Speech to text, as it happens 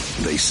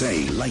They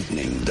say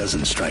lightning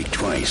doesn't strike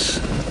twice.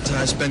 That's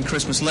how I spent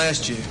Christmas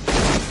last year.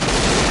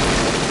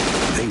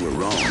 They were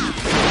wrong.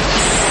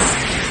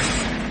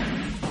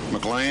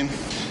 McLean,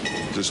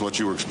 is this what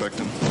you were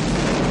expecting?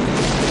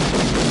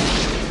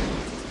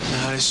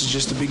 Nah, this is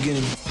just the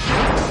beginning.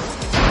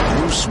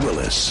 Bruce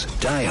Willis,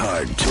 Die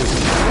Hard 2.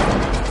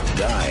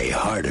 Die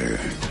Harder.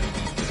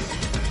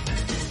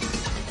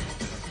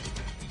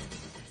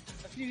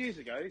 A few years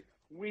ago,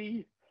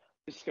 we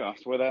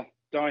discussed whether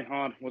Die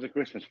Hard was a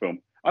Christmas film.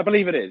 I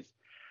believe it is.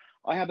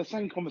 I had the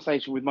same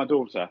conversation with my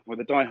daughter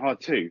whether Die Hard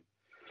 2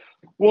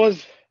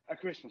 was a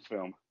Christmas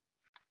film.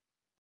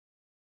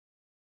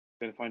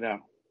 Going to find out.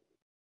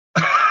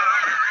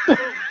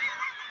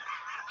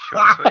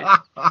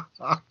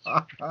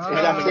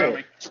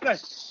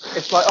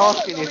 It's like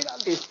asking if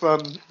it's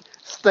from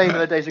Staying in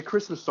the Days of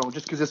Christmas song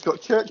just because it's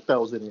got church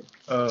bells in it.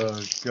 Oh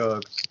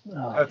God,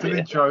 that's an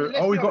intro.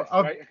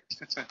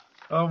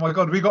 Oh my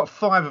God, we got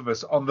 5 of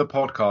us on the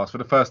podcast for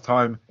the first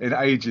time in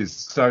ages.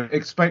 So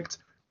expect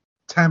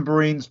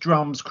tambourines,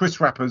 drums, Chris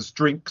rappers,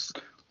 drinks,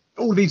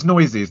 all these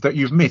noises that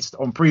you've missed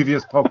on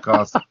previous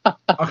podcasts.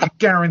 I can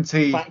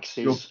guarantee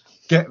you'll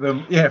get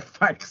them. Yeah,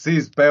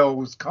 faxes,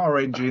 bells, car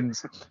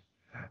engines,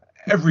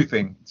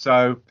 everything.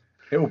 So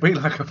it will be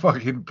like a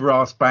fucking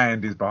brass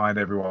band is behind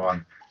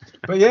everyone.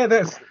 But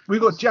yeah, we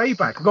got Jay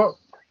back. We got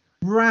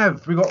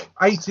Rav. We got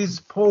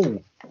 80s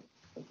Paul.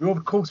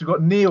 Of course, we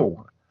got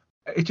Neil.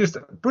 It's just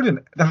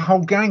brilliant. The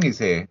whole gang is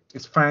here.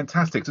 It's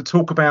fantastic to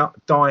talk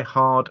about Die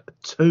Hard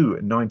 2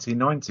 in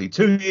 1990,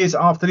 2 years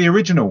after the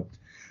original.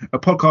 A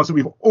podcast that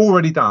we've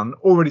already done,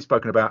 already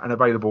spoken about, and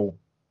available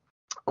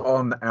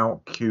on our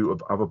queue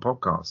of other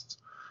podcasts.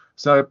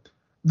 So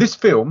this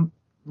film,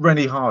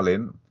 Rennie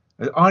Harlin,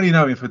 I only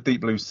know him for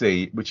Deep Blue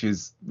Sea, which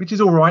is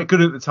all right,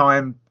 good at the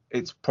time.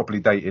 It's properly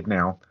dated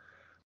now.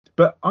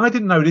 But I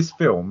didn't know this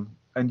film,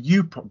 and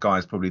you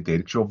guys probably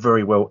did, because you're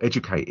very well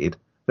educated,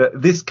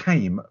 that this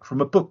came from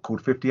a book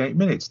called 58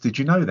 Minutes. Did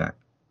you know that?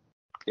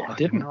 Yeah, I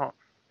didn't.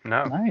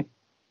 No.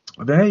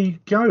 There you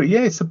go.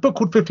 Yeah, it's a book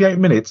called 58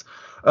 Minutes,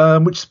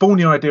 which spawned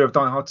the idea of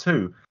Die Hard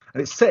 2.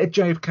 And it's set at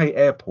JFK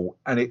Airport,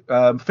 and it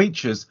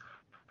features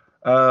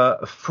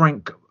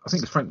Frank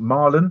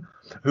Marlin,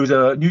 who's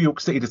a New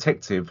York City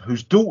detective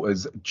whose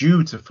daughter's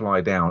due to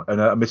fly down, and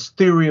a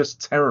mysterious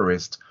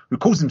terrorist who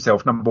calls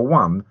himself Number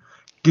One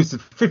gives him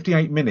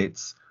 58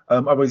 minutes.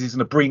 Otherwise, he's going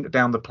to bring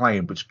down the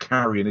plane, which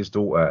carrying his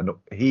daughter, and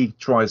he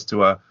tries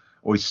to,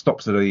 or he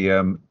stops at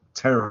the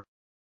terror.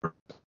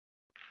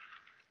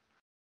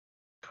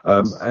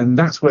 And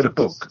that's where the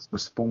book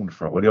was spawned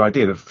from. Well, the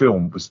idea of the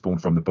film was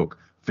spawned from the book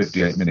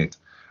 58 Minutes.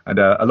 And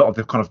a lot of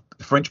the kind of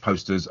French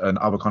posters and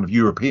other kind of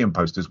European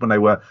posters, when they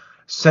were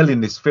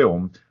selling this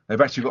film,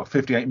 they've actually got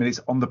 58 minutes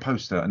on the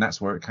poster, and that's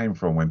where it came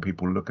from when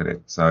people look at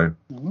it. So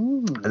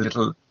a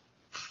little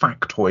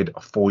factoid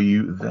for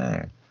you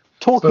there.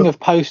 Talking of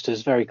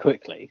posters, very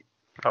quickly.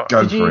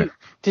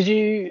 Did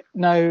you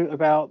know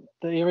about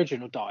the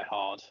original Die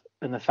Hard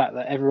and the fact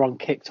that everyone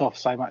kicked off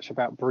so much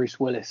about Bruce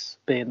Willis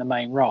being the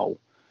main role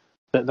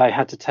that they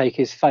had to take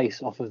his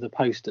face off of the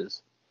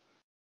posters?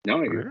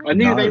 No, I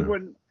knew they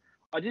wouldn't.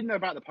 I didn't know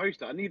about the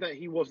poster. I knew that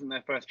he wasn't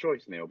their first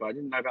choice, Neil, but I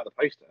didn't know about the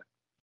poster.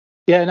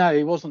 Yeah, no,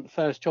 he wasn't the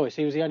first choice.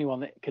 He was the only one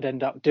that could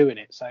end up doing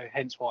it. So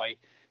hence why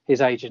his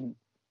agent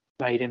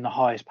made him the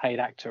highest paid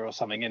actor or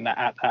something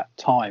at that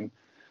time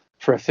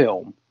for a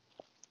film,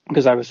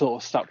 because they were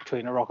sort of stuck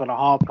between a rock and a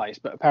hard place.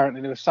 But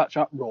apparently there was such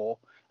uproar,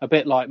 a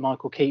bit like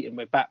Michael Keaton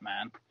with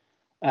Batman.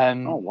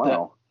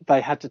 That they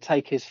had to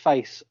take his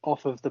face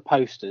off of the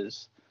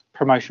posters,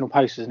 promotional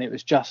posters, and it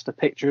was just a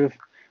picture of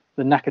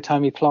the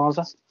Nakatomi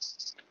Plaza.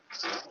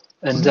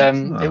 And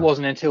it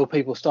wasn't until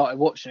people started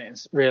watching it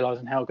and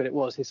realising how good it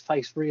was, his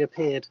face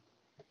reappeared.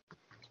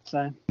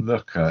 So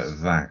Look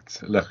at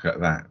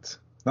that.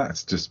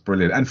 That's just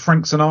brilliant. And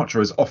Frank Sinatra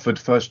has offered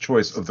first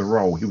choice of the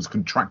role. He was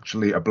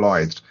contractually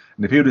obliged.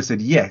 And if he would have said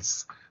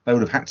yes, they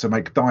would have had to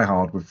make Die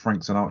Hard with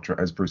Frank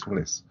Sinatra as Bruce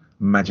Willis.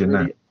 Imagine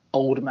really that.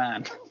 Old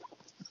man.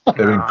 It would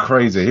have been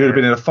crazy. He would have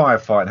been in a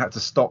firefight and had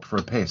to stop for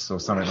a piss or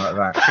something like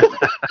that.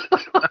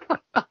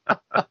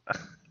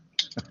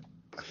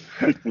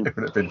 It would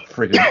have been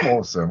friggin'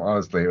 awesome,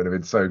 honestly. It would have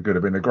been so good. It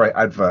would have been a great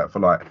advert for,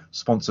 like,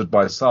 sponsored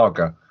by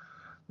Saga.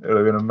 It would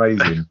have been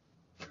amazing.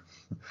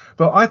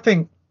 But I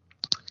think,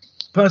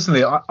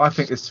 personally, I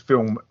think this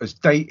film is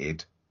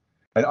dated.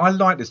 And I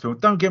like this film.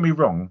 Don't get me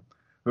wrong.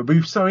 But it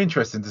would be so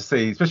interesting to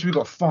see, especially we've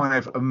got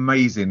 5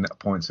 amazing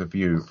points of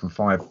view from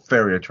 5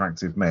 very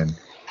attractive men,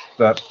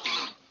 that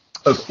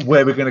of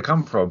where we're going to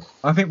come from.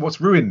 I think what's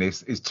ruined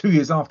this is 2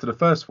 years after the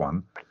first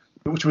one,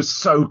 which was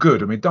so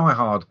good. I mean, Die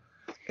Hard,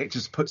 it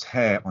just puts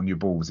hair on your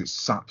balls. It's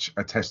such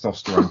a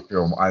testosterone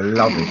film. I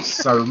love it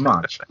so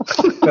much.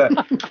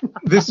 But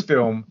this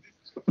film,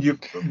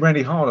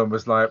 Rennie Harlin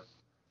was like,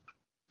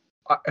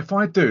 if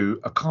I do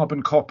a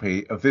carbon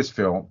copy of this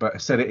film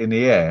but set it in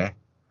the air,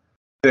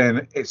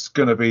 then it's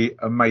going to be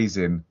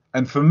amazing.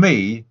 And for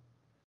me,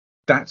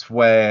 that's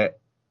where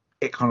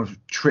it kind of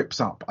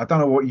trips up. I don't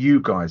know what you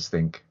guys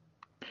think.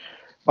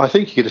 I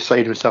think he could have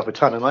saved himself a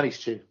ton of money,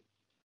 Stu.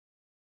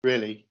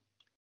 really,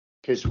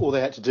 because all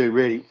they had to do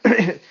really,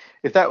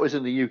 if that was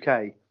in the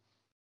UK,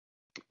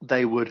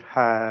 they would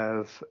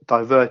have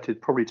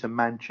diverted probably to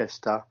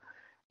Manchester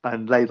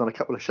and laid on a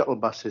couple of shuttle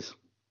buses.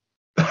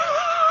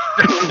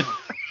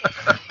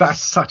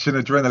 That's such an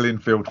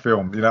adrenaline-filled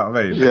film. You know what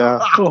I mean?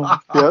 Yeah,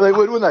 yeah, they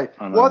would, wouldn't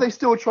they? Why are they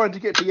still trying to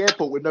get to the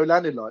airport with no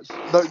landing lights,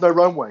 no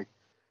runway?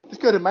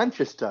 Just go to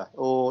Manchester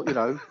or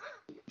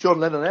John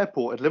Lennon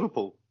Airport at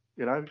Liverpool.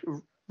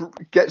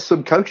 Get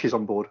some coaches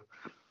on board.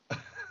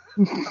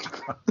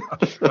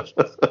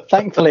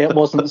 Thankfully, it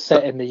wasn't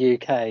set in the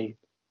UK.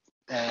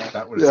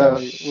 That would So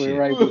have we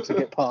were able to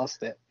get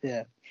past it.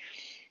 Yeah.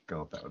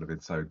 God, that would have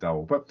been so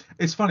dull. But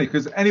it's funny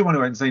because anyone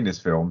who hasn't seen this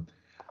film,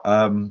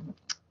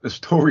 the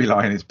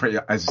storyline is pretty,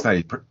 as you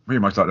say, pretty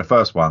much like the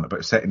first one,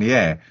 but set in the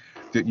air.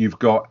 That you've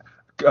got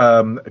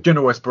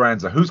General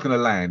Esperanza, who's going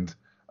to land,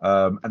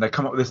 and they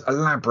come up with this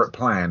elaborate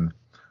plan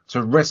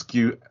to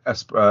rescue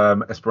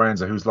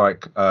Esperanza, who's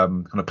like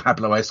kind of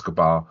Pablo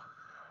Escobar,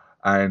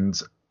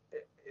 and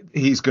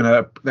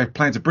they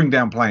plan to bring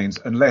down planes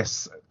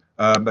unless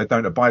they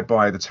don't abide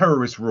by the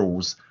terrorist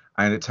rules.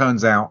 And it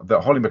turns out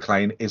that Holly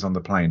McClane is on the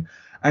plane.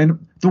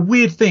 And the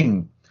weird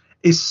thing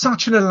is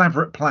such an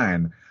elaborate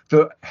plan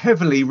that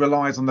heavily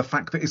relies on the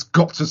fact that it's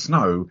got to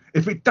snow.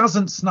 If it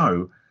doesn't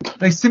snow,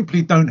 they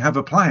simply don't have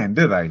a plan,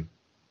 do they?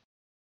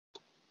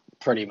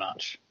 Pretty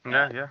much.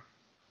 Yeah.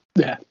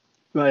 Yeah.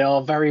 They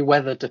are very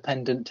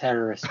weather-dependent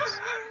terrorists.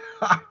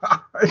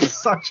 It's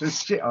such a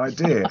shit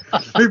idea.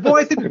 I mean,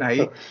 why didn't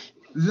they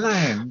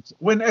land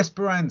when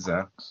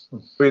Esperanza? I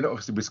mean,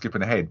 obviously we're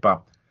skipping ahead,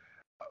 but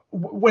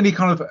when he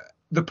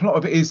the plot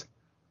of it is,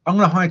 I'm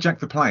going to hijack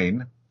the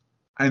plane,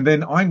 and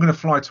then I'm going to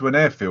fly to an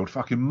airfield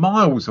fucking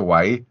miles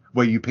away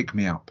where you pick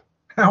me up.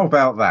 How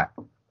about that?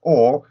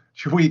 Or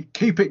should we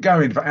keep it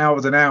going for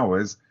hours and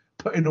hours,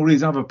 putting all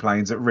these other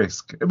planes at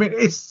risk? I mean,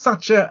 it's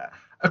such a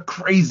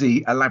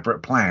crazy,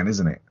 elaborate plan,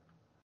 isn't it?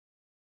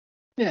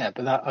 Yeah,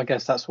 but I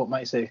guess that's what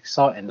makes it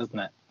exciting, doesn't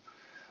it?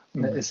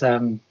 It's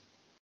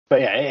but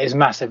yeah, it is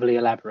massively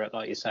elaborate,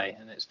 like you say,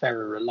 and it's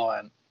very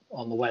reliant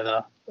on the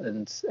weather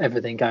and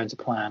everything going to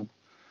plan.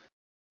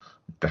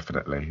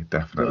 Definitely.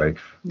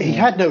 He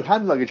had no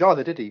hand luggage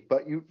either, did he?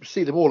 But you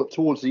see them all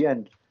towards the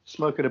end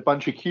smoking a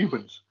bunch of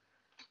Cubans.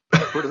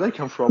 Where do they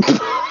come from?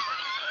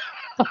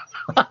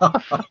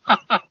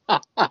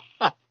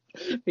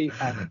 He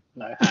had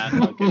no hand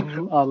luggage.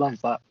 I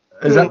love that.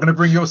 Is that going to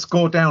bring your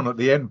score down at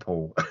the end,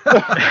 Paul?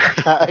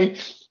 Okay.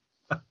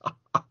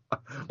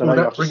 Will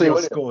that bring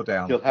your score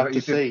down? You'll have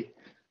to see.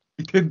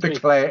 He didn't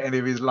declare any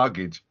of his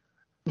luggage.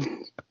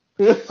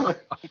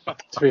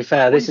 To be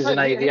fair, this is an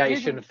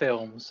aviation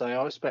film, so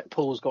I expect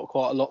Paul's got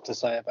quite a lot to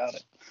say about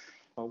it.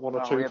 One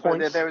or two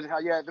points. There was,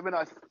 the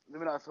minute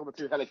I saw the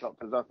two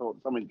helicopters, I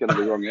thought something's going to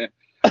be wrong here.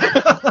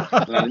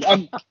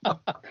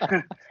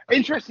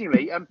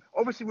 Interestingly,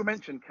 obviously we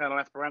mentioned Colonel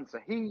Esperanza.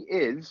 He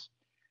is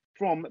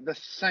from the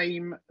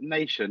same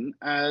nation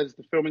as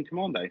the film in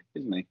Commando,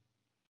 isn't he?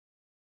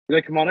 You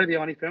know Commando, the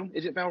Arnie film?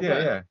 Is it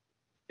Valverde?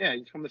 Yeah,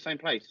 he's from the same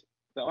place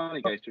that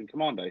Arnie goes to in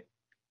Commando.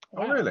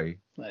 Oh, really?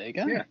 There you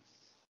go. Yeah,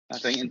 I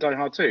think in Die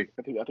Hard 2.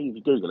 I think if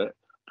you Google it,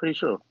 pretty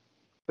sure.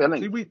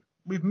 See,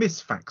 we've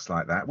missed facts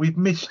like that. We've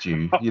missed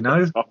you, you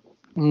know.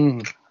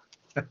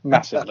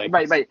 Massively.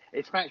 Mate,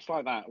 it's facts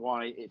like that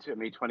why it took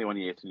me 21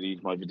 years to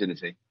lose my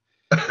virginity.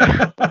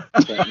 There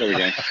we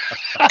go.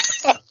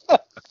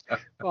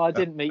 Well, I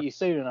didn't meet you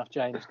soon enough,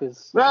 James,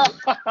 because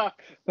that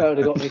would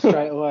have got me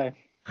straight away.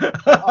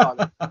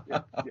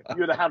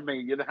 You'd have had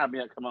me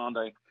at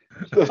Commando.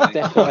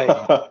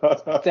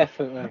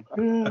 Definitely.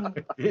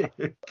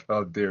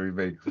 God, dearie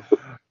me.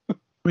 I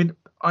mean,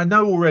 I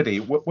know already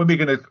when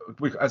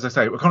as I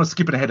say, we're kind of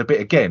skipping ahead a bit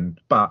again,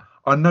 but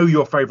I know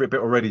your favourite bit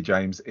already,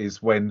 James,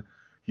 is when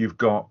you've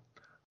got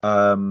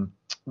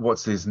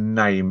what's his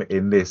name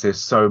in this?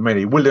 There's so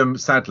many. William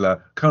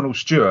Sadler, Colonel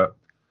Stewart.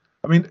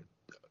 I mean,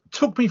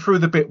 talk me through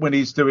the bit when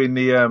he's doing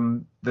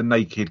the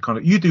naked kind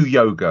of. You do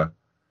yoga,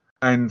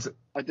 and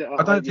I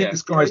don't think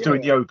this guy's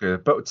doing yoga,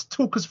 but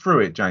talk us through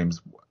it,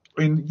 James.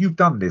 I mean, you've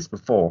done this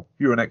before.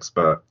 You're an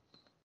expert.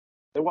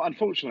 Well,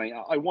 unfortunately,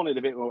 I wanted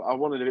a bit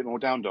more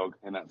down dog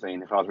in that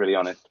scene, if I was really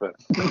honest. But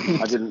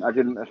I didn't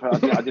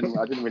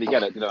really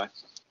get it, did I?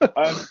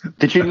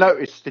 Did you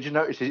notice?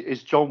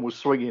 His John was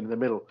swinging in the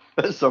middle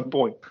at some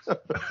point?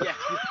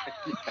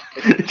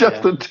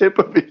 Just the tip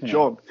of his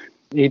John.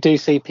 You do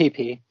see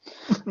pee-pee.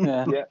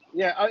 Yeah.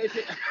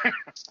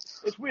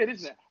 It's weird,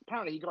 isn't it?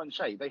 Apparently, he got in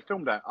shape. They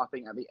filmed that, I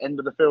think, at the end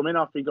of the filming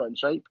after he got in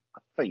shape. I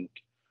think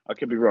I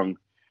could be wrong.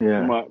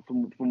 Yeah.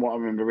 From what I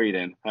remember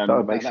reading. That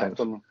would make sense.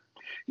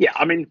 Yeah,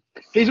 I mean,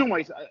 he's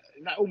almost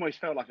that almost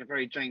felt like a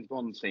very James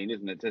Bond scene,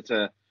 isn't it?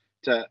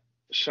 To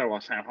show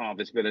us how hard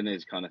this villain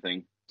is, kind of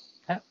thing.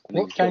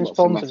 What James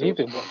Bonds have you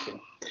been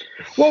watching?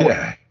 Well,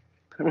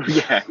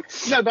 yeah.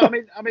 No, but I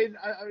mean,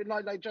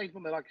 like James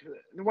Bond, like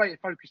the way it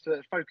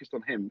focused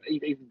on him,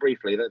 even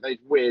briefly, those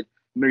weird,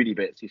 moody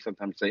bits you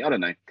sometimes see. I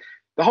don't know.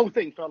 The whole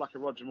thing felt like a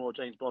Roger Moore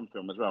James Bond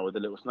film as well, with a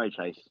little snow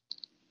chase.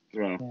 as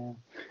well. Yeah.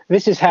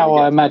 This is how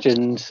I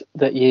imagined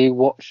that you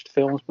watched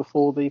films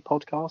before the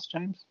podcast,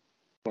 James.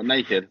 Well,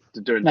 naked,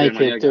 doing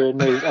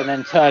moves, and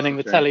then turning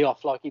the telly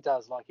off like he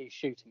does, like he's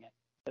shooting it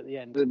at the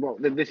end. Well,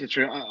 this is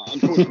true.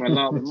 Unfortunately,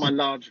 my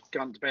large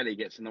gunt belly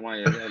gets in the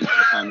way of it a lot of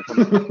the time if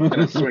I'm going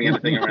to swing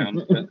anything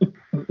around.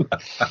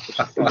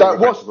 But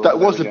that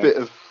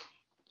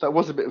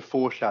was a bit of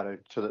foreshadow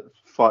to the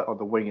fight on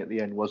the wing at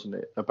the end, wasn't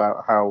it?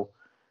 About how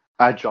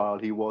agile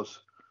he was.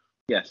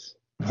 Yes.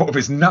 What with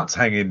his nuts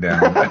hanging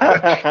down?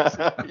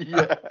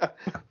 Yeah.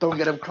 Don't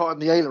get him caught in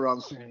the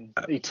ailerons.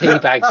 He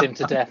teabags him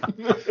to death.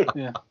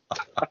 Yeah.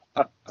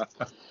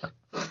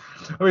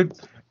 I mean,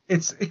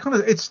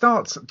 it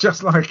starts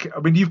just like, I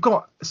mean, you've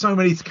got so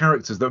many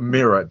characters that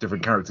mirror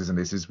different characters in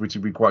this, which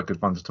would be quite good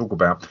fun to talk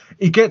about.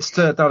 He gets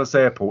to Dallas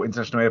Airport,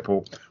 International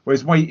Airport, where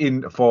he's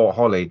waiting for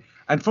Holly.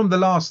 And from the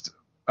last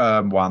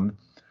one,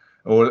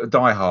 or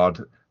Die Hard,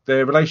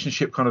 their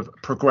relationship kind of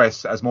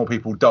progressed as more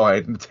people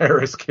died and the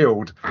terrorists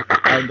killed.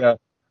 And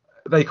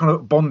they kind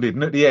of bonded.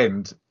 And at the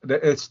end,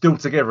 they're still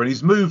together. And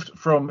he's moved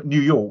from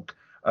New York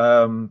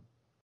to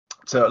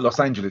Los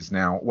Angeles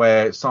now,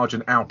 where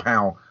Sergeant Al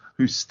Powell,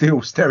 who's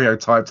still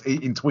stereotyped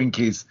eating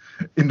Twinkies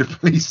in the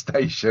police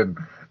station.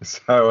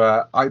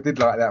 So I did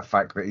like that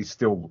fact that he's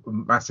still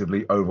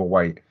massively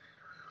overweight.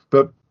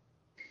 But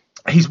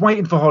he's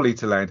waiting for Holly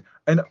to land.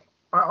 And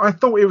I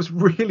thought it was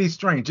really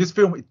strange. This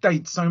film, it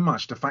dates so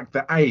much the fact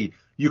that A,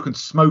 you can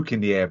smoke in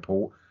the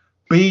airport.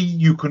 B,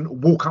 you can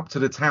walk up to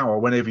the tower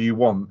whenever you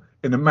want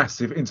in a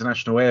massive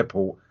international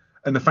airport.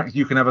 And the fact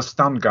you can have a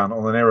stun gun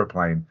on an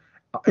aeroplane.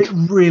 It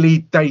really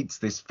dates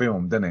this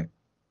film, doesn't it?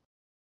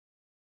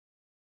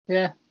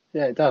 Yeah,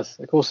 it does.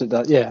 Of course it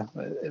does. Yeah,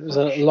 it was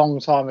a long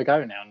time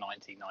ago now,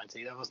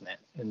 1990, wasn't it?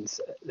 And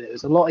it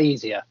was a lot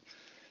easier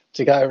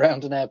to go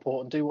around an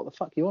airport and do what the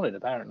fuck you wanted,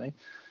 apparently.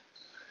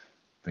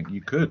 I think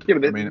you could. Yeah,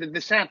 but the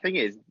sad thing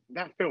is,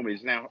 that film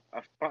is now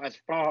as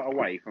far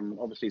away from,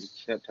 obviously,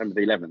 September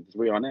the 11th as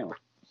we are now,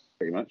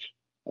 pretty much.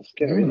 That's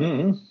scary.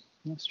 Mm-hmm.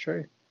 That's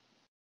true.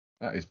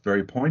 That is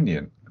very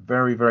poignant.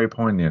 Very, very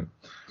poignant.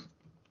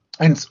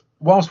 And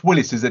whilst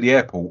Willis is at the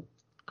airport,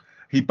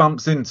 he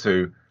bumps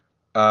into,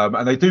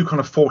 and they do kind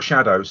of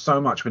foreshadow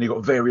so much when you've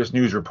got various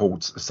news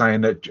reports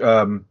saying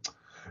that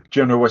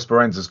General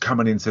Esperanza's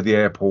coming into the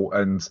airport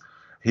and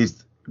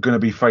he's going to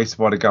be faced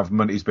by the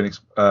government. He's been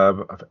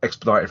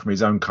expedited from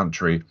his own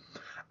country.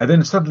 And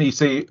then suddenly you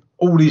see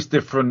all these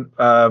different,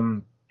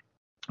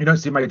 you don't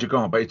see Major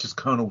Grant, but it's just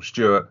Colonel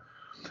Stewart.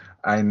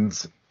 And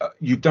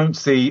you don't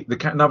see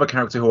another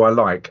character who I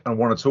like and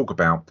want to talk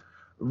about,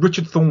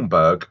 Richard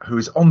Thornburg, who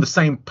is on the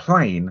same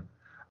plane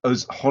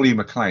as Holly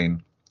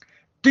McClane.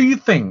 Do you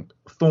think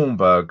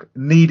Thornburg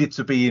needed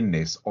to be in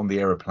this on the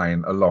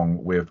aeroplane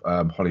along with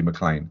Holly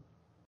McClane?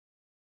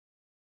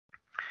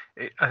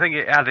 I think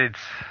it added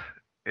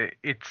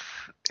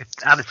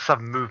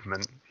some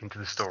movement into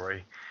the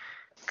story,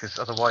 because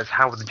otherwise,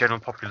 how would the general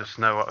populace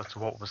know as to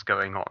what was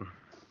going on?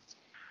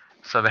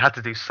 So they had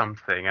to do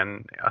something,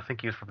 and I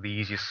think he was probably the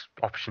easiest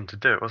option to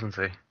do it, wasn't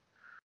he?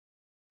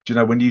 Do you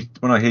know, when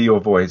I hear your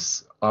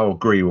voice, I'll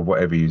agree with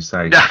whatever you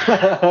say.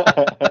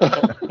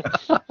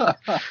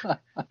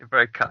 You're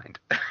very kind.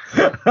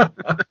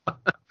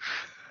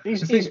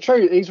 He's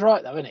true. He's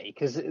right, though, isn't he?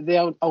 Because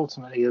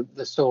ultimately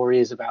the story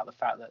is about the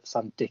fact that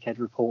some dickhead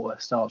reporter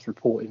starts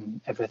reporting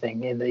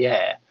everything in the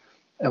air,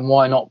 and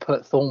why not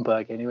put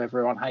Thornburg in, who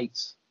everyone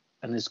hates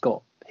and has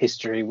got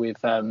history with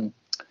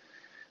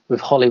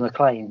Holly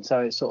McClane?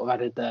 So it sort of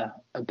added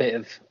a bit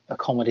of a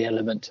comedy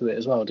element to it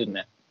as well, didn't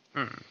it?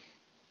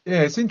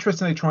 Yeah, it's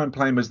interesting they try and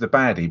play him as the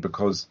baddie,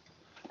 because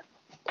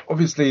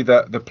obviously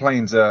the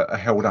planes are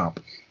held up,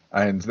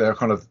 and they're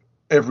kind of,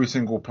 every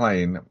single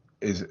plane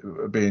is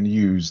being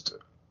used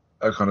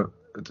kind of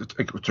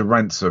to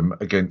ransom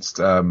against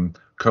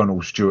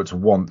Colonel Stewart's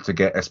want to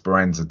get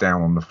Esperanza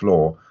down on the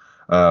floor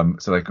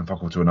so they can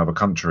fuck off to another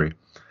country.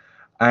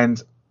 And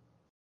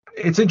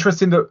it's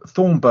interesting that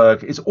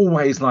Thornburg is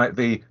always like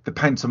the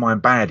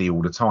pantomime baddie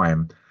all the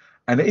time.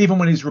 And even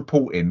when he's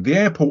reporting, the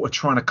airport are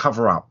trying to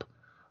cover up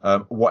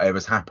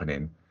whatever's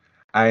happening,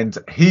 and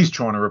he's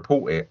trying to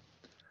report it.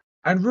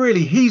 And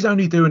really, he's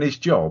only doing his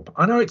job.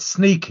 I know it's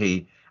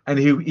sneaky, and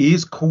he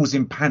is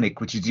causing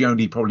panic, which is the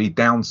only probably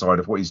downside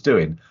of what he's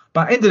doing.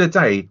 But at the end of the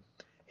day,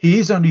 he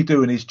is only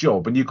doing his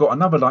job. And you've got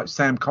another like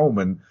Sam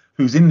Coleman,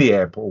 who's in the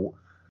airport,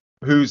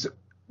 who's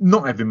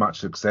not having much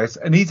success,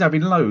 and he's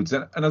having loads.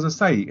 And as I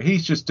say,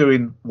 he's just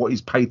doing what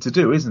he's paid to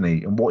do, isn't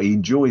he? And what he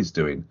enjoys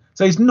doing.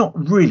 So he's not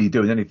really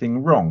doing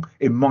anything wrong,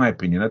 in my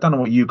opinion. I don't know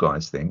what you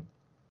guys think.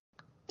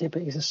 Yeah,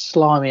 but he's a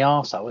slimy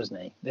arsehole,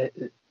 isn't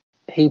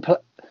he?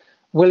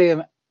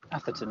 William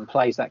Atherton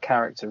plays that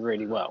character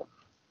really well,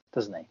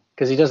 doesn't he?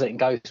 Because he does it in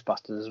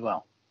Ghostbusters as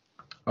well.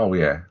 Oh,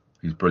 yeah.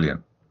 He's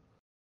brilliant.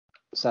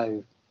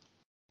 So,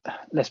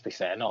 let's be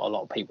fair, not a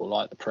lot of people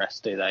like the press,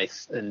 do they?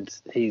 And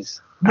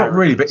he's... Not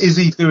really, but is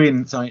he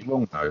doing something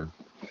wrong, though?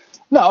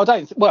 No, I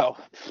don't... Well,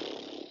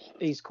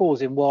 he's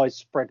causing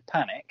widespread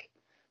panic.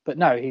 But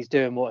no, he's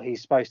doing what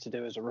he's supposed to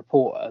do as a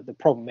reporter. The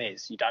problem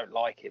is you don't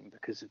like him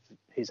because of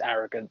his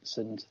arrogance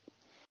and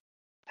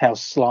how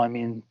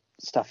slimy and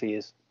stuff he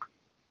is.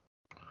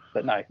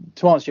 But no,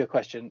 to answer your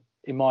question,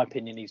 in my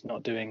opinion, he's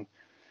not doing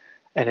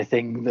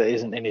anything that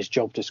isn't in his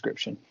job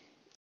description.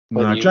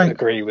 Whether you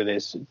agree with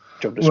his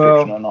job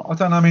description or not. I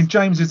don't know. I mean,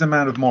 James is a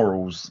man of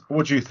morals.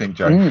 What do you think,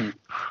 James?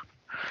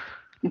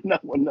 No,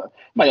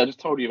 mate, I just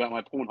told you about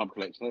my Pornhub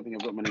collection. I don't think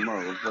I've got many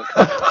morals.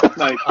 But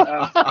no,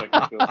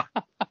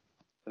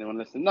 anyone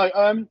listen?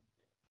 No,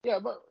 yeah,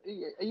 but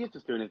he is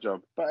just doing his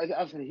job. But as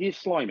I said, he's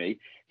slimy.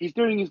 He's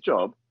doing his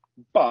job,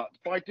 but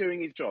by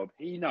doing his job,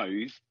 he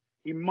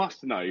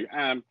must know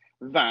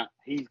that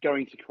he's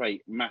going to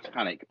create mass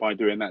panic by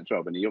doing that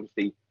job. And he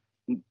obviously,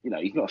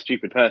 he's not a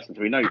stupid person,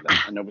 so he knows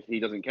that. And obviously he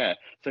doesn't care.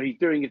 So he's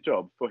doing his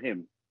job for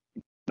him,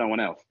 no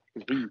one else.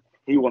 Because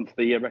he wants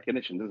the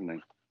recognition, doesn't he?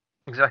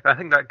 Exactly. I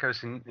think that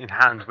goes in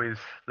hand with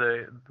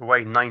the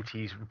way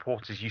 90s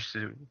reporters used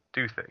to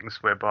do things,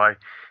 whereby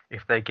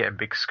if they get a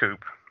big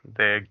scoop,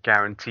 they're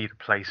guaranteed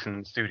a place in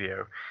the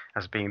studio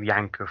as being the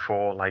anchor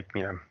for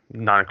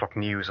 9 o'clock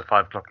news or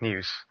 5 o'clock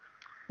news.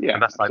 Yeah,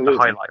 and that's like absolutely.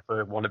 The highlight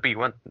for want to be.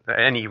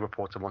 Any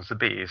reporter wants to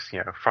be is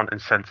front and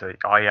center.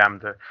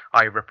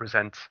 I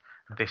represent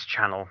this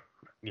channel,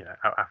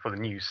 for the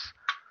news.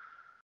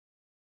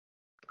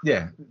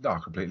 Yeah, I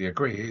completely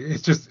agree.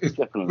 It's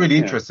really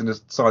interesting the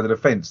side of the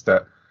fence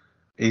that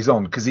he's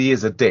on, because he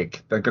is a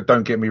dick.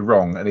 Don't get me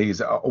wrong, and he's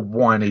a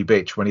whiny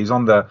bitch when he's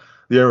on the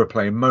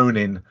aeroplane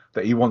moaning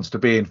that he wants to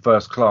be in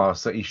first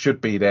class, that he should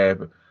be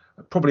there,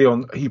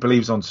 he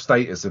believes on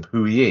status of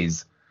who he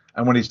is,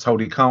 and when he's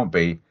told he can't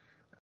be,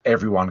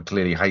 everyone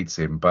clearly hates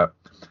him. But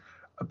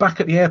back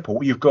at the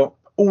airport, you've got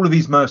all of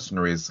these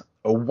mercenaries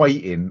are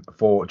waiting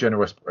for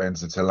General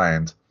Esperanza to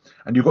land.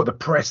 And you've got the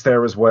press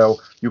there as well.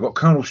 You've got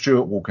Colonel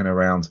Stewart walking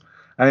around.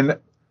 And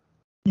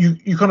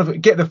you kind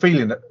of get the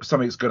feeling that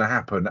something's going to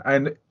happen.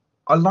 And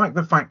I like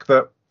the fact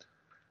that,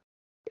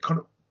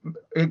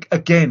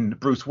 again,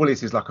 Bruce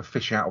Willis is like a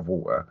fish out of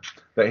water.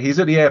 That he's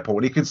at the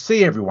airport and he can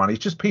see everyone. He's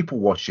just people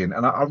watching.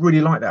 And I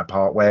really like that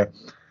part where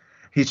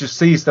he just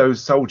sees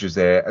those soldiers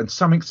there and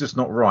something's just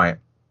not right.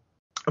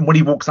 And when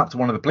he walks up to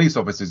one of the police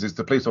officers, it's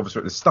the police officer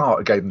at the start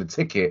who gave him the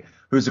ticket,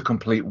 who's a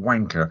complete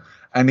wanker.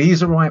 And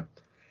he's all right.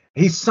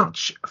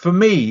 For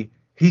me,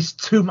 he's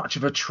too much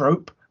of a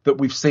trope that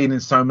we've seen in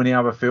so many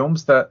other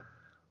films that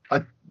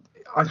I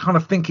kind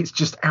of think it's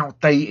just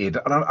outdated.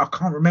 And I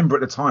can't remember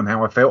at the time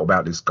how I felt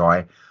about this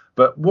guy,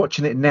 but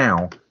watching it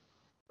now,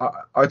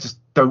 I just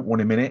don't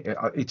want him in it.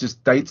 It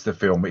just dates the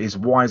film. His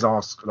wise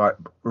ass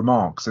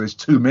remarks. So there's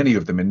too many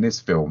of them in this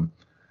film.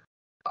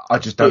 I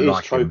just don't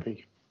like him.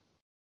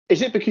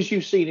 Is it because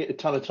you've seen it a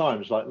ton of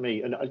times like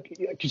me? And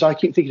because I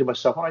keep thinking to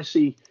myself, when I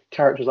see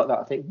characters like that,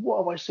 I think, what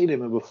have I seen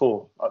him in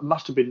before? It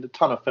must have been a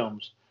ton of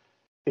films.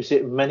 Is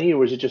it many,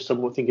 or is it just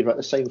someone thinking about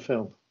the same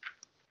film?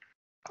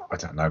 I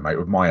don't know, mate.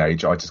 With my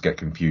age, I just get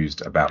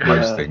confused about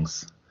most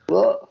things.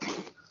 What?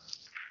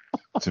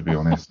 To be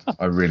honest,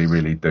 I really,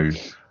 really do.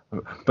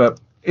 But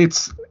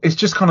it's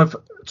just kind of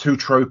too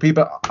tropey.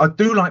 But I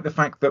do like the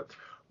fact that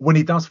when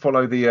he does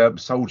follow the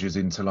soldiers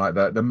into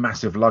the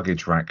massive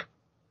luggage rack.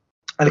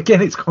 And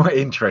again, it's quite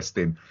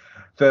interesting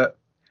that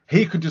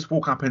he could just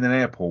walk up in an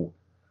airport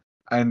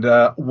and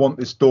want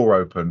this door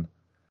open.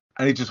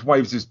 And he just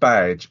waves his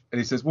badge and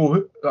he says,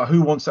 well,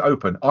 who wants it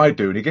open? I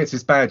do. And he gets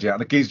his badge out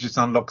and the geezer just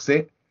unlocks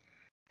it.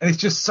 And it's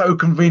just so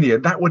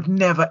convenient. That would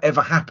never,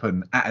 ever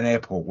happen at an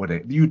airport, would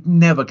it? You'd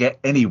never get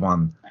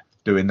anyone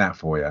doing that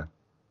for you.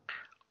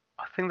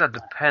 I think that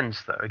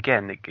depends, though.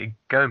 Again,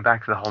 going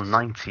back to the whole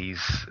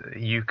 90s,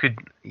 you could,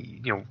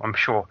 I'm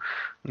sure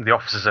the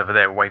officers over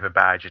there wave a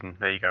badge and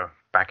there you go,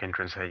 back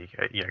entrance, hey,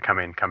 come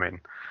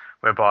in.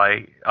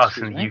 Whereby us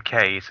in the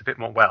UK, it's a bit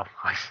more,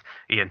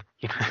 Ian.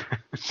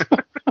 It's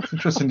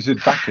interesting you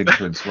said back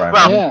entrance, right?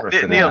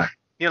 Neil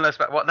knows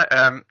about what?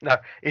 No,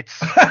 it's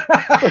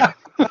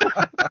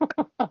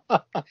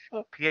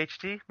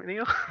PhD,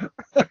 Neil.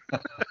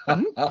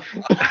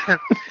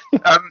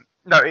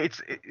 No,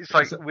 it's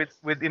like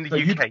within the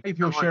UK. You gave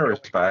your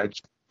sheriff's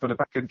badge for the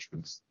back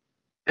entrance.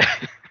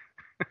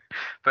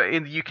 But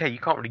in the UK, you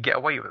can't really get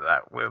away with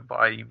that,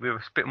 whereby we're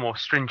a bit more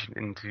stringent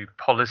into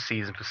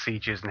policies and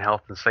procedures and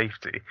health and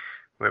safety,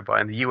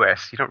 whereby in the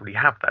US, you don't really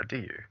have that, do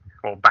you?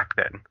 Well, back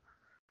then.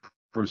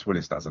 Bruce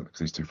Willis doesn't, because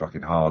he's too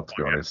fucking hard, to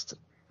be honest.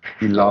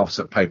 He laughs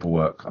at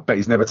paperwork. I bet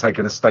he's never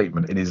taken a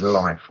statement in his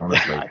life,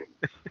 honestly.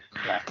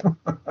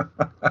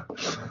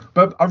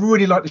 But I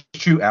really like the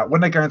shootout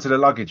when they go into the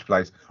luggage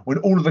place, when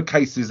all of the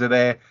cases are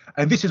there.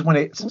 And this is when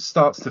it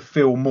starts to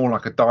feel more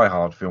like a Die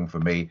Hard film for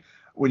me,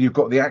 when you've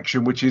got the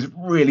action, which is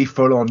really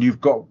full on.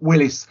 You've got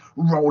Willis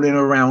rolling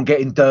around,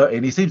 getting dirty,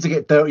 and he seems to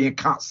get dirty and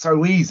cut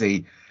so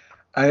easy.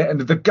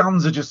 And the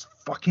guns are just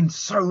fucking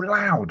so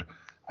loud.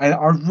 And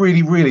I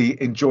really, really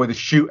enjoy the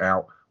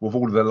shootout with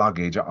all of the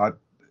luggage. I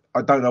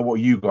don't know what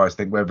you guys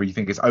think, whether you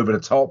think it's over the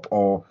top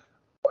or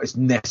it's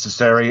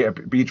necessary.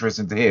 It'd be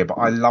interesting to hear, but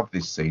I love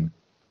this scene.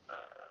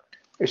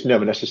 It's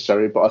never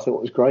necessary, but I thought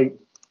it was great.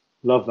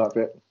 Love that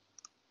bit.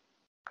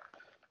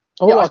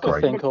 I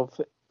could think of...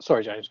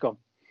 Sorry, James, go on.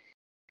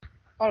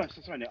 Oh, no,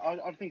 sorry, Nick.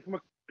 I think from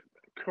a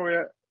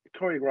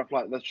choreograph,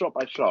 like the shot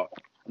by shot,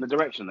 and the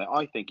direction there,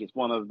 I think it's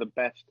one of the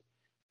best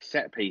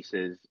set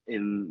pieces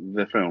in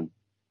the film.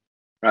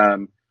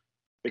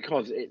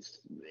 Because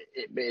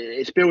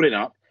it's building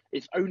up.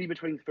 It's only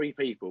between three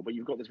people, but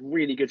you've got this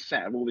really good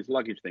set of all this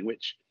luggage thing,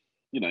 which,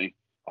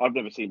 I've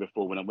never seen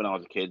before when I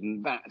was a kid,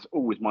 and that's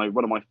always one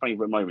of my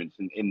favourite moments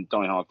in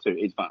Die Hard 2.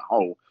 Is that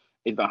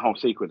whole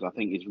sequence? I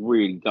think is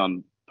really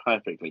done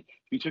perfectly.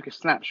 If you took a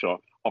snapshot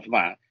of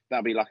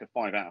that'd be like a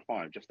 5 out of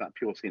 5. Just that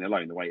pure scene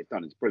alone, the way it's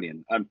done, it's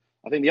brilliant.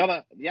 I think the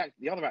other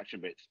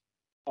action bits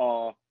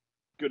are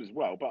good as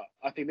well, but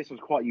I think this was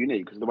quite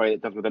unique because of the way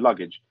it does with the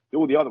luggage.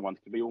 All the other ones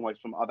could be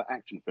almost from other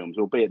action films,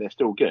 albeit they're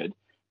still good,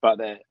 but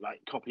they're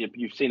like copy of,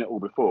 you've seen it all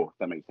before, if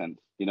that makes sense,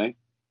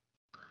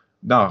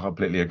 No, I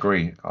completely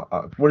agree.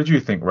 What did you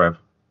think, Rev?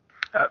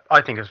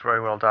 I think it's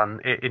very well done.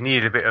 It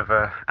needed a bit of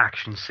a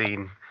action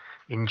scene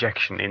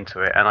injection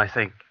into it, and I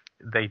think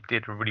they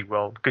did a really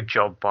good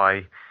job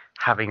by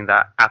having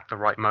that at the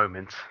right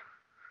moment.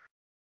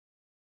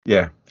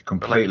 Yeah,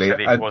 completely. But like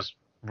you said, it was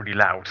really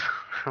loud.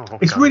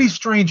 It's really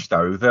strange,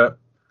 though, that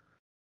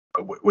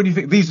when you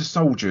think these are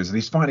soldiers and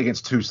he's fighting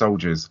against two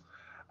soldiers,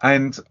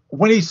 and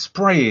when he's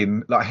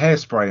spraying, like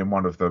hairspray in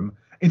one of them,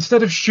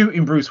 instead of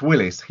shooting Bruce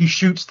Willis, he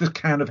shoots the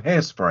can of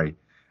hairspray,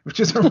 which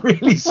is a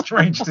really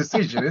strange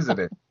decision, isn't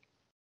it?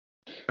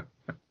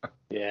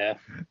 Yeah.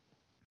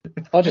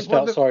 I just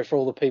felt sorry for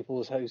all the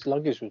people whose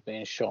luggage was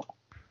being shot.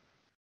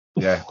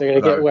 Yeah. They're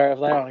going to get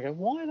wherever they are and go,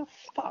 why the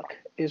fuck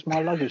is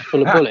my luggage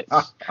full of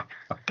bullets?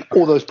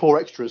 All those poor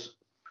extras.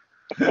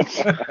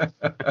 And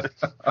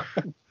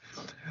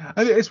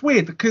it's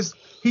weird because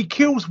he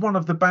kills one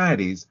of the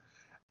baddies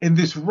in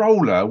this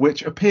roller,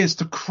 which appears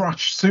to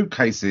crush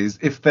suitcases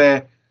if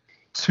they're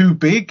too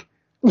big.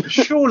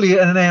 Surely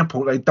at an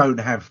airport they don't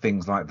have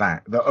things like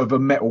that of a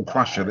metal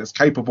crusher that's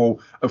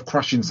capable of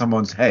crushing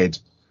someone's head.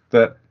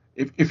 That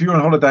if you're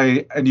on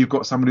holiday and you've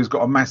got someone who's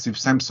got a massive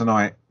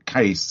Samsonite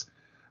case,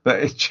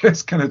 that it's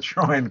just going to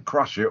try and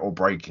crush it or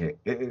break it.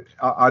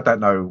 I don't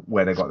know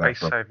where they got that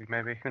from. Space saving,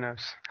 maybe. Who knows?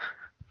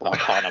 I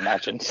can't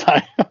imagine. So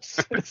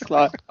it's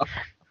like,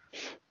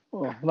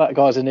 well, that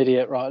guy's an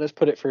idiot, right? Let's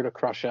put it through the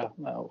crusher.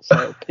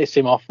 It'll piss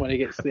him off when he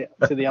gets to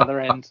the other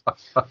end.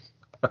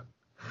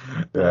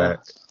 Yeah,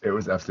 it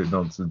was absolute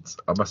nonsense.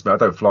 I must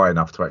admit, I don't fly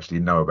enough to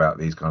actually know about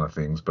these kind of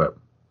things, but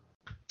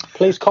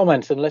please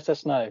comment and let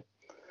us know.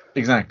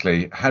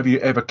 Exactly. Have you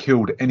ever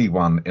killed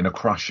anyone in a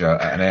crusher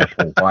at an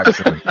airport by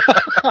accident?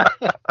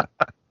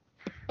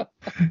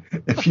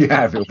 If you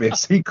have, it'll be a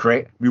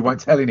secret. We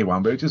won't tell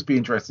anyone, but it'll just be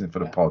interesting for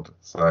the pod.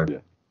 So yeah,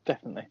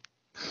 definitely.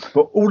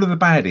 But all of the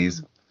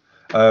baddies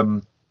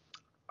are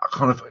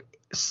kind of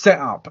set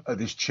up at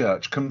this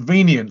church.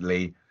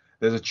 Conveniently,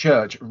 there's a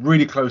church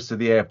really close to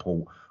the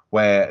airport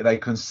where they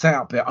can set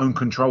up their own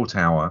control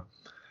tower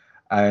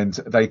and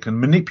they can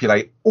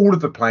manipulate all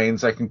of the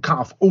planes. They can cut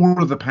off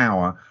all of the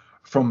power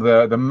from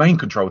the main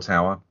control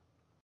tower,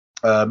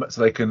 so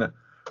they can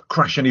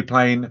crash any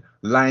plane,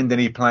 land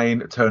any plane,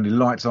 turn the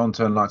lights on,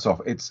 turn lights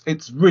off.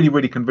 It's really,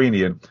 really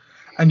convenient.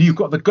 And you've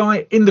got the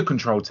guy in the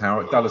control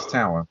tower at Dulles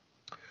Tower,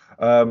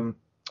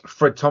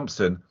 Fred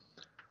Thompson,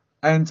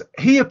 and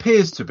he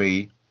appears to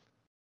be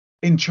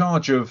in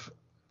charge of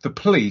the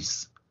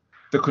police,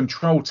 the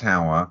control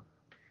tower,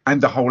 and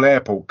the whole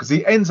airport, because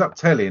he ends up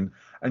telling,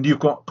 and you've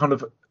got kind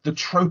of the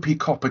tropey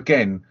cop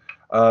again,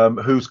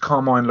 who's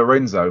Carmine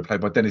Lorenzo,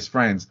 played by Dennis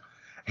Franz.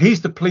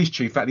 He's the police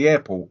chief at the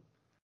airport,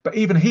 but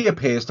even he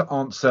appears to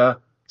answer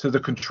to the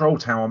control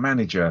tower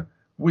manager,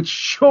 which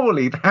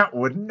surely that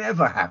would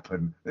never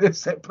happen.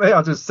 They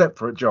are just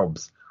separate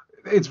jobs.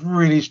 It's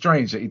really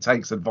strange that he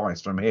takes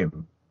advice from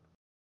him.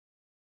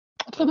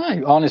 I don't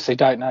know. Honestly,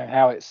 don't know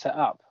how it's set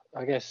up.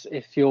 I guess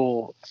if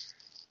you're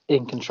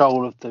in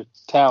control of the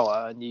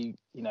tower and you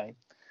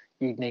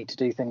need to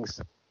do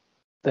things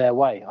their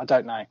way. I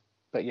don't know.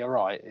 But you're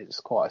right, it's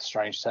quite a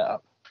strange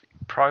setup.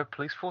 Private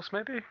police force,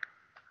 maybe?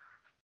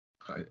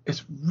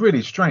 It's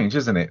really strange,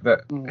 isn't it?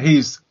 That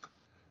he's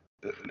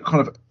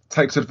kind of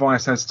takes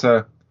advice as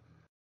to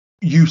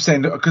you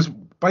send, because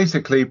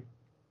basically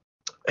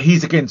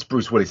he's against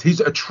Bruce Willis. He's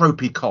a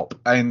tropey cop,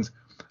 and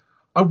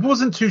I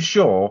wasn't too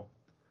sure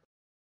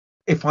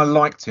if I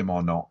liked him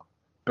or not,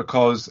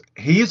 because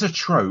he is a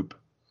trope,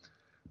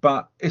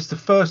 but it's the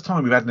first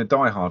time we've had in a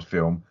Die Hard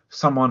film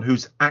someone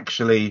who's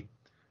actually,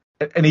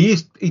 and he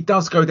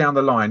does go down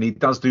the line, he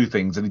does do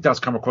things, and he does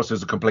come across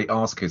as a complete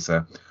arse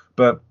kisser,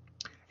 but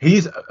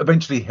he's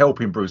eventually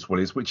helping Bruce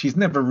Willis, which he's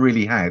never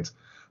really had.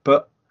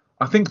 But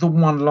I think the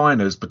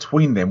one-liners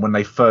between them when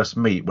they first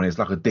meet, when it's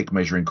like a dick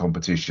measuring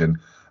competition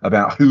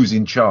about who's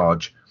in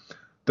charge,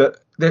 that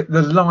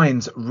the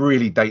lines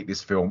really date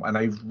this film, and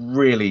they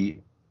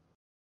really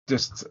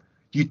just,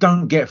 you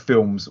don't get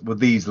films with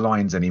these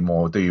lines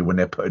anymore, do you, when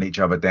they're putting each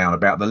other down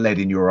about the lead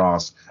in your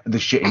ass and the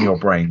shit in your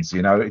brains,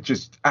 you know? It's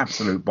just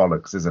absolute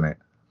bollocks, isn't it?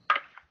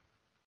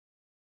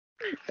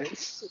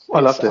 I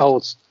loved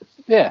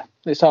it.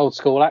 It's old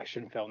school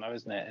action film though,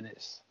 isn't it? And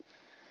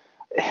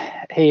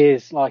he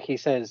is, like he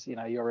says, you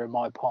know, you're in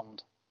my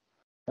pond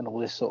and all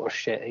this sort of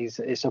shit.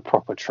 It's a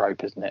proper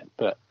trope, isn't it?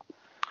 But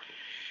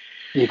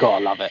You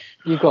gotta love it.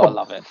 You gotta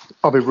love it.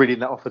 I'll be reading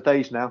that off for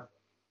days now.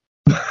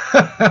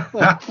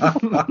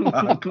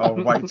 I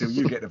can't wait till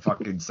you get the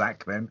fucking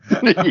sack then.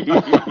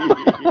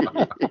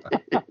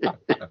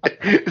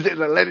 Is it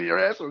the lead in your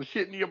ass or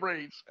shit in your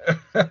brains?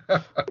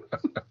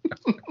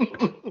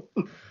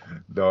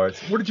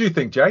 Nice. What did you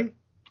think, Jay?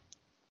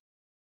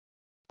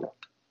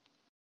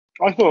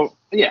 I thought,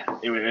 yeah,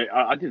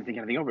 I didn't think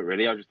anything of it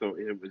really. I just thought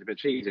it was a bit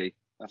cheesy.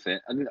 That's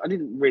it. I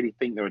didn't really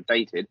think they were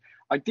dated.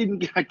 I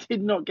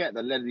did not get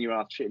the lead in your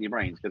ass, shit in your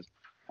brains, because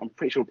I'm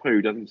pretty sure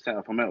poo doesn't set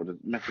off on metal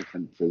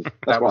sensors.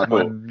 That was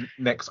my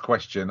next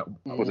question.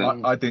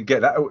 I didn't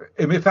get that.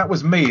 I mean, if that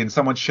was me and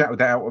someone shouted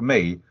that out at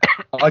me,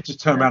 I'd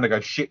just turn around and go,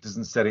 shit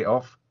doesn't set it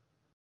off.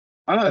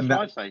 I know, that's what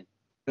I'd say.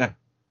 Yeah.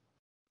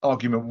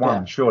 Argument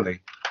one, surely.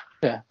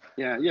 Yeah.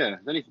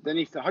 Then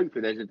he's to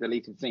hopefully there's a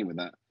deleted scene with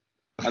that.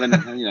 And then,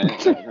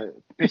 it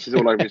pisses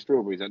all over his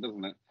strawberries,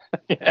 doesn't it?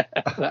 Yeah,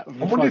 that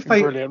would be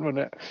brilliant,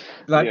 wouldn't it?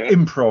 Like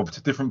improv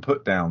to different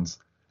put downs.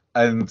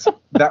 And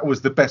that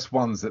was the best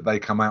ones that they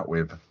come out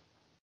with.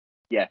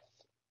 Yeah.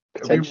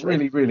 It'd be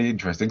really, really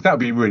interesting. That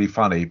would be really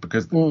funny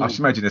because I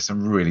should imagine there's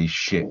some really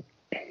shit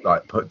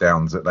like put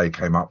downs that they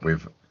came up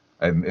with.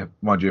 And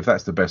mind you, if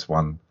that's the best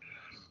one.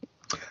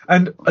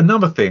 And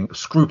another thing,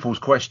 Scruple's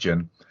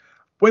question.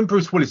 When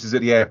Bruce Willis is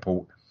at the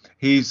airport,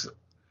 he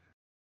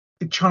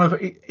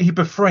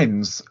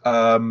befriends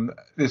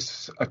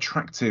this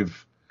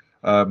attractive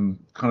kind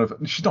of,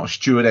 she's not a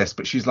stewardess,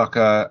 but she's like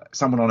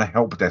someone on a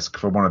help desk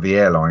for one of the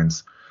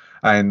airlines,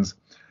 and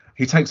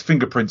he takes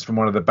fingerprints from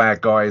one of the bad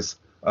guys,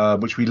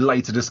 which we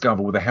later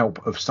discover with the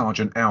help of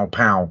Sergeant Al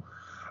Powell,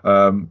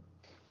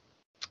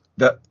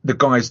 that the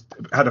guys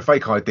had a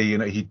fake ID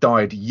and he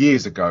died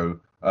years ago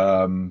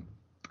in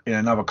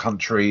another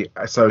country.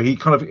 So he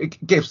kind of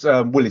gives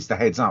Willis the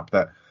heads up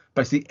that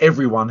basically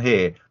everyone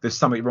here, there's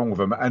something wrong with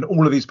them, and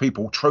all of these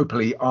people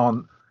tropically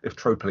aren't, if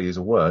tropically is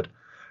a word,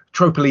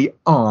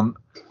 aren't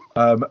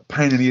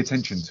paying any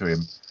attention to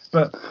him.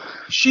 But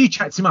she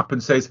chats him up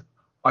and says,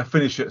 I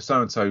finish at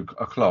so-and-so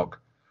o'clock,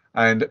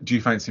 and do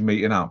you fancy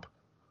meeting up?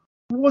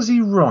 Was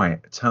he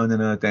right turning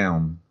her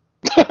down?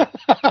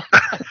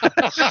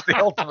 That's just the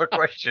ultimate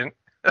question.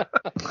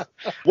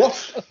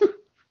 What?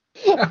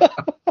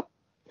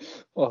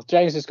 Well,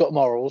 James has got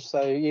morals,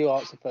 so you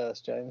answer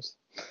first, James.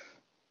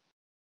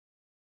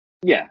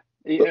 Yeah,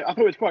 I thought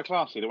it was quite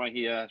classy the way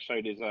he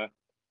showed his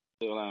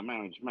little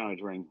marriage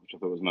ring, which I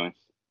thought was nice.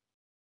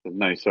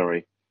 No,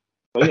 sorry.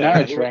 But yeah,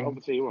 marriage ring.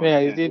 Obviously he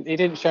was, He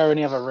didn't show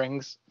any other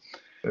rings.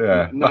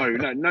 Yeah. No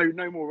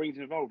more rings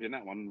involved in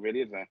that one,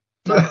 really, is there?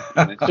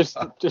 just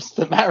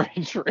the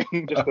marriage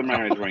ring. Just the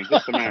marriage ring.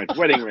 Just the marriage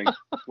wedding ring.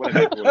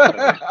 Whatever you call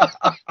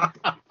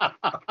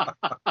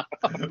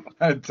it.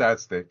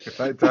 Fantastic.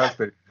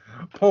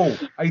 Paul,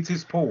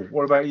 80s Paul,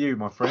 what about you,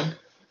 my friend?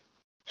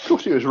 Of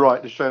course he was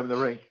right to show him the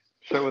ring.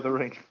 Show her the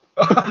ring.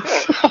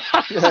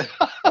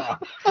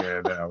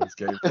 Yeah, now he's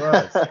getting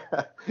worse.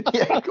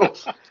 Yeah, of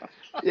course.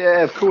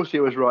 Yeah, of course he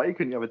was right. He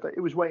couldn't have a date.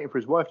 He was waiting for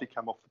his wife to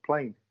come off the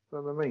plane. You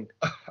know what I mean?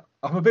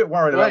 I'm a bit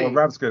worried about what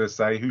Rav's going to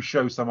say, who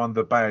shows someone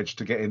the badge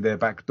to get in their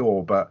back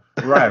door, but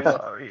Rav...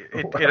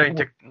 it only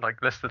took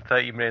like less than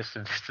 30 minutes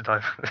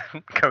to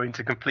go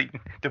into complete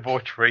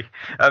debauchery.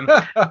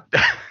 No,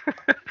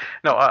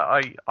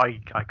 I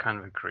kind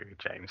of agree with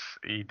James.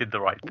 He did the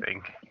right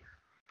thing.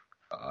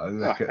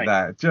 Look at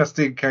that. Just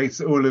in case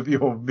all of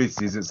your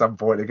misses at some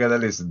point are going to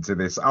listen to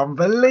this.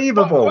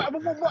 Unbelievable. What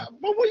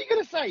were you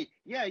going to say?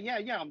 Yeah,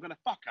 I'm going to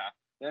fuck her.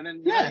 And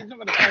then he's not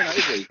going to say that,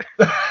 is he?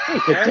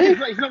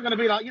 He's not going to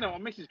be like, my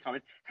missus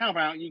coming. How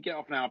about you get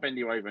off now, I'll bend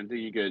you over and do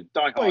you good.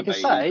 Die hard,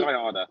 die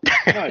harder.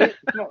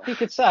 No, he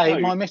could say,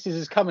 my missus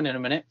is coming in a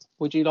minute.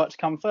 Would you like to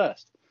come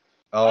first?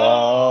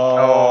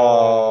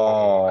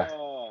 Oh.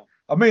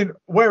 I mean,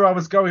 where I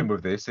was going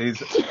with this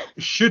is,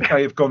 should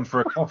they have gone for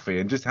a coffee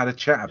and just had a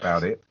chat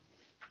about it?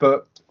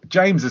 But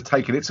James has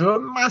taken it to a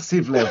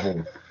massive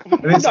level.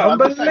 And it's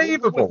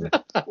unbelievable.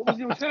 What was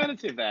the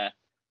alternative there?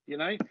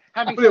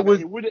 Having said it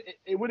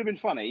would have been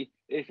funny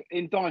if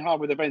in Die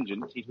Hard with a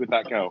Vengeance he's with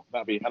that girl.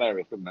 That'd be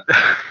hilarious, wouldn't it?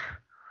 I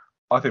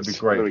think it'd be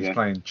great if he's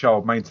playing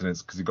child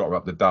maintenance because he got her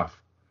up the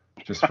duff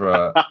just for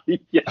a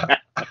yeah.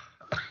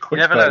 You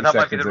never know. That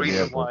might be the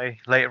reason why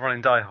later on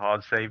in Die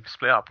Hard they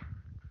split up.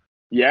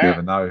 Yeah, you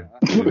never know.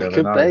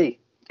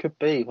 Could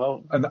be.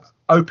 Well, and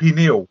OP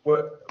Neil,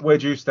 where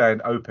do you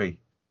stand, OP?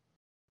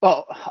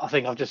 Well, I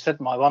think I've just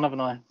said my one,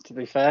 haven't I? To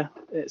be fair,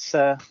 it's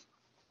we'll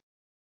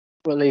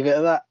leave it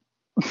at that.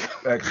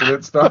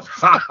 Excellent stuff.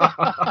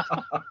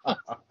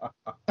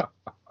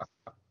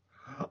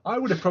 I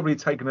would have probably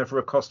taken her for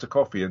a Costa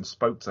coffee and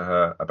spoke to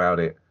her about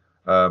it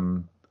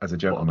as a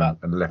gentleman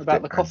and left about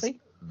it the coffee?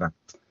 As that.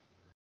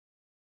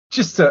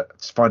 Just to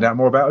find out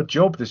more about her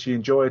job. Does she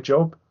enjoy her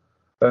job?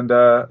 And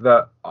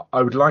that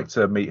I would like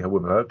to meet her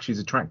with her. She's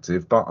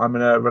attractive, but I'm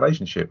in a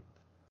relationship.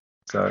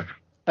 So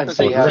and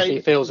see how she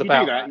feels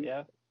about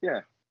that. Yeah.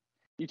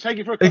 You take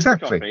it for a cup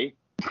of coffee.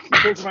 You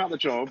talk about the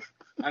job.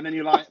 And then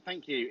you're like,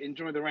 thank you,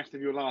 enjoy the rest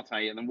of your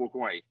latte and then walk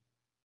away.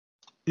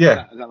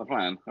 Yeah. Is that the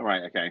plan? All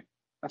right, okay.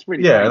 That's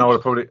really strange. And I would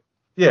have probably...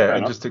 Yeah,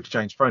 and just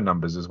exchange phone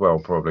numbers as well,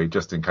 probably,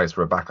 just in case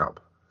for a backup.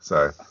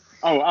 So.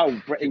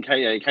 In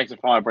case of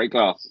fire, break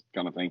glass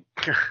kind of thing.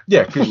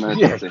 Yeah, because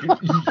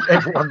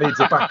everyone needs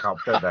a backup,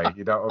 don't they?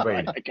 You know what I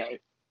mean? Right, okay.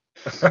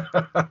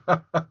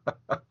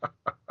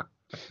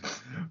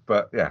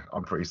 But yeah,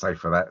 I'm pretty safe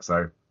for that,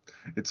 so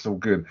it's all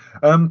good.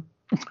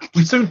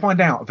 We soon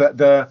find out that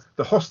the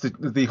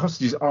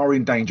hostages are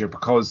in danger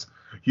because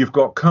you've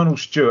got Colonel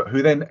Stewart,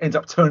 who then ends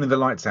up turning the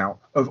lights out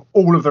of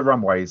all of the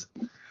runways.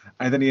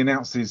 And then he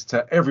announces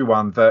to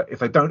everyone that if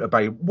they don't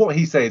obey what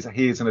he says,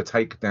 he is going to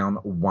take down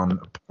one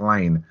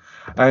plane.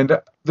 And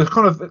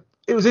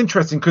it was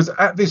interesting because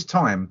at this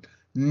time,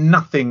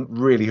 nothing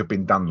really had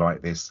been done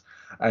like this.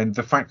 And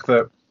the fact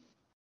that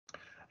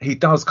he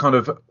does kind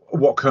of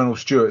what Colonel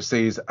Stewart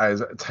sees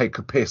as take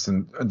a piss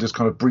and just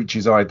kind of breach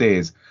his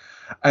ideas.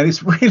 And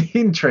it's really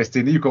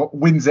interesting. You've got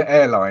Windsor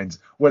Airlines,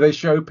 where they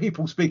show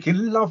people speaking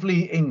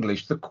lovely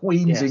English, the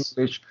Queen's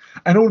English,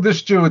 and all the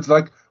stewards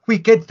like, we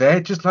get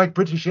there just like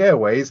British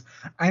Airways.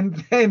 And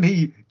then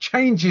he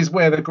changes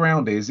where the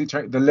ground is,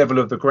 the level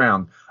of the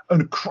ground,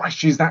 and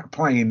crashes that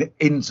plane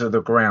into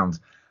the ground.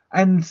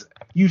 And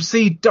you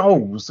see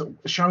dolls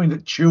showing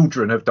that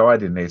children have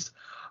died in this.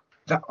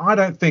 That I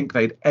don't think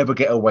they'd ever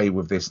get away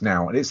with this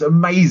now. And it's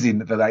amazing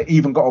that they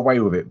even got away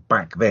with it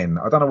back then.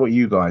 I don't know what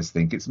you guys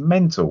think. It's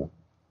mental.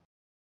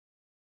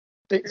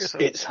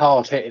 It's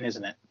hard hitting,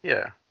 isn't it?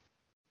 Yeah.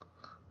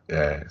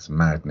 Yeah, it's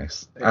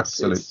madness.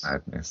 Absolute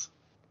madness.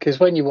 Because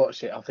when you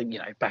watch it, I think,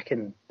 back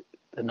in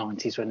the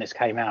 90s when this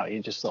came out,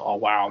 you just thought, oh,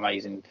 wow,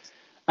 amazing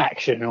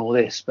action and all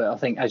this. But I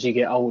think as you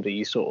get older,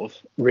 you sort of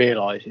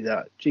realise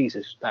that,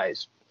 Jesus, that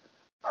is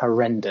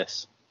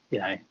horrendous.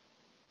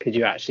 Could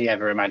you actually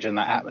ever imagine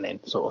that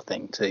happening, sort of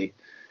thing, to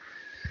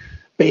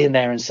being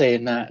there and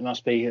seeing that? It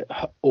must be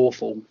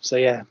awful. So,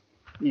 yeah,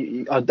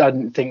 I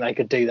don't think they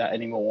could do that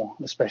anymore,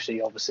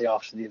 especially, obviously,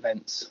 after the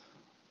events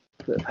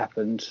that have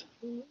happened,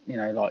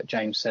 like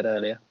James said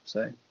earlier.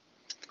 So.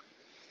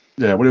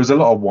 Yeah, well, there was a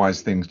lot of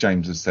wise things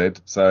James has said,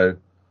 so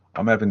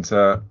I'm having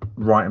to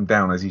write them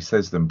down as he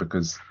says them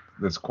because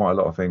there's quite a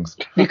lot of things.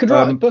 You could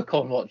write a book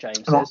on what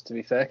James says, to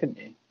be fair, couldn't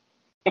you?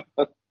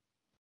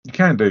 You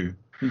can do.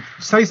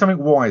 Say something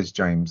wise,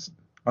 James.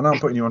 I know I'm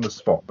putting you on the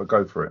spot, but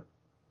go for it.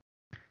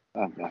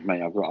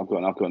 Mate, I've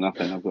got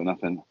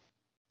nothing.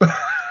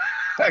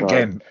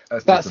 Again,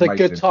 that's a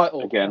good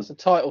title. Again. That's a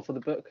title for the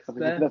book.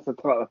 That's a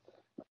title.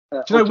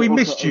 Do you know we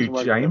missed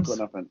you, James?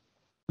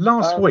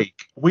 Last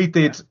week we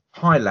did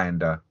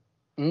Highlander.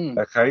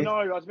 Okay. No,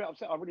 I was a bit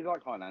upset. I really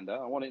like Highlander.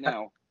 I want it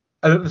now.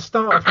 And at the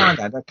start of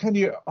Highlander, can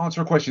you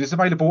answer a question? It's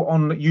available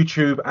on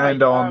YouTube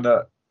and on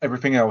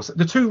everything else.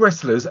 The two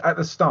wrestlers at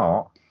the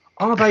start,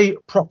 are they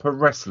proper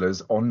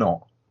wrestlers or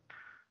not?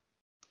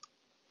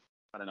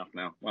 I don't know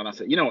now. Well,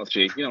 that's it. You know what's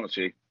G?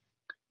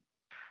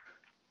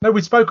 No,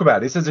 we spoke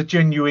about this as a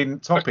genuine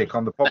topic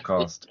on the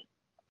podcast.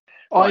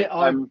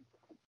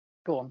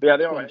 Go on. Yeah,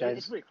 they are.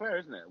 It's Ric Flair,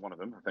 isn't it? One of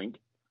them, I think.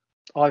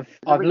 I've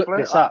looked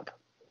this up.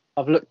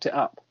 I've looked it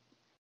up.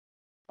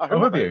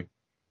 Oh, have you?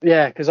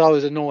 Yeah, because I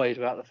was annoyed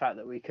about the fact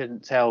that we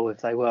couldn't tell if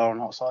they were or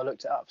not, so I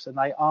looked it up. So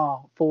they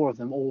are, four of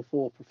them, all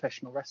four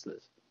professional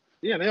wrestlers.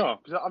 Yeah, they are.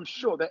 Because I'm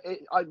sure that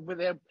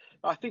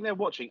I think they're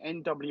watching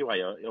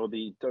NWA or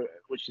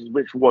which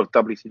was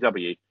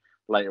WCW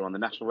later on, the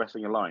National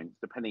Wrestling Alliance,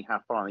 depending how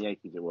far in the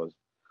 80s it was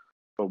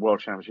for World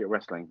Championship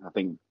Wrestling. I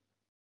think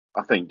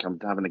I'm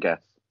having a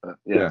guess.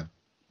 Yeah.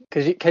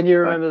 Can you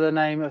remember the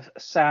name of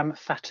Sam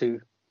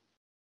Fatu?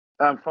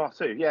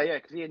 Fatu, yeah,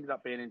 because he ended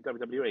up being in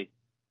WWE.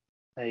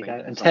 There you go.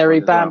 And Terry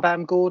Bam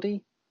Bam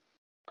Gordy?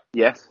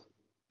 Yes.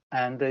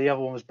 And the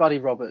other one was Buddy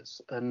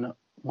Roberts and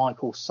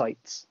Michael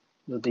Seitz,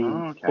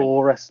 the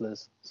four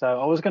wrestlers. So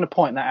I was going to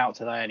point that out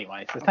today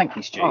anyway. So thank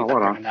you, Stu, for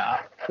bringing that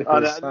up.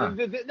 Because,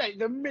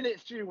 the minute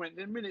Stu went,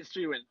 at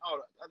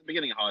the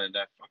beginning of Highlander,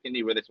 I fucking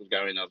knew where this was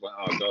going. I was like,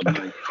 oh,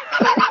 God,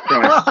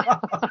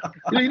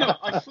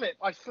 no.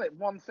 I slipped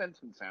one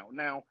sentence out.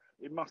 Now,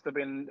 it must have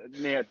been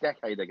near a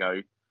decade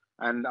ago.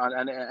 And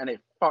it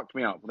fucked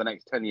me up for the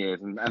next 10 years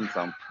and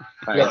some.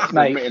 Yes,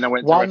 mate. I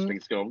went to wrestling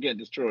school. I'm getting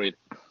destroyed.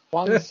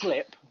 One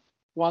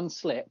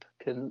slip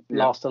can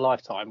last a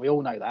lifetime. We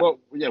all know that. Well,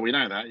 yeah, we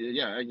know that.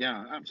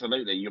 Yeah,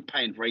 absolutely. You're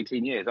paying for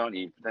 18 years, aren't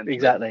you?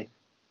 Exactly.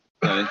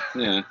 So,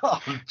 yeah.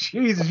 Oh,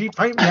 Jesus, you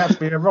paint me out to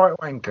be a right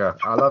wanker.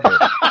 I love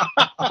it.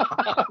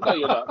 No,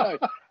 you're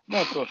not.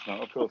 No, of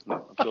course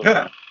not.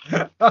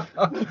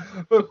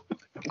 But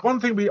one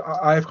thing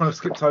I have kind of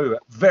skipped over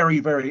very,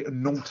 very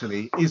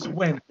naughtily is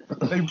when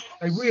they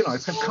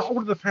realise they've cut all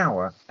of the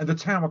power and the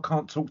tower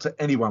can't talk to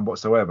anyone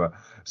whatsoever.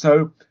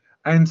 So,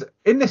 and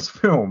in this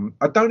film,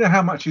 I don't know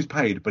how much he's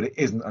paid, but it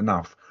isn't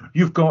enough.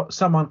 You've got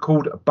someone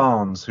called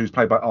Barnes, who's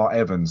played by Art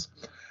Evans,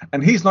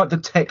 and he's like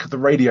the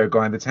radio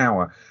guy in the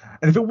tower.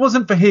 And if it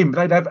wasn't for him,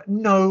 they'd have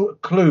no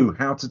clue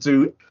how to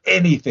do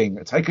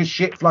anything, take a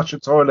shit, flush a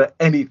toilet,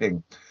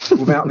 anything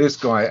without this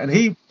guy. And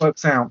he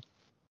works out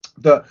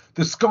that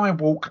the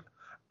Skywalk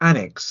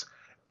Annex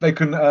they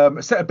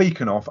can set a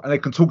beacon off and they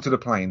can talk to the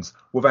planes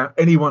without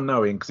anyone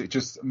knowing, because it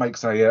just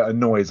makes a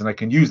noise, and they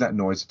can use that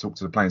noise to talk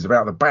to the planes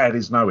without the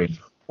baddies knowing,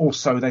 or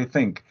so they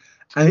think.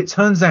 And it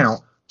turns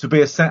out to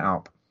be a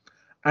setup.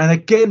 And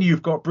again,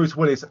 you've got Bruce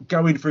Willis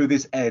going through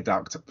this air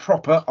duct,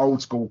 proper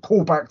old school,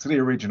 call back to the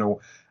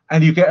original,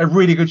 and you get a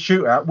really good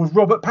shootout with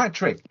Robert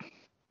Patrick.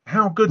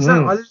 How good's that?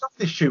 I love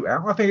this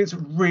shootout. I think it's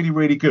really,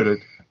 really good.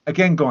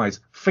 Again, guys,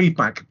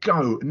 feedback,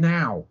 go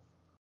now.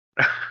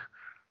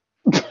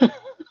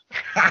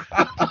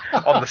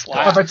 On the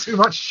spot. I've had too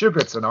much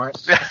sugar tonight.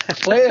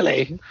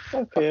 Clearly.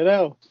 Fucking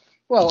hell.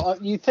 Well,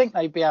 you'd think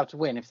they'd be able to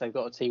win if they've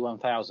got a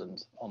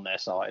T1000 on their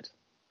side.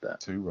 But...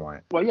 Too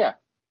right. Well, yeah.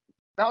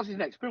 That was his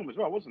next film as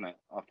well, wasn't it,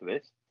 after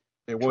this?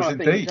 It was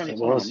indeed. It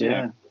was,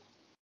 yeah.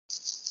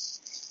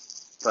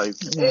 So,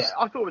 yeah,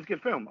 I thought it was a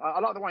good film. I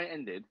like the way it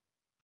ended.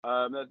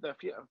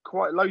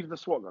 Quite loads of the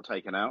SWAT got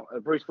taken out.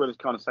 Bruce Willis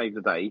kind of saved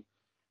the day.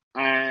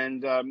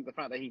 And the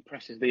fact that he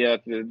presses the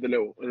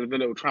little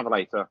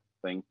travelator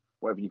thing,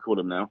 whatever you call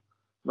them now.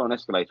 Not an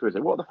escalator, is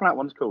it? What are the flat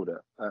ones called?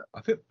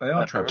 I think they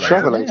are travelators.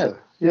 Travelator.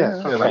 Yeah.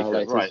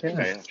 Travelator, right.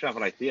 Okay,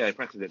 travelator. Yeah, he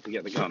presses it to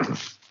get the gun.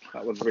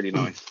 That was really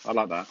nice. I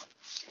like that.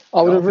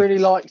 I would have really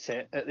liked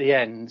it at the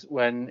end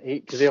when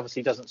because he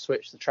obviously doesn't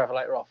switch the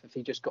travelator off, if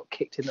he just got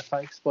kicked in the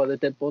face by the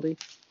dead body.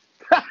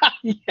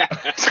 Yeah.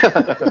 His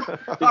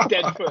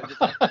dead foot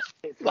just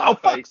hits Oh,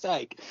 fuck's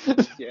sake.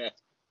 Yeah.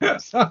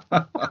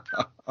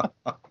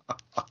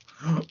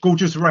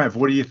 Gorgeous Rev,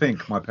 what do you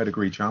think, my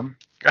pedigree chum?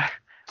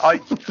 When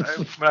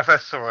I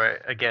first saw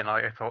it again,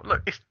 I thought,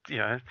 look,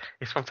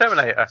 it's from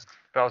Terminator.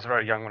 But I was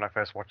very young when I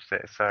first watched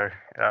it, so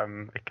I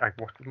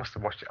must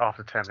have watched it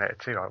after Terminator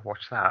 2. I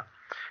watched that,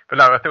 but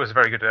no, I thought it was a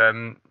very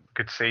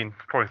good scene,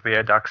 crawling through the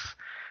air ducts,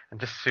 and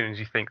just as soon as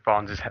you think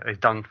Barnes is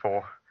done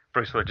for,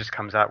 Bruce Willis just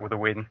comes out with a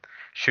win,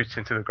 shoots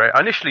into the grate. I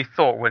initially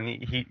thought when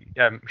he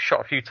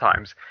shot a few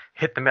times,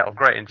 hit the metal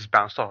grate and just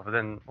bounced off, but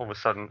then all of a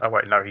sudden, oh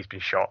wait, no, he's been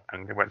shot,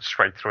 and it went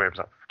straight through him. I was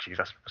like, geez,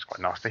 that's quite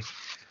nasty.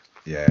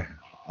 Yeah.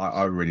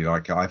 I really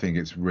like it. I think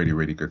it's really,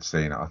 really good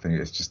scene. I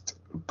think it's just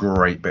a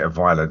great bit of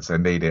violence. They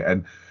need it.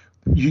 And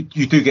you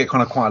do get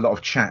kind of quite a lot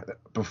of chat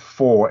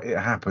before it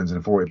happens and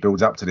before it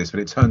builds up to this.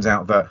 But it turns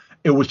out that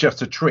it was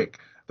just a trick,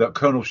 that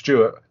Colonel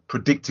Stewart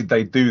predicted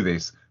they'd do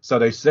this. So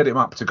they set him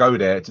up to go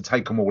there to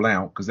take them all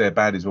out because their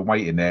baddies were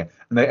waiting there.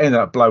 And they ended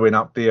up blowing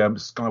up the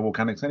Skywalker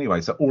Annex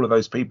anyway. So all of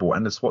those people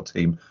and the SWAT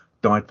team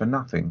died for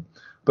nothing.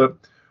 But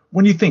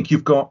when you think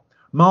you've got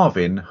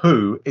Marvin,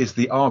 who is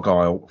the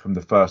Argyle from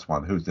the first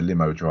one, who's the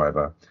limo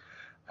driver.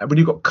 And when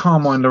you've got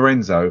Carmine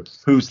Lorenzo,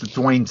 who's the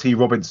Dwayne T.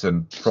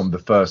 Robinson from the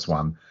first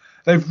one,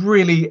 they've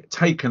really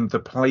taken the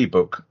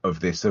playbook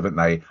of this, haven't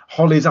they?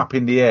 Holly's up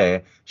in the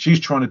air. She's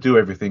trying to do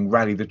everything,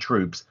 rally the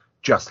troops,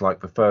 just like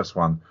the first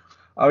one.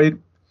 I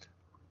mean,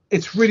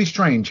 it's really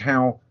strange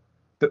how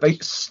that they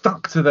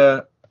stuck to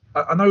the...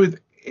 I know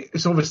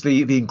it's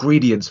obviously the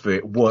ingredients for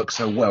it work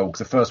so well, because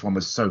the first one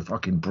was so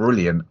fucking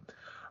brilliant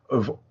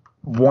of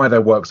why they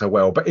work so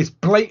well, but it's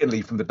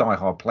blatantly from the Die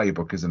Hard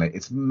playbook, isn't it?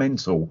 It's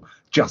mental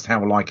just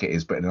how like it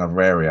is, but in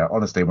another area.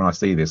 Honestly, when I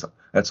see this,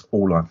 that's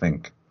all I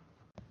think.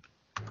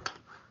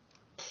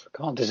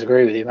 Can't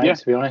disagree with you, mate,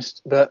 to be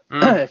honest. But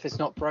if it's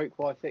not broke,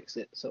 why fix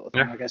it? Sort of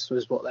thing, I guess,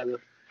 was what they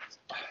were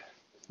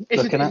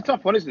It's a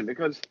tough one, isn't it?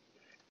 Because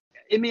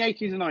in the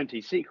 80s and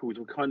 90s, sequels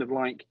were kind of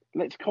like,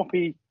 let's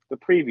copy the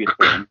previous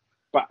film,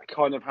 but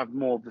kind of have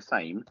more of the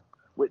same,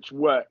 which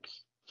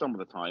works some of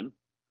the time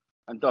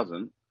and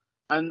doesn't.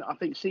 And I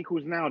think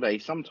sequels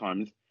nowadays,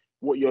 sometimes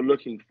what you're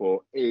looking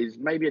for is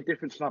maybe a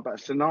different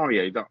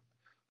scenario that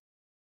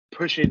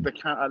pushes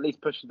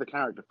the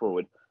character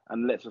forward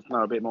and lets us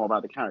know a bit more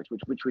about the character,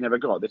 which we never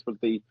got. This was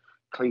the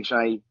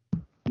cliche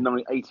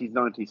 80s,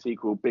 90s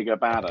sequel, bigger,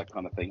 badder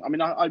kind of thing. I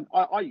mean, I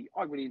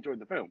really enjoyed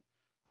the film.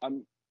 I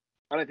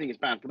don't think it's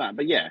bad for that,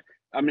 but yeah,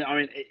 I mean,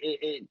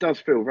 it does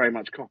feel very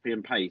much copy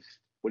and paste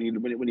when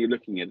you're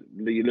looking at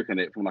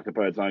it from like a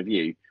bird's eye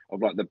view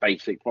of like the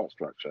basic plot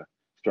structure,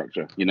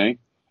 you know?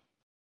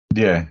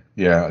 Yeah,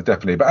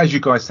 definitely. But as you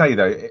guys say,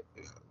 though,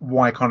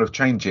 why kind of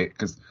change it?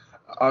 Because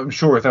I'm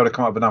sure if they would have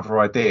come up with another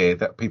idea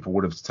that people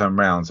would have turned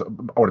around, so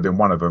I would have been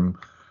one of them,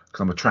 because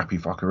I'm a trappy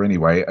fucker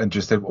anyway, and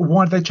just said, well,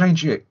 why did they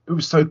change it? It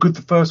was so good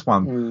the first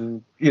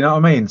one. You know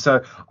what I mean?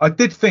 So I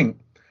did think,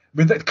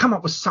 they'd come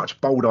up with such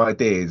bold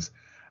ideas,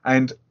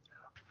 and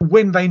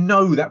when they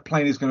know that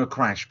plane is going to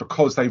crash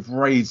because they've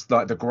raised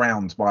like the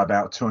ground by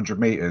about 200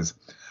 meters,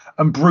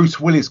 and Bruce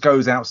Willis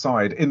goes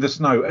outside in the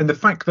snow, and the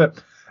fact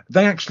that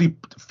they actually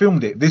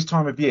filmed it this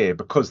time of year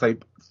because they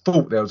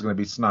thought there was going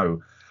to be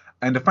snow,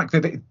 and the fact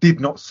that it did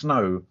not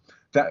snow,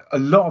 that a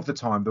lot of the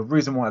time the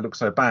reason why it looks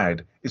so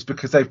bad is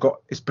because they've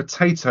got it's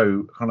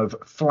potato kind of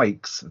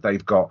flakes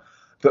they've got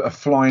that are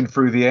flying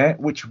through the air,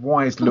 which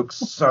looks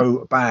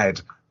so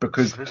bad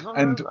because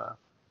and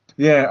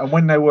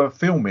when they were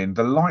filming,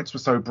 the lights were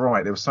so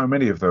bright, there were so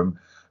many of them,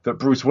 that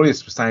Bruce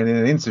Willis was saying in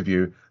an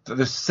interview that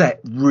the set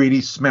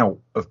really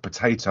smelt of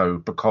potato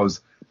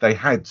because they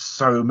had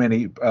so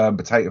many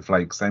potato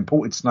flakes. The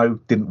imported snow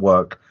didn't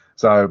work,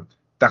 so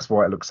that's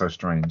why it looks so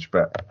strange.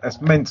 But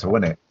that's mental,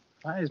 isn't it?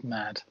 That is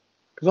mad.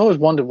 Because I always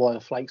wondered why the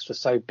flakes were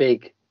so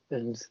big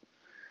and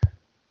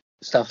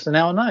stuff. So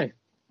now I know.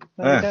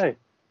 There we go.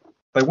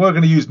 They were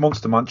going to use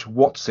Monster Munch,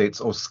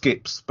 Wotsits, or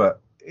Skips, but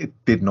it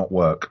did not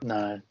work.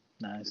 No,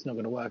 it's not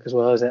going to work as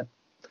well, is it?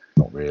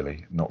 Not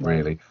really.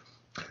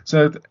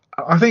 So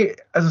I think,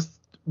 as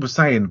I was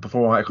saying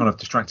before, I kind of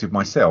distracted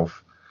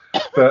myself,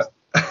 but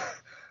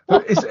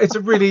it's a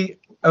really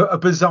a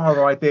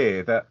bizarre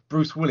idea that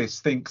Bruce Willis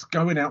thinks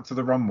going out to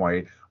the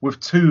runway with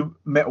 2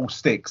 metal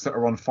sticks that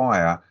are on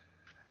fire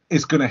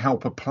is going to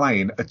help a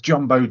plane, a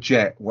jumbo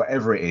jet,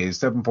 whatever it is,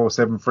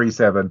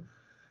 747-37,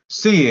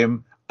 see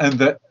him, and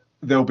that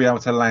they'll be able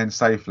to land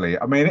safely.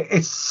 I mean,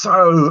 it's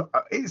so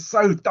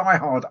Die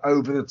Hard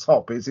over the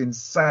top. It's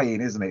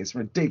insane, isn't it? It's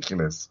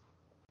ridiculous.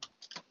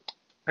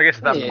 I guess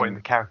at that point in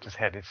the character's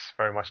head, it's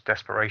very much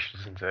desperation,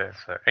 isn't it?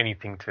 So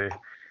anything to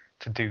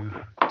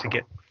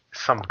get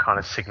some kind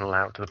of signal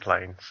out to the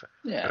planes.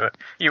 Yeah.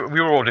 We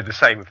were all did the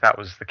same if that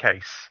was the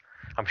case,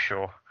 I'm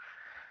sure.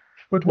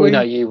 Would we?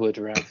 Know you would,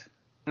 Ralph.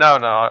 No.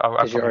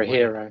 Because you're a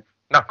hero.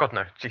 No, God,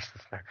 no. Jesus,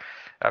 no.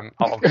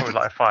 I'll probably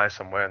light a fire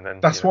somewhere and then...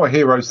 That's what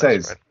Hero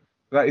says.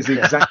 That is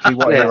exactly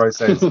what Hero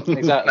says.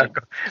 Exactly.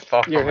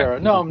 You're a hero.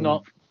 No, I'm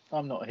not.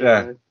 I'm not a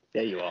hero.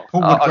 Yeah, you are.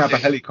 Paul would grab a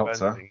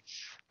helicopter.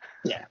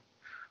 Yeah.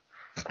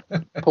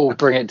 Paul would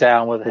bring it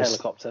down with a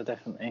helicopter,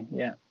 definitely.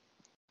 Yeah.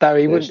 Though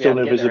he wouldn't still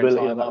no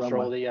visibility after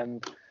all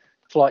the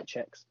flight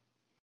checks.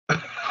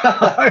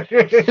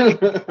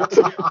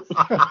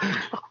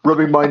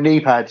 Rubbing my knee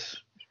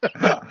pads.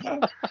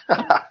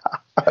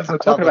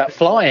 Talking about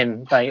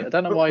flying, mate. I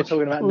don't know why you're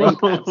talking about knee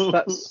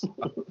pads.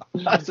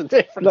 That's a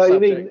different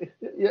subject.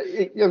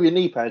 You have your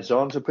knee pads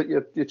on to put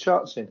your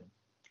charts in.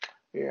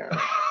 Yeah.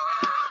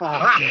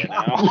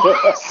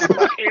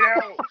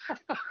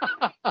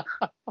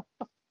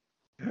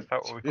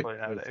 That's what we call it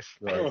nowadays.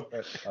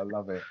 I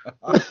love it.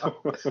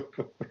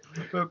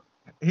 Look,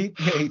 he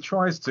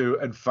tries to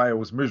and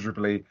fails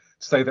miserably to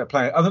stay that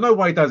plane. I don't know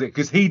why he does it,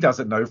 because he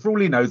doesn't know. For all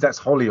he knows, that's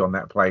Holly on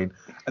that plane,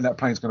 and that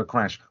plane's going to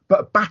crash.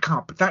 But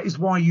backup, that is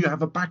why you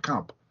have a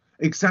backup.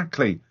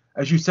 Exactly.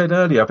 As you said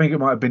earlier, I think it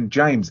might have been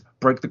James,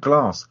 break the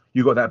glass.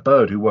 You got that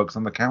bird who works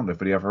on the counter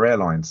for the other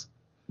airlines.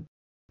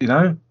 You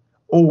know,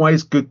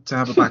 always good to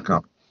have a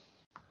backup.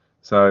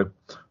 So,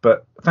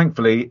 but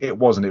thankfully it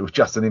wasn't. It was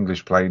just an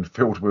English plane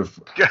filled with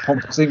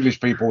pompous English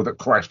people that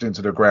crashed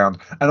into the ground.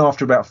 And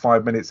after about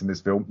 5 minutes in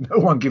this film, no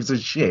one gives a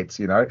shit,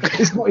 you know.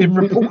 It's not even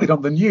reported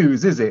on the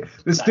news, is it?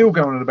 They're still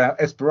going on about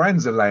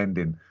Esperanza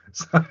landing.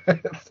 So,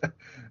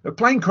 a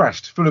plane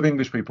crashed full of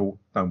English people.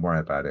 Don't worry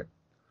about it.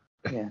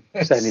 Yeah,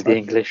 it's only the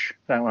English.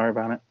 Don't worry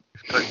about it.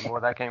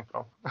 Where that came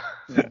from.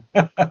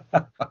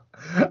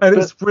 And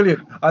it's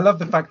brilliant. I love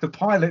the fact the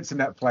pilots in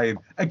that plane,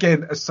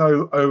 again, are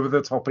so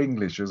over-the-top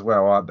English as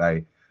well, aren't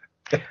they?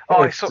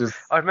 I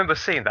remember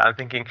seeing that and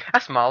thinking,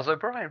 that's Miles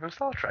O'Brien from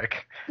Star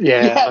Trek.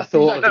 Yeah, I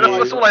thought...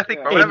 That's all I think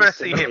about. Whenever I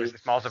see him,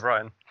 it's Miles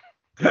O'Brien.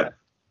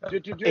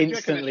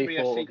 Instantly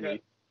thought of you.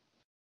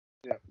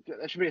 Yeah,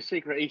 there should be a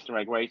secret Easter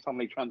egg where he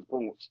suddenly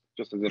transports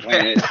just as the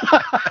plane is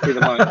through the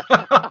line.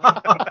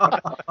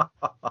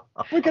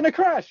 We're going to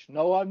crash.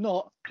 No, I'm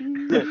not.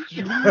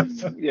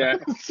 Yeah.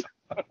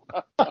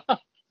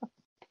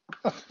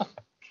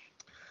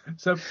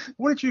 So,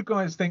 what did you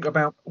guys think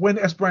about when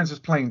Esperanza's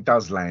plane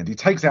does land? He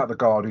takes out the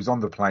guard who's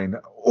on the plane,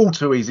 all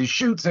too easy,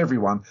 shoots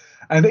everyone.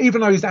 And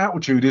even though his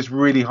altitude is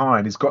really high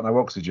and he's got no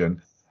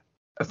oxygen,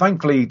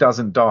 thankfully he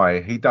doesn't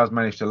die. He does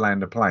manage to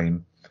land the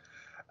plane.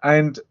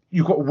 And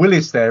you've got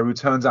Willis there who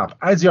turns up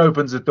as he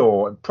opens the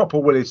door, proper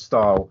Willis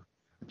style,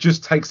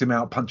 just takes him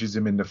out, punches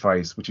him in the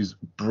face, which is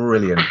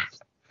brilliant.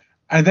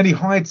 And then he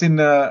hides in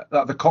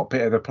the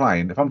cockpit of the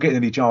plane. If I'm getting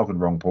any jargon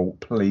wrong, Paul,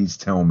 please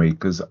tell me,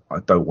 because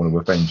I don't want to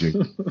offend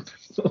you.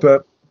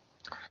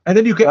 And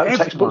then you get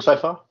textbook so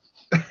far.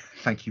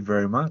 Thank you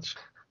very much.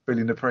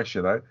 Feeling the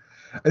pressure though.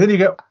 And then you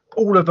get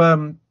all of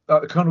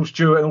Colonel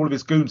Stewart and all of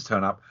his goons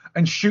turn up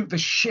and shoot the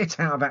shit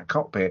out of that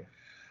cockpit.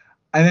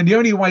 And then the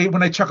only way, when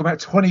they chuck about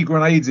 20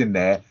 grenades in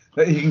there,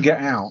 that he can get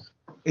out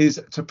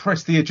is to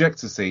press the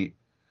ejector seat.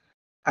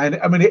 And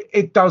I mean,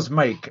 it does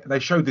make. They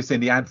showed this in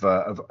the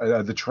advert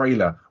of the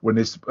trailer when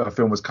this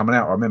film was coming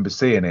out. I remember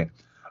seeing it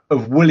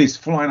of Willis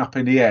flying up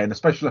in the air, and the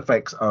special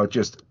effects are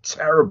just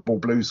terrible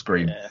blue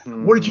screen. Yeah.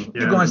 What did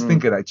you guys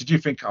think of that? Did you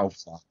think, oh,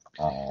 fuck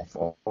off,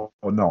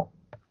 or not?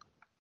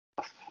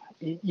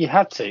 You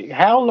had to.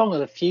 How long are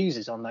the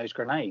fuses on those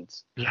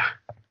grenades? Yeah,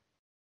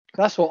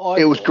 that's what I.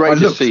 It was great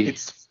to see.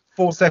 It's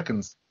 4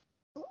 seconds.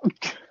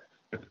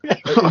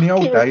 In the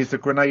old days, the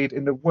grenade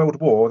in the World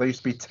War, they used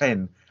to be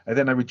 10. And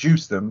then they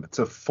reduced them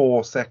to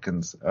 4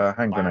 seconds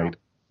hand grenade.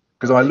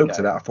 Because I looked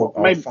at that, I thought,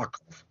 fuck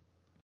off.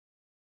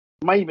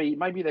 Maybe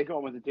they got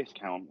them with a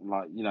discount,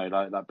 like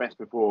best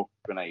before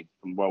grenade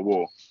from World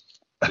War.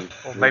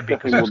 Or maybe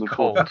because it was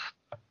cold.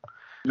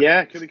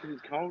 Yeah, because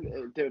it's cold.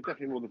 They were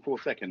definitely more than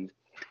 4 seconds.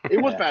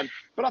 It was bad,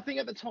 but I think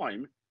at the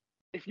time,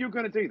 if you're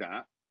going to do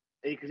that,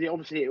 because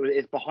obviously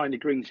it's behind a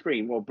green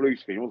screen, well, blue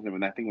screen, wasn't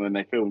it? When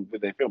they filmed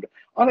it.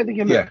 I don't think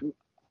it looked.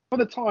 For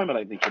the time, I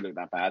don't think it looked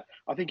that bad.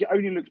 I think it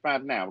only looks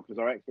bad now because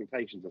our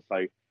expectations are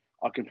so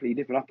are completely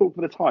different. I thought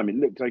for the time it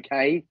looked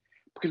okay,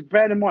 because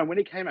bear in mind when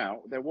it came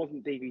out, there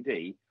wasn't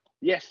DVD.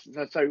 Yes,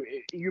 so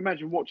you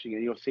imagine watching it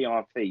in your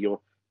CRT, your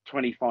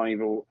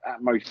 25 or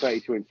at most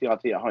 32-inch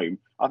CRT at home.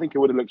 I think it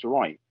would have looked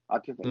alright. I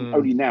just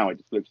only now it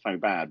just looks so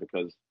bad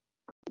because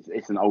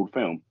it's an old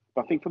film.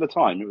 But I think for the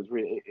time it was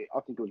really, I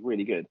think it was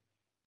really good.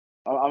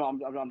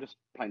 I'm just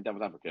playing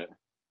devil's advocate.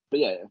 But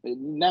yeah,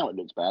 now it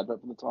looks bad,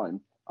 but for the time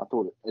I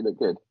thought it looked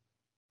good.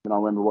 And I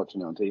remember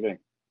watching it on TV.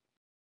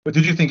 But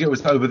did you think it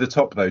was over the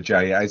top though,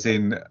 Jay? As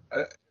in,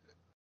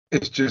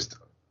 it's just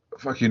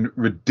fucking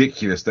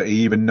ridiculous that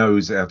he even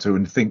knows how to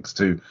and thinks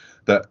to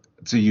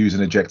use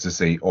an ejector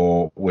seat,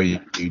 or were you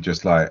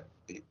just like,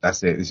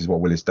 that's it, this is what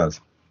Willis does?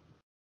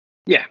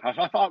 Yeah,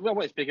 I thought, well,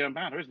 it's bigger and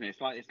badder, isn't it?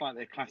 It's like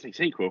the classic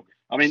sequel.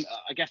 I mean,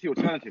 I guess the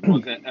alternative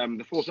was that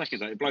the 4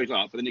 seconds it blows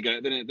up, but then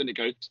it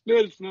goes,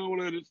 let it snow,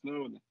 and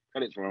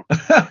credits roll.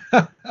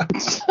 I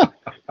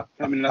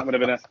mean, that would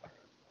have been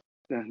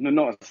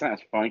not as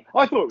satisfying.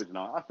 I thought it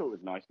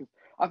was nice. Cause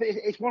I think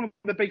it's one of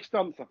the big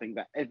stunts, I think,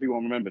 that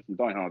everyone remembers from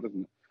Die Hard,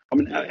 doesn't it? I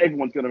mean,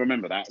 everyone's going to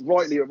remember that,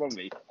 rightly or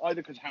wrongly,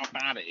 either because how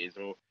bad it is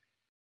or,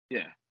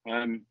 yeah.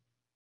 There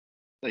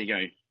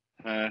you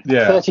go.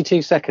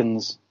 32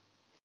 seconds.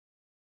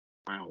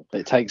 Wow.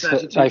 It takes.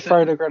 They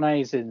throw the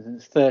grenades in, and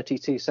it's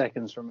 32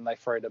 seconds from when they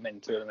throw them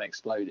into them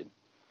exploding.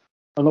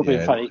 I'm not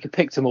being funny. You could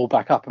pick them all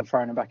back up and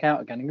throw them back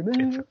out again.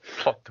 It's a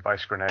plot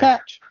device grenade.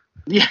 Catch.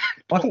 Yeah.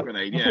 I thought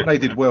they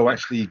did well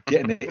actually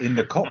getting it in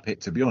the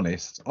cockpit, to be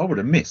honest. I would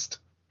have missed.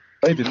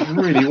 They did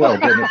really well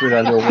getting it through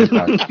that little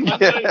window.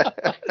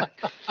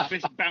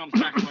 Just bounce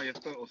back by your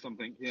foot or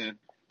something. Yeah.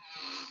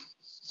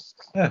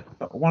 Yeah,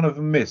 one of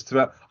them missed.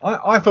 But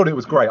I thought it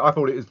was great. I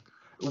thought it was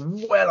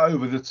well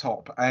over the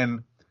top.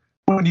 And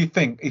when you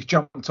think he's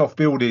jumped off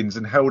buildings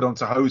and held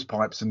onto hose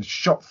pipes and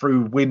shot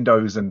through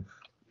windows and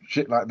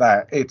shit like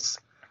that,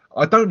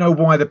 I don't know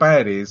why the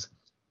baddies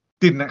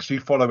didn't actually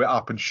follow it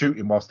up and shoot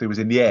him whilst he was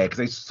in the air, because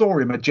they saw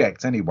him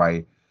eject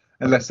anyway,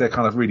 unless they're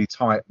kind of really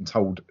tight and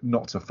told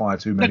not to fire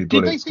too many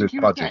bullets to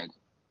budget.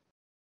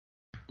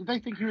 Did they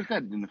think he was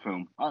dead in the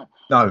film?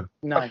 No.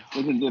 They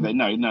didn't, did they?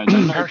 No.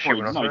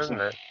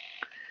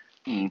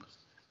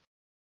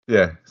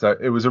 Yeah, so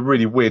it was a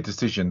really weird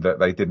decision that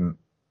they didn't.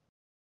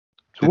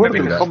 So one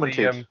of them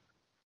commented.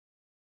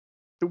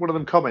 One of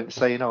them comments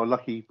saying, "Oh,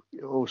 lucky,"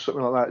 or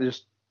something like that.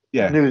 Just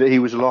knew that he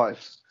was alive.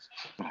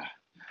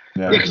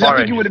 Yeah, because I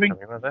think it would have been.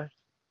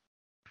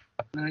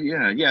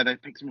 They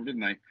picked him up,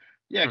 didn't they?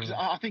 Yeah, because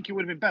I think it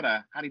would have been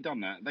better had he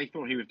done that. They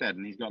thought he was dead,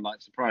 and he's got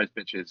like surprise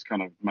bitches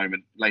kind of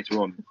moment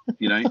later on,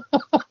 you know,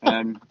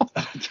 down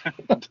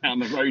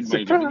the road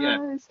maybe. But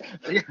yeah,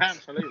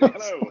 absolutely.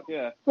 Hello,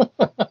 yeah.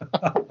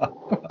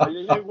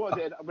 You know, what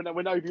is it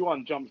when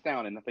Obi-Wan jumps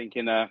down in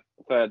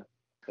third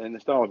in the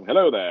Star Wars?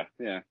 Hello there,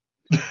 yeah.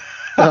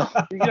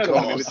 You know the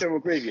one with General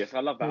Grievous.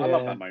 I love that. Yeah. I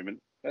love that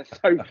moment. That's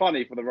so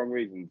funny for the wrong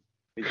reasons.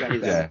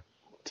 Yeah,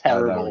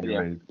 terrible.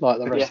 Yeah. Like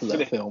the rest of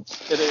that film.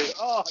 It is.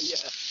 Oh yeah.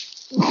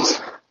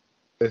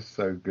 It's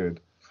so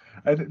good.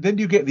 And then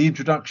you get the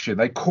introduction.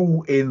 They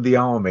call in the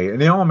army, and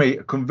the army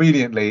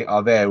conveniently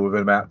are there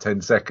within about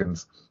 10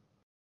 seconds.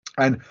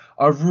 And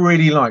I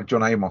really like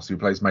John Amos, who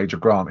plays Major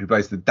Grant, who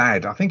plays the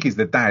dad. I think he's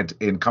the dad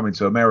in Coming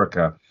to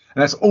America.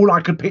 And that's all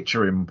I could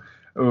picture him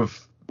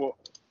of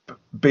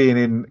being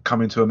in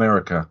Coming to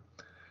America.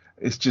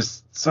 It's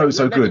just so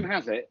good. Legend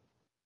has it,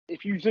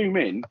 if you zoom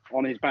in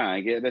on his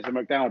bag, there's a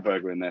McDowell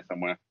burger in there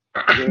somewhere.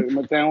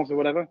 McDowell's or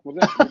whatever, was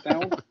it?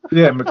 McDowell's?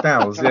 Yeah,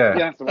 McDowell's, yeah. Yeah,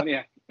 that's the one,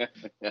 yeah.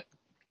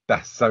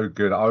 That's so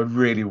good.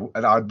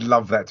 I'd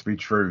love that to be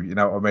true. You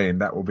know what I mean?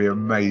 That would be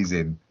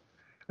amazing.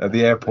 At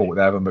the airport,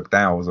 they have a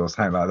McDowell's or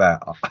something like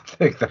that. I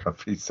think that would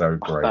be so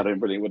great. That'd have been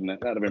brilliant, wouldn't it?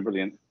 That'd have been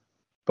brilliant.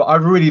 But I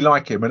really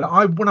like him.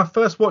 And when I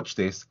first watched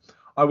this,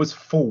 I was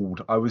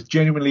fooled. I was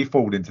genuinely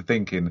fooled into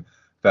thinking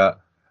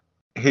that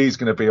he's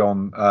going to be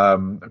on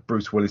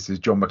Bruce Willis's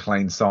John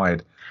McClane's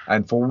side.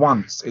 And for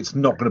once, it's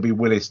not going to be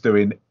Willis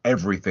doing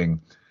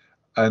everything.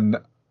 And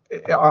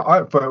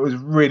I thought it was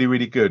really,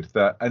 really good.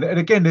 And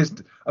again, there's,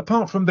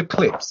 apart from the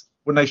clips,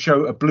 when they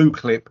show a blue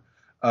clip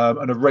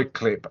and a red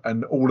clip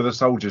and all of the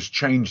soldiers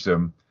change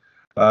them,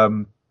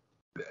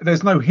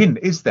 there's no hint,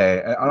 is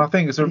there? And I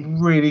think it's a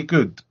really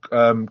good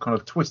kind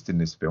of twist in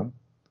this film.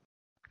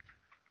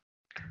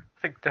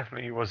 I think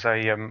definitely it was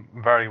a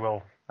very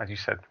well, as you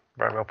said,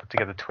 very well put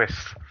together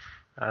twist.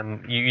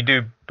 And you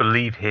do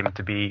believe him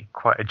to be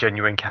quite a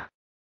genuine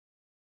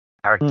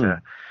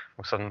character. All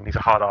of a sudden he's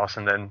a hard ass,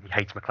 and then he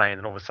hates McClane,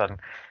 and all of a sudden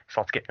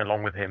starts getting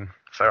along with him.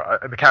 So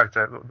the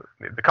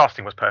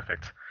casting was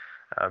perfect.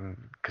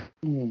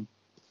 You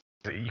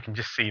can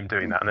just see him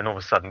doing that, and then all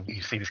of a sudden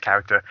you see this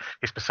character,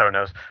 his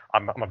persona,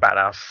 I'm a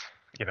badass,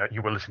 you know,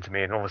 you will listen to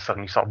me, and all of a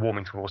sudden you start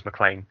warming towards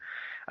McClane,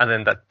 and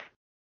then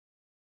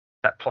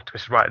that plot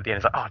twist right at the end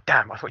is like, oh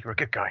damn, I thought you were a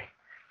good guy.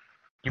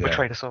 You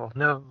betrayed us all.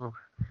 No.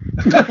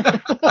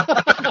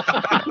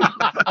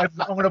 I'm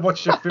going to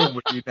watch your film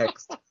with you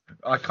next.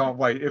 I can't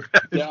wait. If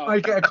I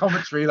get a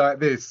commentary like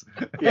this,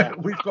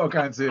 we've got to go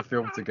and see a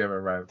film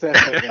together, Rav.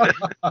 Definitely.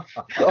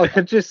 I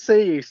could just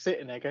see you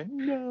sitting there going,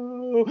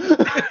 no.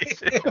 He's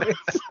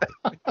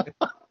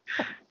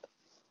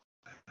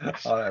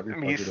sat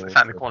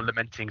in the corner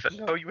lamenting. He's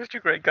like, no, you were such a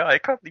great guy. I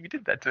can't believe you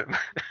did that to him.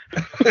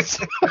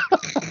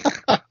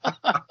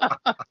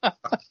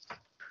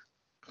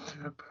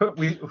 But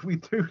we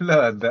do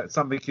learn that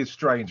something is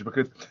strange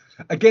because,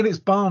 again, it's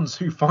Barnes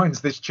who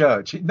finds this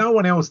church. No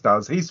one else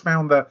does. He's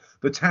found the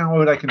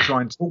tower they can try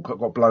and talk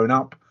got blown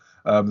up,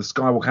 the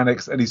sky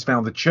volcanics, and he's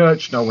found the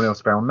church. No one else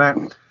found that.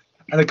 And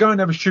they go and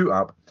have a shoot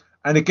up.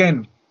 And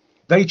again,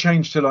 they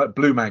change to like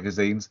blue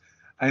magazines,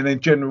 and then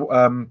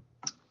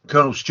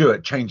Colonel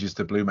Stewart changes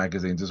to blue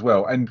magazines as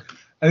well. And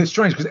it's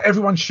strange because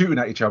everyone's shooting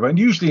at each other. And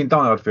usually in Die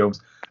Hard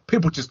films,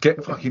 people just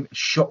get fucking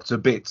shot to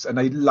bits, and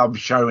they love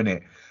showing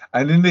it.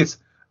 And in this,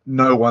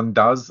 no one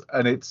does,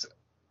 and it's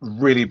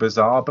really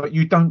bizarre, but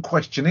you don't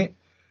question it.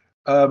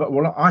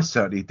 Well, I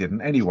certainly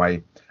didn't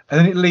anyway. And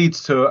then it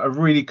leads to a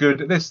really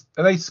good... Are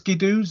they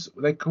skidoos,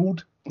 they're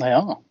called? They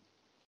are.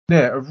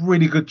 Yeah, a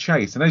really good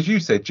chase. And as you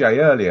said, Jay,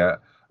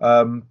 earlier,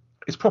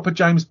 it's proper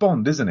James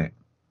Bond, isn't it?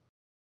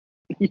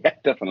 Yeah,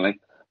 definitely.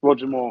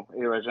 Roger Moore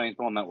era James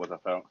Bond, that was, I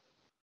felt.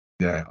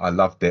 Yeah, I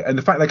loved it. And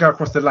the fact they go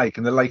across the lake,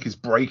 and the lake is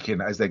breaking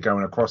as they're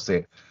going across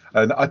it.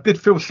 And I did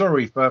feel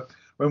sorry for...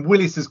 when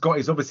Willis has got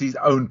his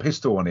own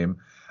pistol on him,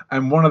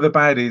 and one of the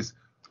baddies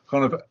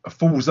kind of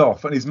falls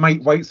off, and his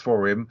mate waits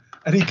for him,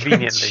 and he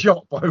gets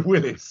shot by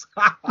Willis.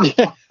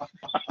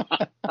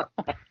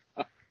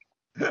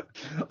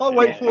 I'll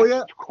wait for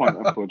you. Quite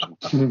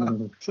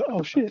unfortunate.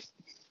 Oh shit!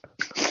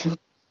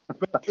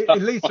 But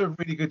it leads to a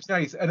really good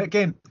chase, and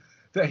again,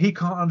 that he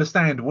can't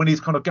understand when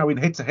he's kind of going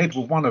head to head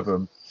with one of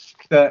them.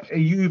 That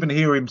you even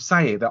hear him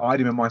say it, that I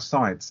had him in my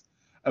sights,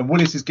 and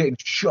Willis is getting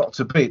shot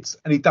to bits,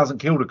 and he doesn't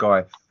kill the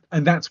guy.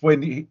 And that's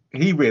when he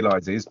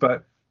realises,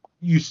 but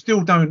you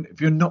still don't,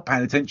 if you're not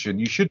paying attention,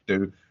 you should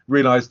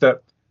realise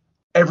that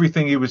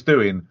everything he was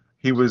doing,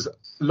 he was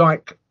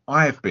like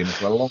I have been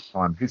for a long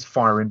time, he's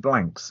firing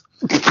blanks.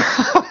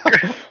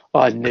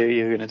 I knew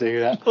you were going to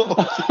do that.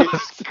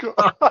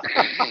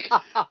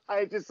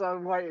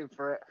 I'm waiting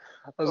for it.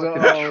 I was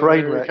like,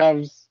 train wreck. It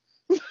comes.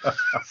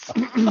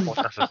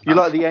 You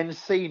like the end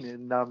scene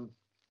in,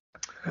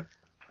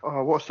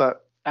 what's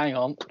that? Hang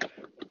on.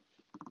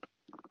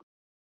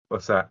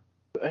 What's that?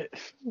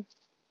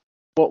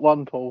 What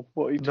one, Paul?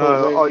 What are you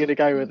going to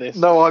go with this?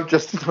 No, I've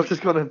just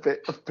gone a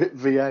bit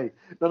VA.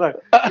 No.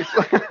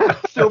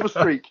 It's Silver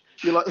Streak.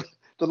 You like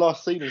the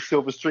last scene in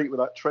Silver Streak with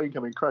that train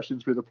coming crashing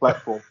through the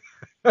platform.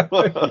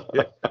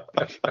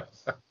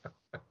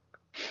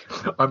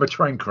 I'm a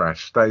train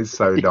crash. That is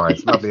so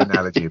nice. Lovely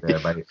analogy there,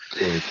 mate.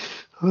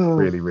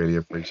 Really, really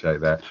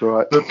appreciate that. That's all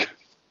right.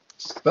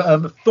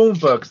 But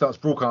Thornburg starts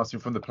broadcasting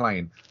from the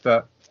plane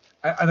that.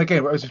 And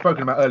again, as we've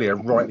spoken about earlier,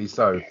 rightly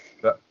so,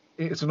 that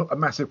it's a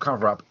massive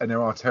cover-up and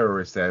there are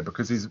terrorists there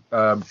because his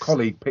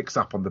colleague picks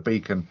up on the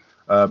beacon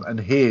and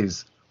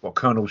hears what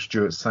Colonel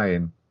Stewart's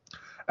saying.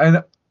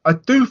 And I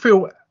do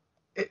feel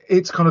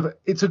it's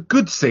a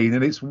good scene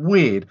and it's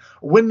weird.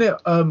 When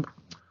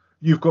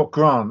you've got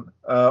Grant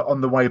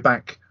on the way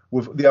back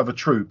with the other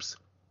troops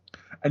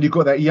and you've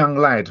got that young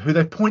lad who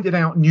they've pointed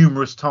out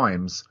numerous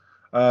times,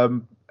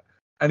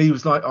 and he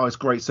was like, oh, it's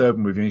great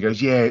serving with you. And he goes,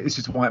 yeah, this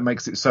is why it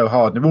makes it so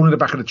hard. And they're all in the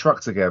back of the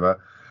truck together.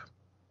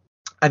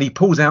 And he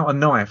pulls out a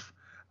knife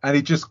and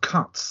he just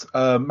cuts,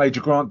 Major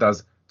Grant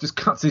just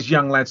cuts his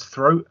young lad's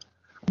throat.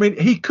 I mean,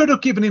 he could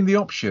have given him the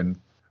option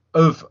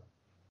of,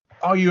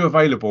 are you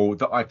available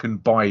that I can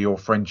buy your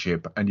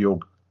friendship and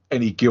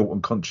any guilt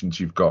and conscience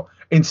you've got?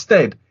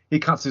 Instead, he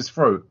cuts his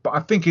throat. But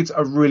I think it's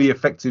a really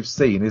effective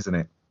scene, isn't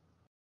it?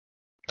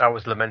 I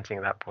was lamenting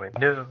at that point.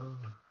 No.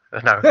 I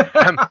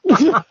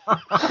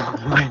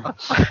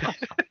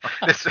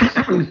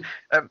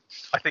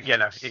think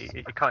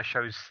it kind of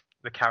shows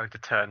the character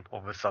turn all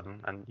of a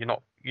sudden, and you're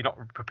not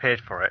prepared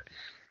for it,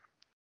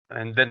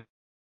 and then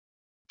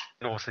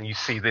all of a sudden you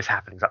see this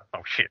happening. It's like,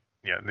 oh shit,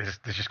 this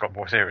just got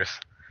more serious.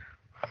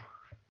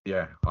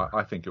 Yeah,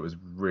 I think it was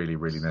really,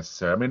 really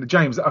necessary. I mean,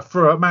 James,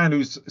 for a man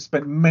who's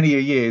spent many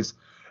years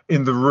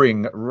in the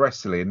ring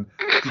wrestling,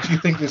 did you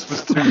think this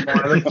was too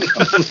violent? I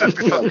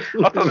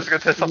thought I was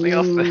going to say something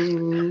else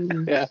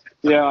there.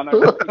 Yeah, I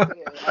know.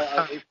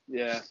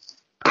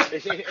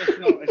 It's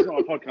not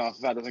a podcast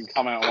that doesn't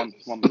come out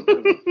once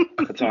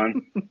at a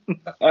time.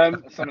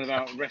 Something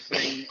about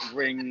wrestling,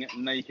 ring,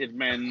 naked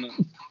men,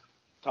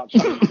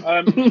 touching.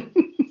 No.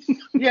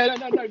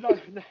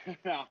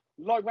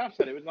 Like Ralph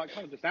said, it was like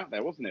kind of just out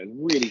there, wasn't it? It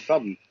was really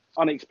sudden,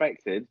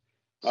 unexpected.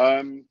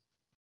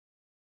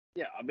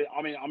 Yeah,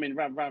 I mean,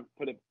 Rav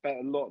put it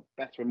a lot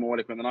better and more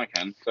eloquent than I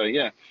can. So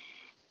yeah,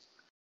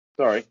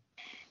 sorry.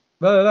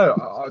 No.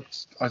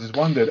 I just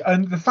wondered,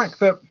 and the fact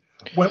that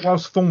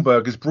whilst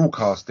Thornburg is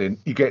broadcasting,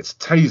 he gets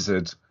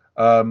tasered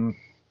by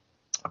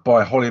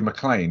Holly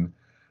McClane.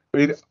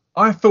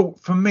 I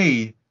thought, for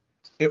me,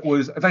 it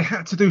was they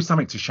had to do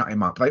something to shut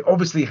him up. They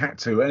obviously had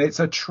to, and it's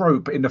a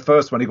trope in the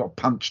first one. He got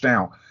punched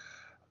out.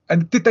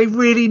 And did they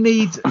really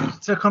need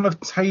to kind of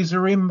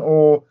taser him,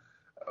 or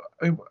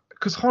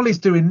because Holly's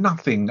doing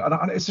nothing,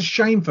 and it's a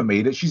shame for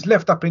me that she's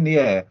left up in the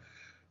air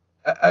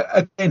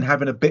again,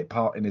 having a bit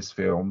part in this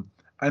film,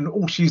 and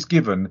all she's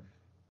given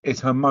is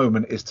her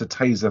moment is to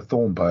taser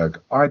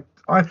Thornburg.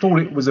 I thought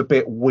it was a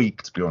bit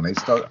weak, to be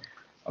honest. I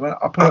mean,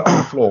 I put it on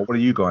the floor. What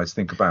do you guys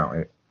think about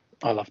it?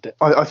 I loved it.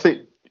 I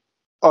think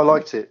I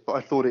liked it, but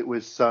I thought it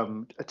was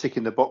a tick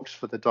in the box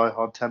for the Die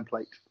Hard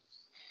template.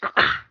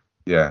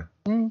 Yeah.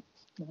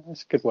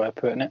 That's a good way of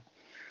putting it.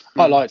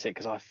 I liked it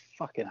because I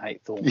fucking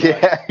hate Thornburg.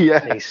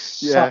 Yeah. He's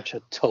such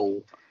a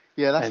tool.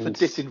 Yeah, that's the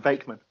dissing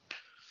Venkman.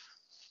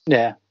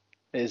 Yeah,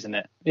 isn't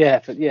it?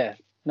 Yeah,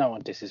 no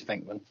one disses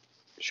Venkman.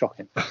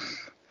 Shocking.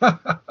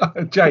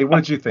 Jay,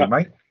 what do you think,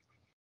 mate?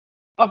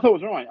 I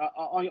thought it was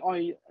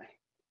right.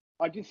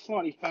 I did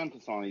slightly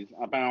fantasize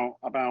about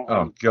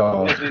Oh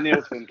God, Leslie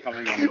Nielsen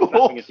coming on and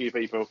slapping a few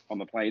people on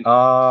the plane.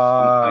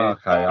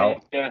 Okay.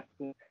 Yeah,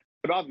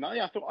 but I don't know.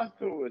 Yeah, I thought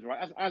it was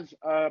right. As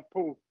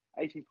Paul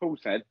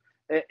said,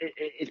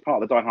 it's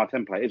part of the Die Hard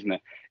template, isn't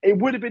it? It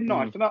would have been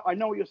nice, and I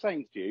know what you're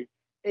saying, Stu,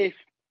 if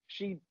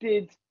she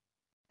did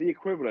the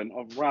equivalent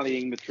of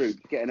rallying the troops,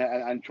 getting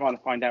and trying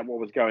to find out what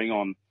was going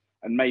on,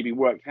 and maybe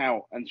worked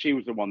out, and she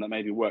was the one that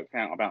maybe worked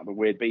out about the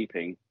weird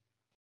beeping.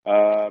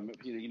 For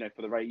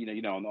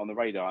the on the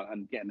radar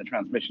and getting the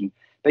transmission,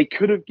 they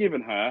could have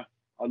given her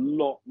a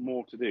lot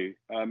more to do.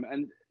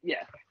 And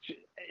yeah,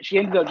 she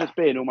ended up just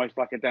being almost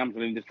like a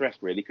damsel in distress,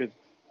 really, because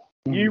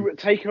you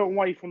take her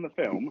away from the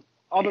film,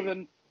 other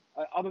than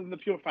the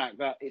pure fact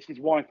that it's his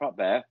wife up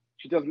there.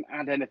 She doesn't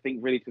add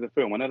anything really to the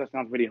film. I know that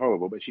sounds really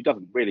horrible, but she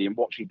doesn't really in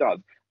what she does,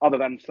 other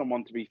than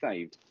someone to be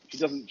saved. She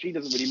doesn't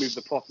really move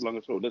the plot along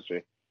at all, does she?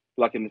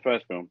 Like in the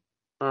first film.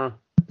 I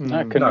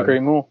couldn't agree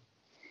more.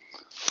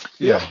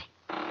 Yeah.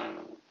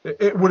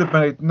 It would have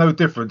made no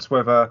difference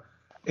whether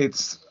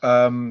it's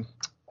Holly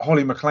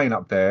McClane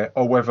up there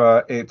or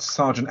whether it's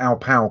Sergeant Al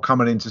Powell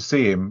coming in to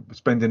see him,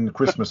 spending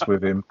Christmas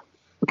with him.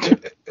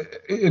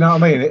 You know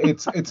what I mean?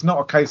 It's not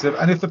a case of,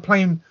 and if the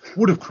plane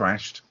would have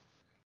crashed,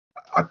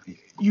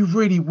 you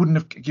really wouldn't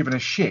have given a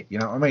shit. You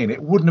know what I mean?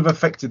 It wouldn't have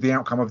affected the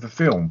outcome of the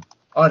film.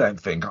 I don't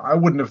think. I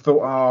wouldn't have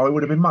thought, it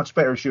would have been much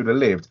better if she would have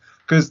lived,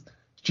 because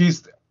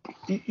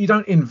you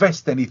don't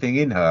invest anything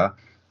in her,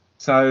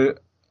 so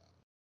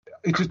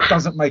it just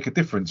doesn't make a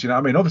difference. You know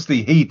what I mean?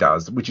 Obviously he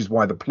does, which is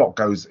why the plot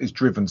is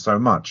driven so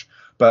much.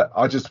 But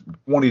I just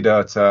wanted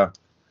her to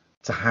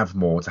have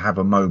more, to have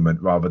a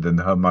moment, rather than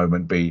her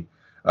moment be,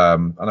 I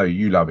know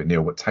you love it,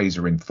 Neil, but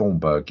tasering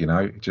Thornburg, you know,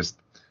 it just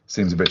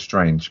seems a bit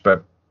strange.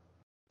 But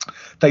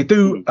they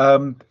do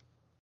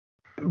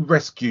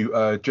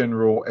rescue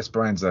General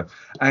Esperanza,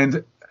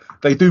 and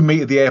they do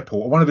meet at the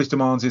airport. One of his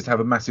demands is to have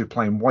a massive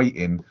plane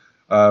waiting,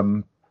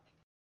 and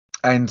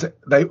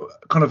they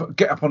kind of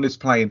get up on this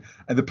plane,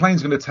 and the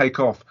plane's going to take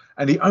off,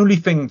 and the only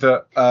thing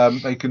that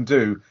they can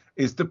do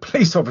is the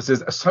police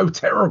officers are so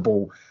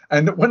terrible,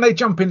 and when they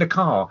jump in the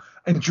car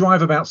and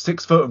drive about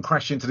 6 foot and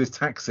crash into this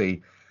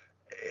taxi,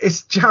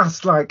 it's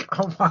just like,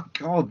 oh my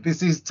God,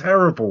 this is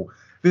terrible.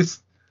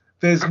 It's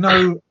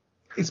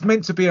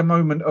meant to be a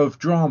moment of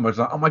drama. It's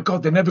like, oh my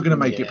God, they're never going to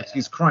make it because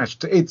he's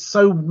crashed. It's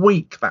so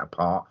weak, that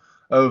part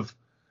of,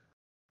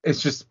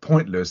 it's just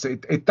pointless.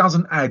 It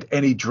doesn't add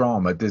any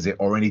drama, does it,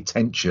 or any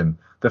tension?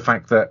 The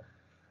fact that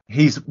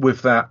he's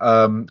with that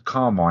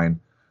Carmine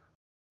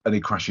and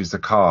he crashes the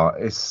car,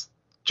 it's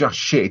just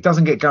shit. It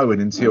doesn't get going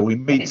until he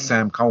meets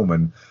Sam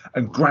Coleman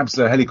and grabs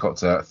the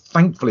helicopter.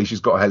 Thankfully, she's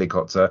got a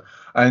helicopter,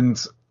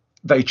 and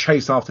they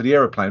chase after the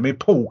aeroplane. I mean,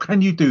 Paul,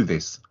 can you do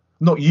this?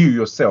 Not you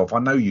yourself. I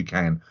know you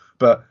can.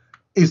 But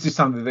is this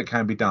something that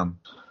can be done?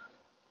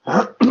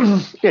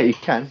 Yeah, you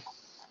can.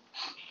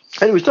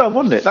 And it was done,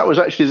 wasn't it? That was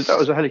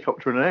a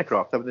helicopter and an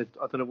aircraft. I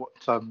don't know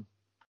what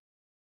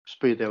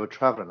speed they were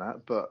travelling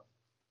at, but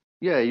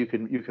yeah, you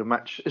can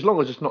match, as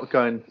long as it's not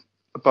going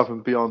above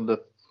and beyond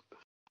the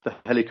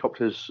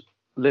helicopter's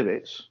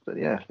limits. But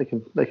yeah, they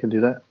can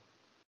do that.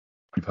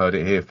 You've heard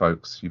it here,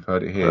 folks. You've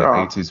heard it here.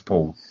 It is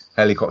Paul,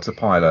 helicopter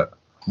pilot,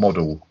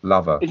 model,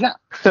 lover. Is that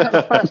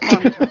the first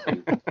time?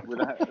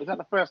 Is that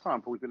the first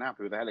time Paul's been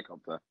happy with a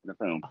helicopter in a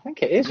film? I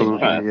think it is.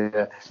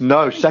 Yeah.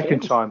 No,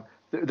 second time.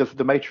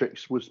 The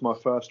Matrix was my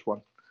first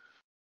one.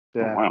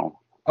 Yeah. Oh, wow.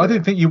 I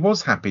didn't think you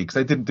was happy because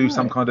they didn't do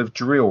some kind of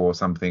drill or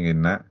something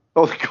in that.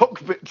 Oh, the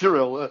cockpit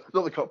drill,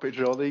 not the cockpit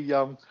drill. The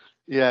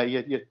yeah.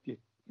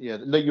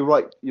 No, you're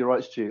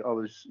right,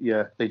 Stu.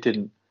 They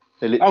didn't.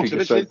 They literally. Oh, so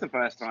this is the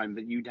first time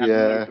that you'd had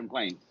no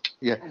complaint.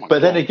 Yeah, but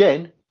then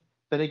again,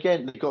 they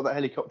got that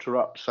helicopter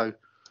up, so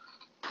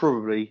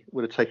probably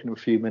would have taken them a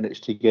few minutes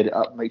to get it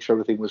up, make sure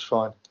everything was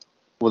fine.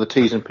 Well, the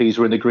T's and P's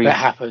were in the green. That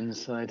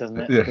happens, doesn't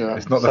it? Yeah,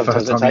 it's not the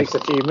first time. Sometimes it takes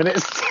a few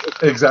minutes.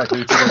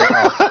 Exactly.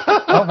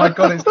 Oh my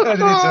God, it's turning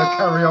into a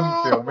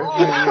carry-on film. It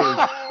really is.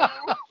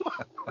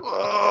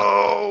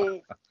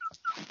 Oh.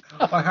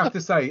 I have to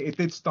say, it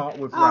did start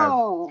with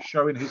Rav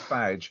showing his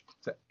badge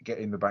to get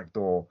in the back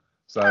door.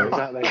 So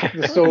exactly,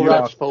 it's all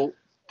Rav's fault.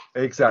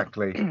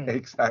 Exactly.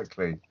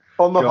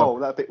 On the whole,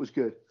 that bit was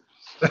good.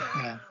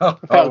 Yeah.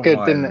 Felt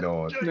good, didn't it?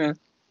 Lord. Yeah.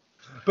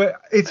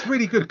 But it's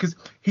really good because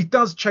he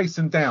does chase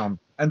them down,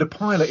 and the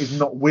pilot is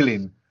not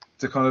willing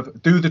to kind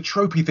of do the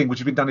tropey thing, which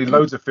has been done in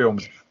loads of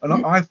films.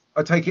 And I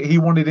take it he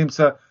wanted him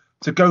to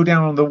go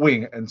down on the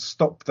wing and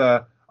stop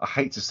I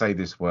hate to say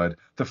this word,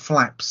 the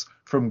flaps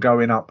from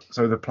going up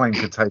so the plane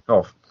could take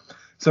off.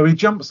 So he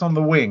jumps on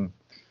the wing,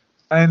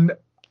 and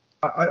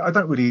I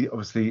don't really,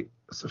 obviously,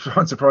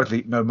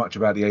 unsurprisingly, know much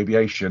about the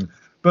aviation,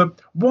 but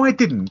why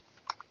didn't?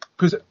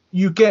 Because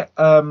you get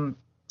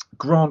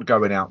Grant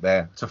going out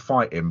there to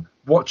fight him,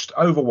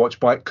 overwatched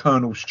by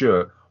Colonel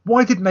Stewart.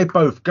 Why didn't they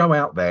both go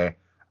out there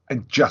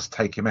and just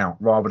take him out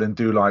rather than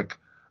do like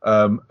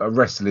a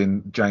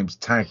wrestling James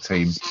tag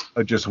team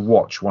and just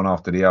watch one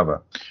after the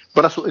other?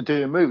 But that's what they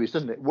do in movies,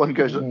 doesn't it? One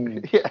goes,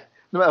 yeah.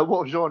 No matter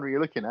what genre you're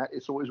looking at,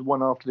 it's always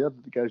one after the other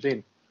that goes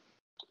in.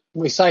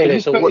 We say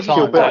this all the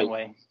time, don't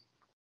we?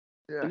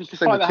 Yeah. And it's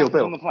just like that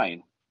happens on the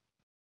plane.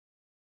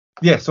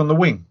 Yes, on the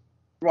wing.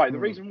 Right, the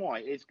reason why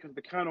is because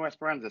the Colonel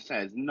Esperanza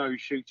says no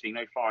shooting,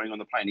 no firing on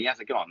the plane. He has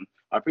a gun.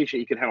 I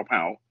appreciate he could help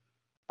out.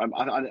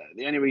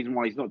 The only reason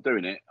why he's not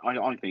doing it,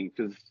 I think,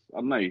 because, I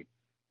don't know,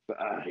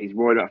 he's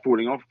worried about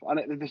falling off.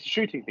 The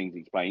shooting thing's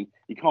explained.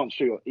 He can't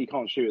shoot at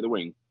the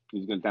wing because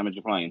he's going to damage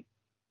the plane.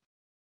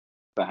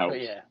 That helps.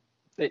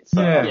 But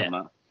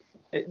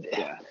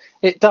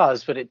it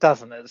does, but it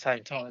doesn't at the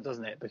same time,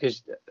 doesn't it?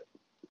 Because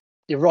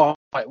you're right.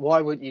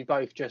 Why wouldn't you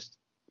both just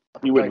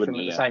go for them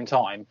at the same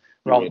time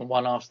rather than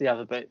one after the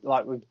other? But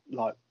like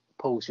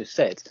Paul's just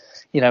said,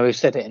 we've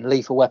said it in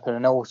Lethal Weapon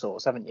and all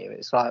sorts, haven't you?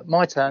 It's like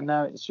my turn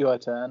now, it's your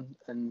turn,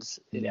 and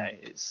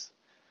it's.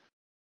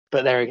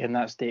 But there again,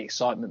 that's the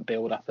excitement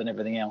build up and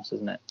everything else,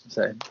 isn't it?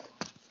 So.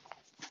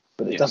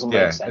 But it doesn't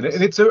make sense.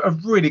 And it's a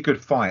really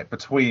good fight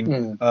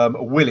between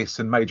Willis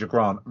and Major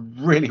Grant.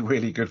 Really,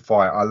 really good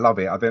fight. I love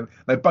it. I think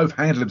they both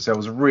handle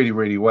themselves really,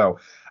 really well.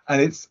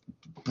 And it's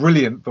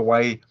brilliant the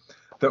way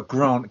that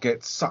Grant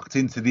gets sucked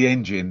into the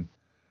engine.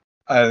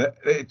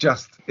 It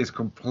just is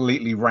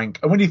completely rank.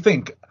 And when you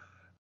think,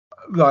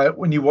 like,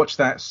 when you watch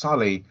that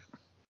Sully,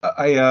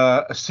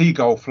 a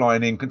seagull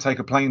flying in can take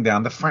a plane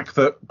down. The fact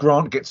that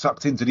Grant gets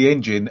sucked into the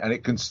engine and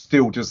it can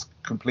still just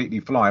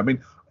completely fly. I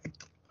mean,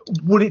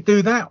 would it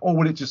do that, or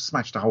would it just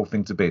smash the whole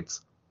thing to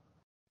bits?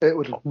 It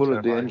would have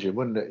mullered the engine,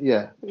 wouldn't it?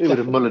 Yeah, it would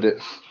have mullered it.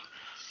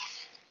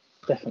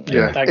 Definitely.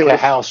 Yeah. Don't care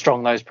how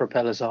strong those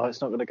propellers are. It's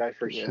not going to go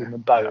for a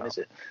human bone, is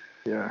it?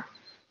 Yeah.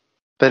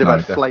 They'd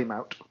have had flame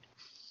out.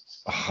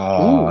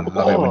 Oh, I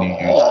love it when you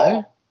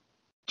use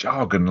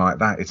jargon like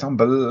that. It's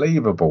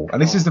unbelievable. And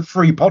this is the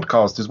free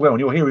podcast as well, and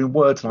you're hearing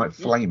words like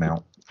flame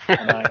out.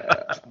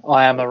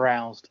 I am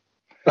aroused.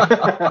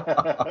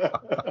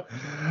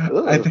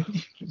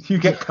 And you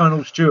get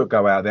Colonel Stewart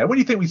go out there. When do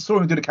you think we saw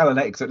him do the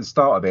Kalanetics at the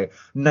start of it,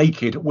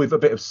 naked with a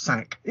bit of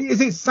sack?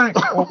 Is it sack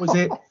or was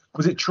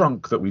it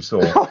trunk that we saw?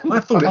 I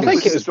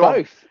think it was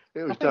both.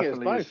 It was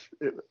definitely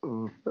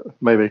both.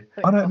 Maybe.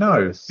 I don't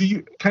know.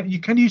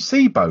 Can you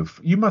see both?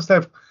 You must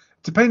have.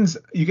 Depends.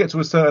 You get to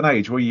a certain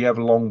age where you have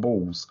long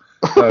balls,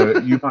 so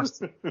you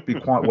must be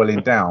quite well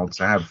endowed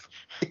to have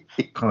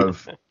kind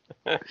of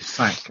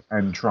sack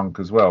and trunk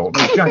as well.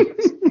 I mean,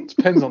 James,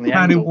 depends on the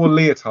man who wore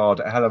leotard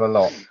a hell of a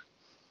lot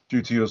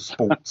due to your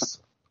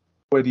sports.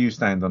 Where do you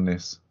stand on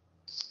this?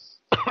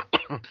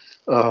 The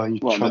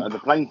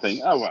plane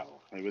thing. Oh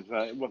well,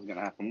 it wasn't going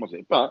to happen, was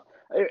it? But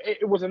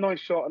it was a nice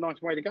shot, a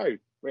nice way to go,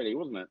 really,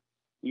 wasn't it?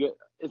 You're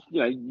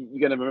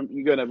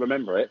going to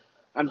remember it.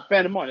 And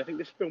bear in mind, I think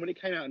this film, when it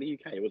came out in the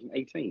UK, it wasn't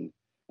 18.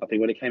 I think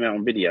when it came out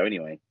on video,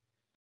 anyway.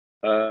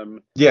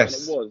 Yes.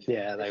 And it was.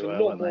 Yeah, they were.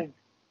 Weren't they?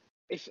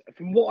 It's,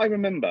 from what I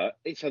remember,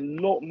 it's a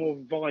lot more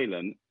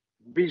violent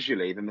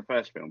visually than the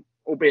first film.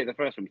 Albeit the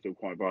first film was still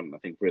quite violent, I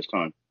think, for its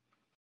time.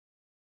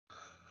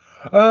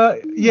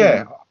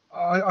 Yeah,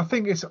 I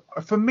think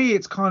for me,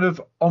 it's kind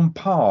of on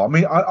par. I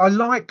mean, I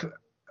like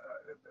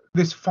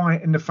this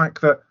fight in the fact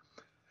that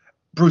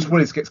Bruce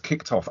Willis gets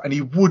kicked off and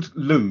he would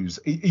lose.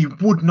 He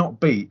would not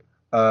beat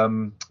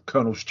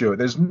Colonel Stewart.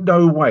 There's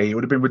no way. It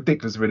would have been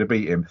ridiculous if he'd have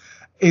beat him.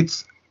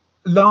 It's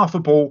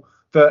laughable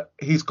that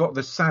he's got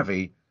the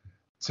savvy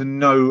to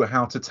know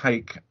how to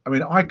take. I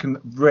mean, I can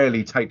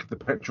rarely take the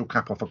petrol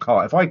cap off a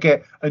car. If I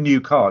get a new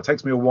car, it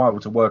takes me a while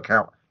to work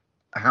out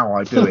how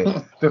I do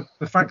it.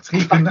 The fact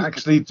he can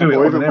actually do it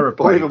on an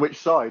aeroplane. Or even which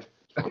side.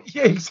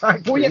 Yeah,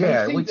 exactly.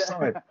 Well, which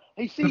side.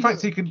 The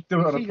fact he can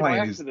do it on a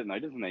plane is... accident, though,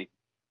 doesn't he?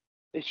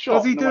 It's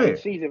shot. Does he do it?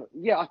 He sees it?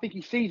 Yeah, I think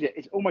he sees it.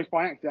 It's almost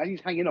by accident. As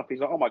he's hanging off, he's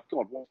like, oh my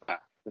God, what's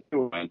that? The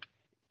film.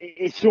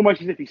 It's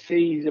almost as if he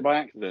sees it by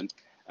accident.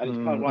 And it's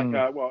kind of like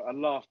a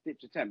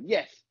last-ditch attempt.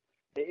 Yes,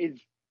 it is.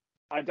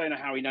 I don't know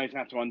how he knows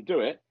how to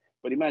undo it,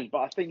 but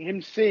I think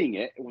him seeing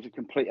it was a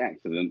complete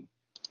accident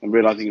and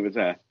realising it was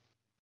there.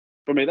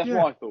 For me, that's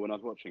what I thought when I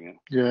was watching it.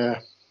 Yeah,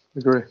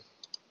 agree.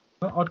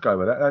 I'd go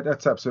with that.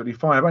 That's absolutely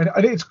fine.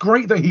 And it's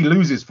great that he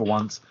loses for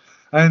once.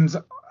 And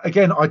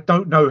again, I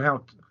don't know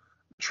how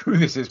true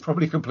this is,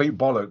 probably complete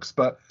bollocks,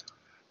 but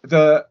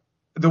the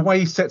way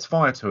he sets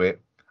fire to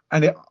it,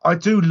 and I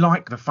do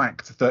like the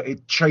fact that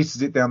it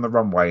chases it down the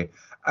runway,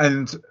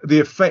 and the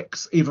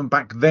effects even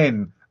back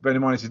then bear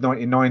in mind this is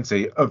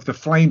 1990, of the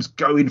flames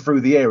going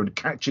through the air and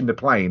catching the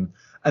plane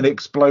and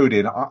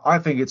exploding. I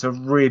think it's a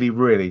really,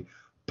 really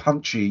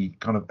punchy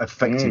kind of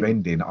effective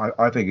ending.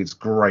 I think it's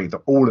great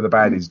that all of the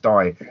baddies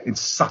die in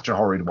such a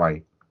horrid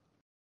way.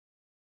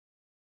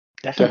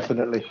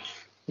 Definitely.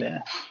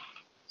 Yeah.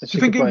 Do you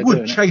think it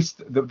would chase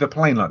the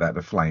plane like that,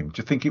 the flame?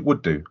 Do you think it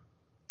would do?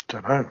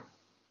 Don't know.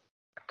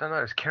 I don't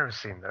know. It's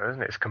kerosene, though,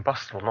 isn't it? It's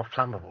combustible, not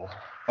flammable.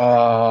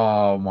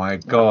 Oh, my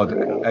God.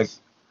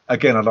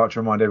 Again, I'd like to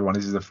remind everyone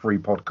this is a free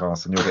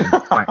podcast and you're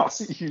getting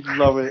facts. You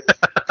love it.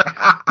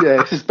 Yeah,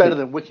 this is better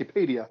than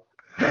Wikipedia.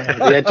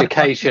 The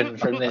education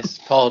from this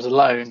pod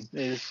alone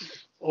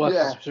is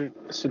worth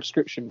a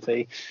subscription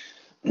fee.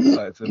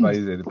 It's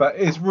amazing. But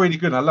it's really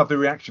good. And I love the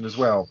reaction as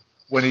well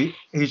when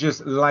he's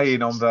just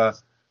laying on the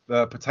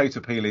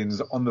potato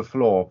peelings on the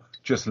floor,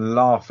 just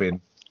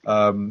laughing.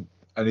 And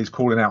he's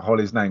calling out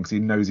Holly's name because he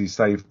knows he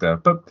saved her.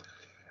 But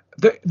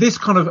this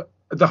kind of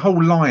the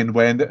whole line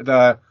when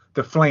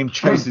the flame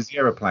chases the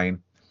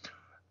aeroplane,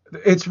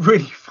 it's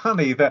really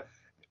funny that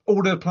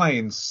all the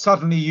planes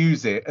suddenly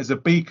use it as a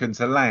beacon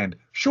to land.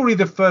 Surely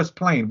the first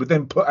plane would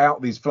then put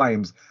out these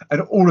flames and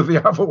all of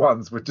the other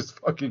ones would just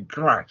fucking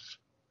crash.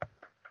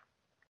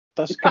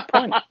 That's a good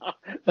point.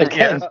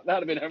 Again, that would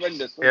have been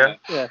horrendous. Yeah.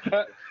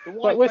 But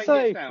we're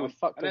safe. We're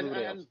fucked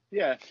everybody else.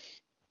 Yeah.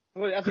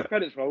 Well, as the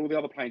credits roll, all the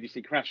other planes you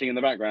see crashing in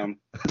the background.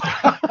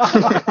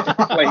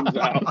 Flames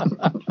out.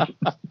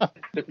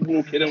 Just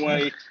walking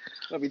away.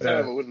 That'd be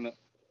terrible, wouldn't it?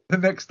 The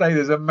next day,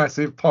 there's a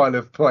massive pile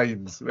of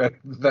planes where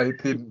they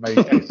didn't make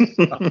it.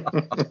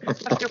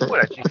 That's a good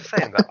point, actually,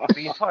 saying that.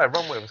 The entire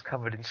runway was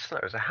covered in snow.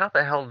 So how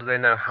the hell do they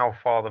know how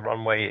far the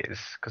runway is?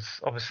 Because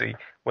obviously,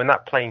 when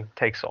that plane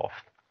takes off,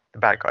 the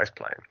bad guy's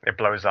plane, it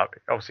blows up.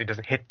 It obviously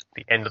doesn't hit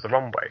the end of the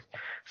runway.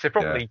 So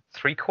probably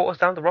 3/4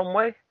 down the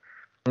runway.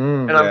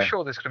 And I'm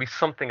sure there's going to be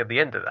something at the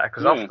end of that,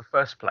 because after the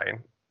first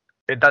plane,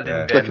 that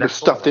didn't get left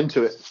stuffed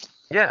into it.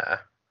 Yeah.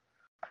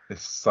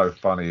 It's so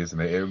funny,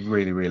 isn't it? It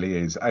really, really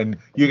is. And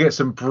you get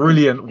some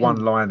brilliant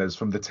one-liners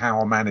from the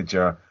tower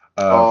manager,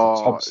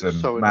 Thompson.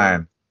 So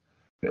man,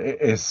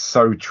 it's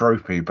so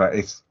tropey, but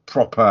it's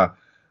proper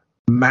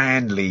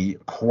manly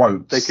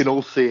quotes. They can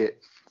all see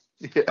it.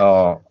 Yeah.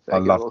 Oh, I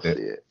loved it.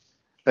 See it.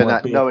 And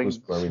that knowing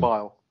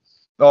smile.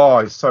 Oh,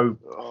 it's so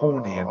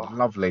horny and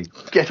lovely.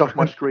 Get off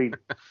my screen.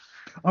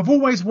 I've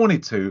always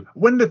wanted to.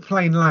 When the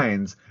plane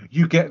lands,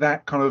 you get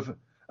that kind of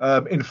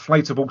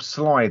inflatable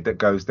slide that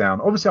goes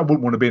down. Obviously, I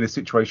wouldn't want to be in a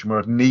situation where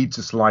I'd need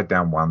to slide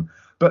down one,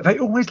 but they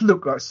always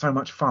look like so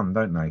much fun,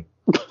 don't they?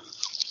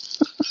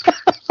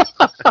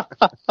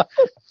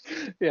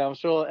 Yeah, I'm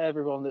sure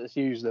everyone that's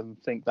used them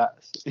think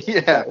that's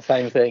the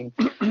same thing.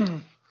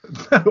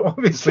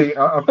 Obviously,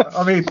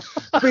 I mean,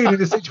 being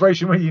in a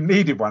situation where you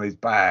needed one is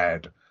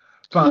bad,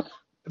 but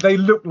they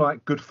look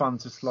like good fun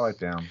to slide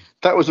down.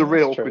 That was a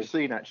real awkward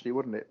scene, actually,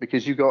 wasn't it?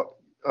 Because you got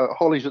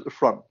Holly's at the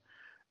front,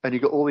 and you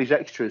got all these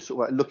extras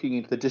sort of like looking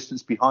into the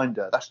distance behind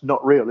her. That's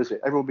not real, is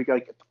it? Everyone would be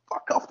going, "Get the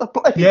fuck off the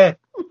plane!" Yeah,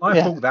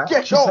 I thought that.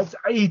 Get she off. takes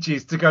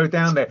ages to go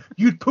down there.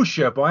 You'd push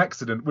her by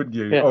accident, wouldn't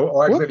you? Yeah.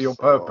 Or accidentally on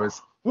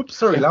purpose. Whoops,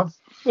 sorry, love.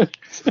 And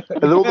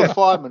then all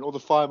the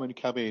firemen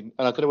come in,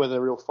 and I don't know whether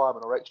they're real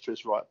firemen or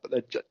extras, right?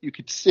 But you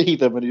could see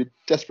them, and you're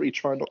desperately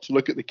trying not to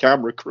look at the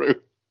camera crew.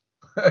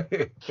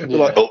 They're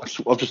like,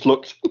 "Oops, I've just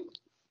looked."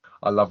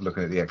 I love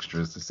looking at the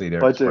extras to see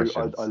their I do.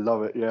 expressions. I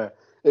love it. Yeah,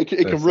 it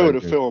can ruin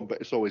a film, but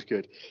it's always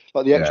good.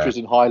 Like the extras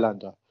in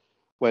Highlander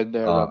when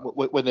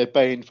they're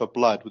baying for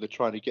blood, when they're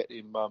trying to get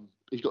him.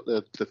 He's got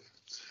the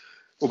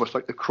almost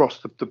like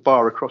the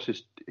bar across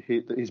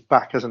his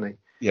back, hasn't he?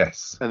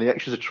 Yes. And the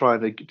extras are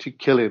trying to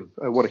kill him.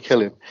 Want to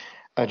kill him,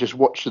 and just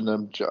watching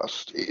them,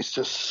 it's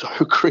just so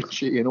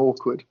cringy and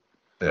awkward.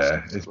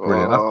 Yeah, it's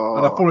brilliant.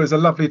 And I thought it was a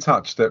lovely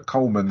touch that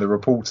Coleman, the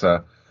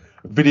reporter,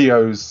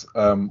 videos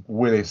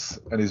Willis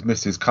and his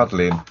missus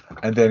cuddling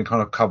and then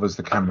kind of covers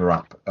the camera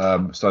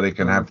up so they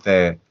can have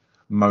their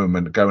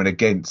moment going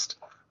against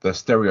the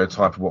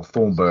stereotype of what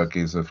Thornburg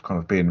is of kind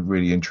of being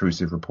really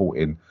intrusive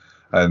reporting.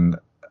 And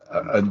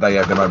they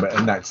have the moment,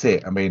 and that's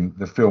it. I mean,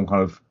 the film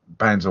kind of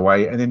pans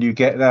away, and then you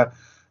get the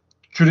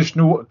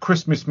traditional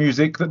Christmas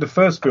music that the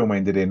first film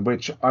ended in,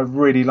 which I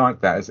really like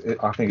that.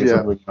 I think it's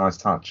a really nice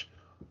touch.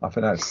 I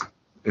think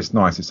it's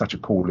nice. It's such a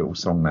cool little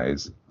song, that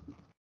is.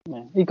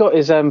 Yeah. He got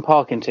his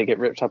parking ticket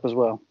ripped up as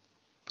well.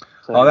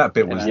 So, that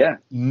bit was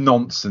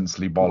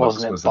nonsensely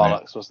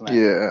bollocks, wasn't it?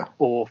 Yeah.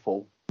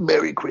 Awful.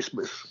 Merry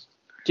Christmas.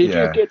 Did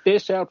you get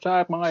this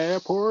outside my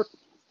airport?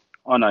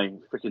 Oh no,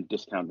 freaking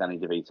discount Danny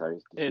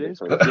DeVito. It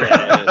is.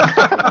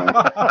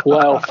 Yeah,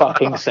 well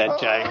fucking said,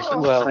 James.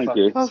 Well, thank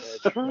you. That's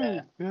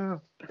true. Yeah.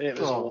 It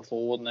was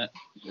awful, wasn't it?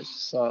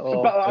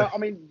 But I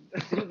mean,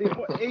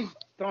 is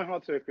Die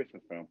Hard 2 a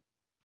Christmas film?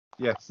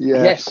 Yes.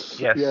 Yes.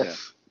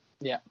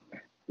 Yeah.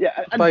 Yeah,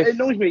 and it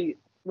annoys me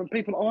when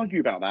people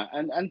argue about that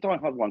and Die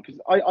Hard 1, because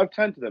I've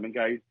turned to them and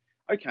go,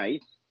 okay,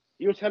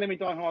 you're telling me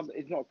Die Hard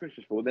is not a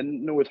Christmas film,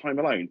 then nor is Home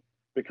Alone,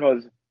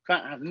 because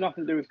that has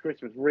nothing to do with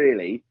Christmas,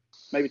 really,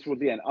 maybe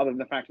towards the end, other than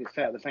the fact it's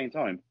set at the same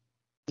time.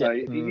 So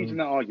if you're using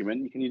that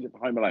argument, you can use it for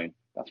Home Alone.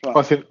 That's right.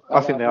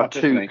 I think they are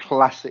two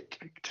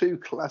classic.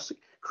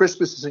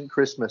 Christmas isn't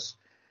Christmas.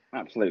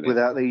 Absolutely.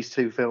 Without these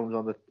two films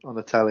on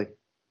the telly.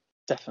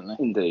 Definitely.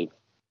 Indeed.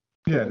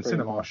 Yeah, the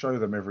cinema show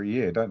them every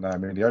year, don't they? I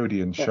mean, the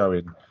Odeon's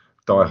showing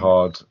Die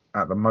Hard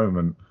at the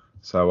moment.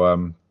 So, I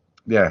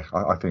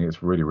think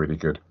it's really, really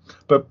good.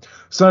 But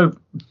so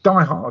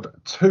Die Hard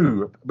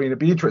 2, I mean, it'd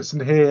be interesting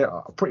to hear.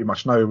 I pretty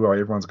much know where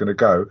everyone's going to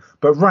go.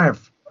 But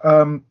Rav,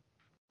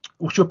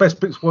 what's your best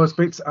bits, worst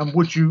bits, and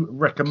would you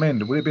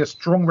recommend? Would it be a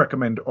strong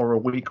recommend or a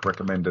weak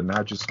recommend? And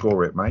how'd you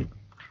score it, mate?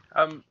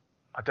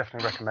 I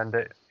definitely recommend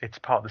it. It's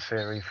part of the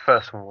series.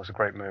 First one was a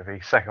great movie.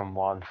 Second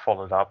one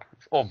followed up,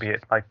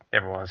 albeit, like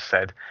everyone has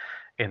said,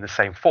 in the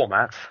same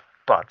format.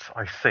 But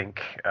I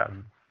think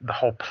the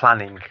whole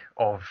planning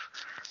of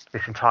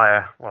this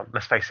entire, well,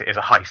 let's face it, is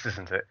a heist,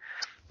 isn't it?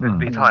 The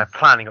entire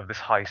planning of this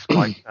heist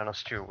by Colonel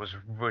Stewart was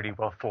really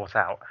well thought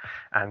out,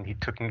 and he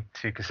took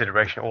into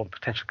consideration all the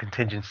potential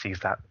contingencies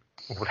that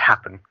would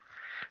happen.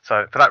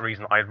 So for that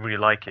reason, I really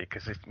like it,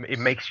 because it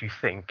makes you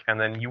think, and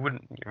then you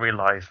wouldn't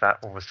realise that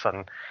all of a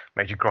sudden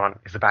Major Grant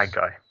is the bad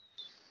guy.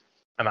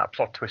 And that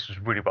plot twist was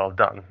really well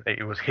done.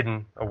 It was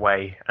hidden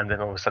away, and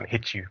then all of a sudden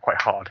hits you quite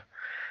hard.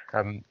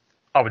 I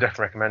would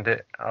definitely recommend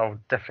it. I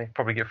would definitely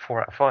probably give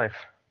 4 out of 5.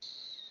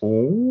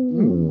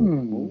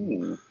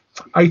 Ooh.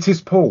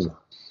 80s Paul.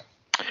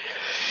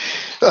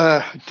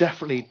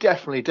 Definitely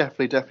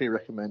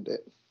recommend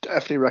it.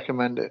 Definitely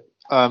recommend it.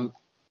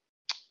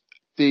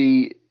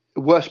 The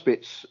worst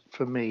bits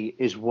for me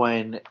is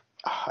when,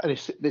 and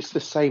it's the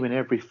same in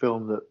every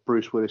film that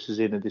Bruce Willis is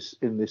in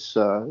this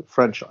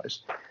franchise,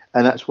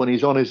 and that's when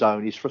he's on his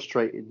own, he's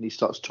frustrated, and he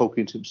starts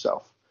talking to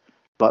himself,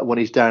 like when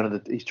he's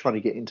down he's trying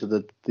to get into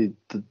the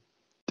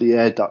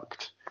air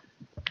duct.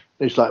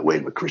 He's like,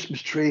 "Where's my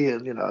Christmas tree?"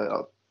 And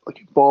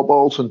like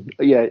baubles, and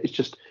it's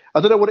just,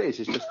 I don't know what it is.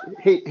 It's just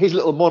his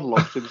little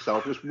monologue to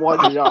himself, just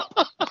winding up.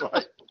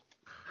 Right?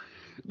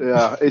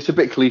 Yeah, it's a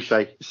bit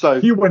cliche. So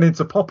you went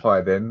into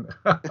Popeye then.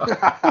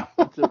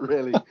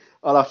 Really,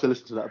 I'll have to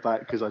listen to that back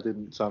because I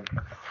didn't notice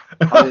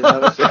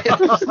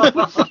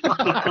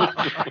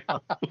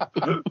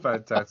it.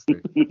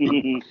 Fantastic.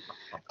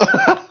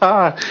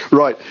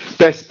 Right,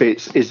 best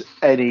bits is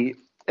any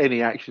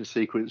action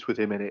sequence with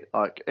him in it,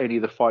 like any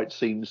of the fight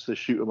scenes, the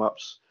shoot 'em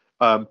ups.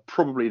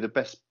 Probably the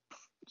best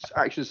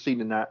action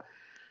scene in that,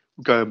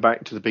 going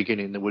back to the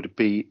beginning, that would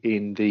be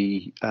in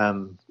the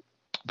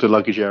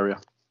luggage area.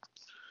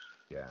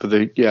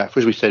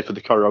 As we said, for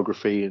the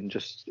choreography, and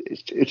it's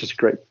just a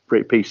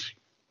great piece,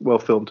 well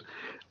filmed.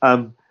 4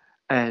 out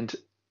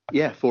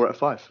of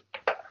 5.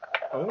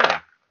 Oh,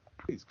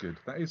 it's good.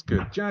 That is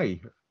good. Jay,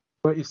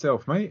 what about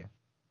yourself, mate?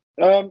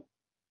 Probably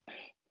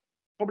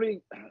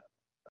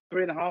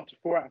 3.5 to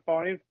 4 out of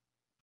 5,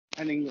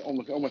 depending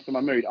almost on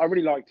my mood. I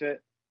really liked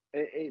it.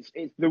 It's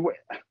the way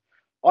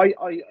I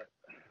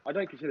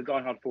don't consider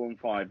Die Hard 4 and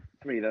 5.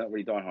 For me, they're not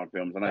really Die Hard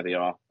films. I know they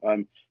are.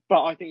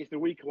 But I think it's the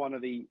weaker one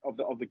of the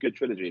good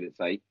trilogy, let's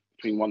say,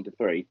 between 1 to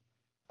 3.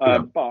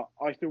 But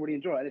I still really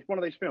enjoy it. And it's one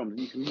of those films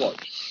that you can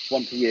watch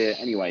once a year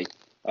anyway.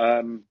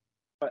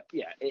 But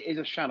yeah, it is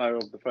a shadow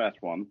of the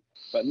first one,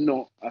 but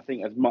not, I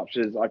think, as much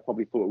as I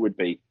probably thought it would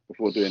be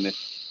before doing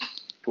this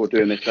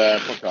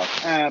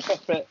podcast.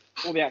 Best bit,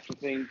 all the action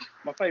scenes.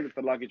 My favourite's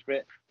the luggage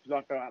bit,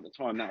 because I felt at the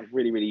time that was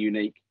really, really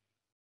unique.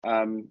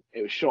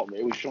 It was shot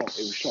really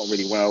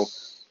well.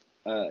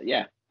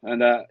 And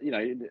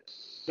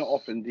not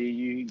often do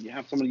you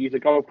have someone use a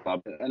golf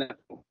club at an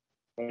airport.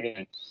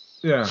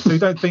 Yeah. So you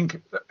don't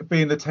think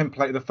being the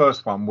template of the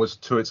first one was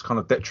to its kind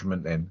of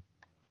detriment then?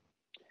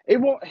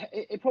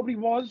 It probably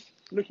was,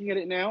 looking at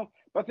it now.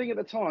 But I think at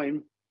the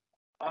time,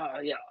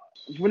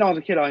 when I was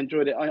a kid, I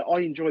enjoyed it. I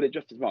enjoyed it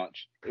just as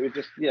much. It was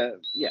just,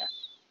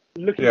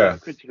 looking at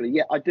it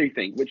critically, I do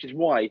think, which is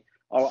why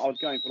I was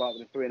going for like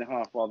the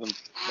 3.5 rather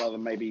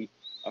than maybe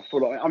a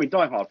full. I mean,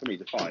 Die Hard for me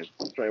is a 5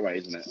 straight away,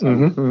 isn't it?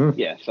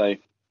 Yeah. So,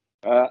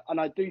 and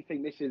I do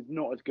think this is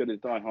not as good as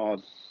Die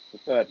Hard, the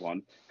third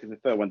one, because the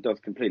third one does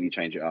completely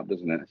change it up,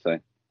 doesn't it? So.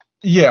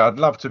 Yeah, I'd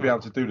love to be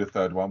able to do the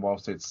third one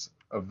whilst it's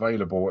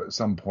available at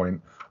some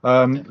point.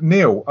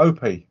 Neil,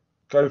 OP,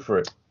 go for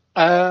it.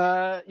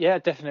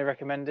 Definitely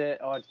recommend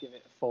it. I'd give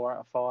it 4 out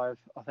of 5.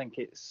 I think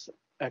it's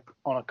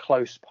on a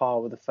close par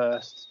with the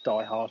first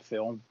Die Hard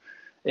film.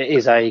 It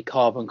is a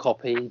carbon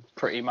copy,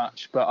 pretty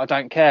much, but I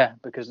don't care,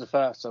 because the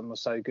first one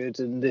was so good,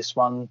 and this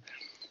one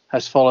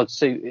has followed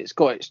suit. It's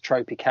got its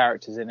tropey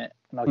characters in it,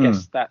 and I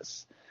guess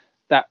that's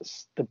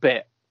the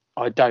bit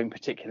I don't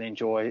particularly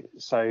enjoy.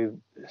 So,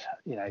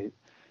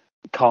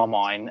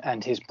 Carmine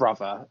and his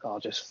brother are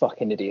just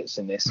fucking idiots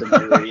in this, and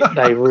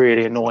they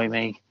really annoy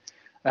me.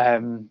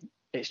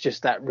 It's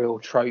just that real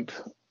trope.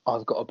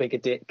 I've got a bigger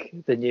dick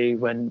than you,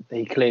 when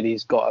he clearly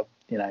has got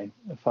a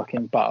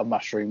fucking butter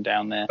mushroom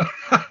down there.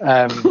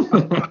 And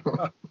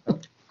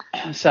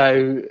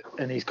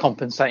he's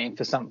compensating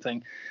for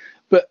something.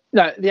 But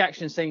no, the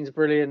action scenes are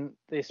brilliant.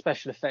 The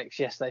special effects,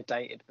 yes, they're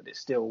dated, but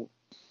it's still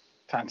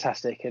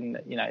fantastic. And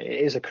it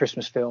is a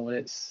Christmas film.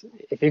 And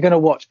if you're going to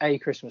watch a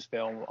Christmas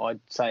film,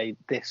 I'd say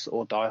this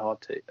or Die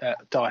Hard 2.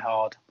 Die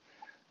Hard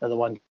are the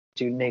ones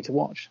do need to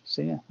watch.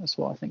 So yeah, that's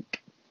what I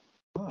think.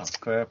 Oh,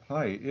 fair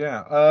play.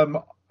 Yeah.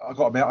 I got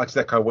to admit, I just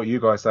echo what you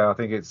guys say. I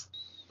think it's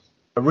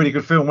a really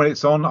good film when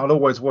it's on. I'll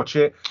always watch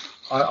it.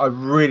 I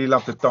really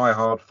love the Die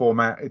Hard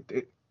format.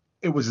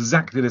 It was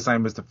exactly the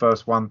same as the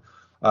first one,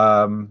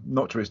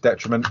 not to its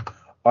detriment.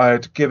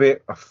 I'd give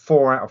it a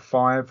 4 out of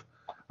 5,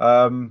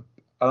 and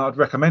I'd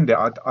recommend it.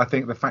 I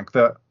think the fact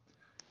that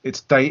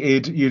it's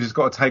dated, you just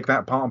got to take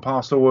that part and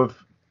parcel of.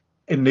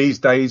 In these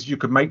days, you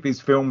could make these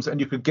films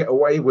and you could get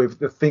away with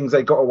the things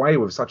they got away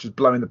with, such as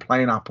blowing the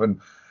plane up. And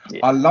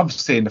I love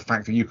seeing the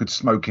fact that you could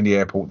smoke in the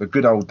airport, the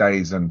good old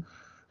days, and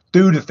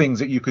do the things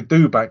that you could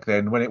do back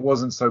then when it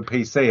wasn't so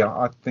PC.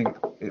 I think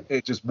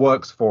it just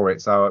works for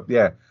it. So,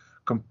 yeah,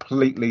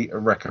 completely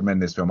recommend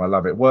this film. I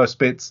love it. Worst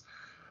bits,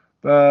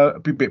 a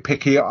bit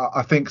picky.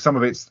 I think some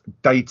of it's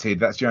dated.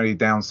 That's the only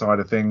downside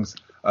of things.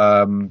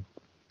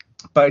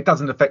 But it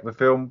doesn't affect the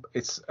film.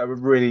 It's a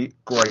really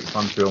great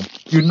fun film.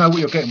 You know what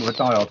you're getting with a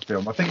Die Hard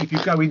film. I think if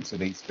you go into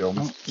these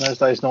films... There's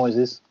those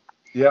noises.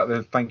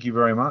 Yeah, thank you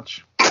very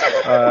much.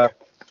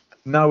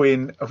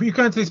 Knowing... If you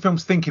go into these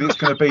films thinking it's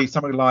going to be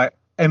something like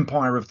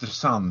Empire of the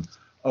Sun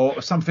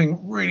or something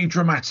really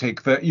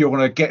dramatic that you're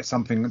going to get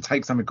something and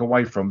take something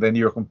away from, then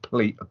you're a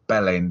complete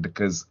bellend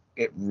because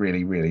it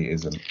really, really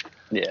isn't.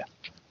 Yeah.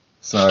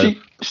 So,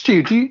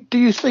 Stu, do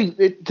you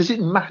think does it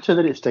matter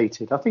that it's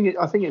dated? I think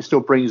it still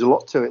brings a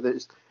lot to it. That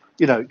it's,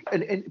 you know,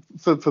 and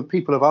for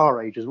people of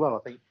our age as well. I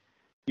think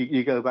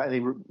you go back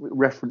and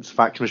reference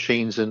fax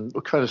machines and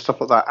kind of stuff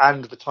like that,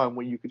 and the time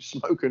when you could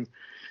smoke and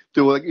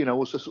do, you know,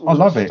 all sorts of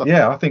stuff.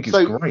 Yeah, I think it's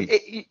great.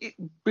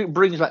 It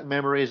brings back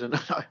memories, and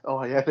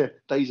the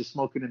days of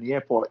smoking in the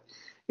airport.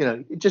 You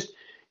know,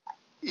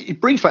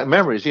 it brings back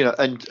memories, you know,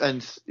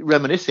 and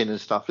reminiscing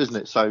and stuff, isn't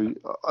it? So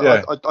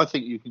I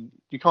think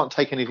you can't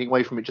take anything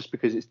away from it just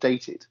because it's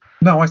dated.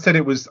 No, I said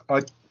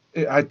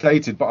I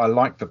dated, but I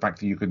like the fact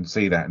that you can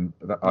see that, and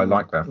I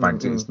like that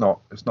fact. It's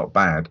not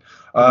bad.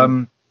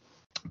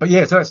 But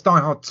yeah, so that's Die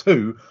Hard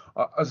 2.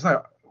 I say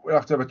we'll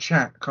have to have a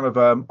chat, kind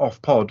of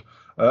off pod,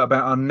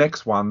 about our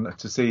next one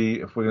to see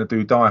if we're going to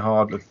do Die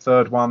Hard, the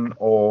third one,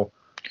 or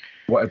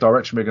what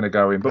direction we're going to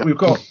go in. But we've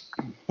got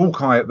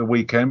Hawkeye at the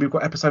weekend. We've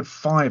got episode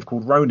 5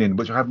 called Ronin,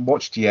 which I haven't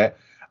watched yet.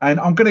 And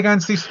I'm going to go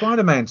and see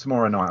Spider-Man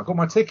tomorrow night. I've got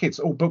my tickets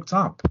all booked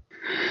up.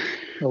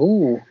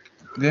 Oh.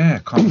 Yeah,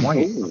 can't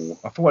wait.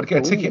 I thought I'd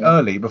get a ticket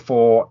early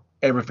before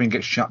everything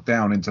gets shut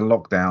down into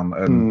lockdown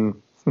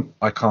and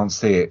I can't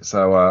see it.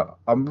 So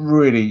I'm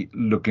really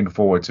looking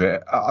forward to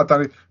it. I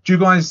don't know, do you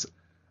guys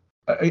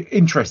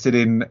interested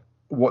in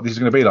what this is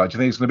going to be like? Do you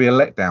think it's going to be a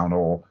letdown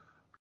or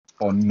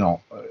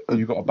not?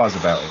 You got a buzz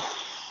about it?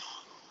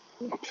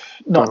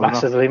 Not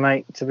massively,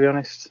 mate, to be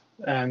honest.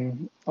 I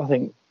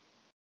think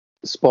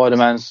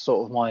Spider-Man's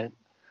sort of my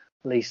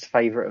least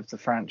favourite of the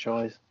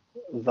franchise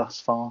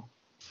thus far.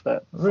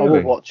 But really?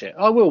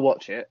 I will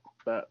watch it,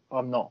 but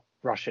I'm not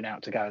rushing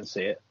out to go and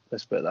see it.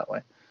 Let's put it that way.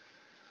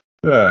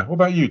 Yeah. What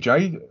about you,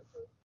 Jay?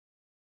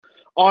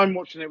 I'm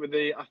watching it with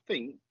I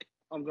think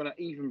I'm going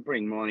to even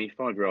bring my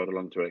 5-year-old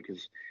along to it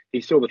because he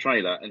saw the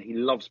trailer and he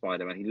loves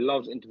Spider-Man. He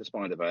loves Into the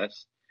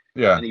Spider-Verse.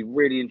 Yeah. And he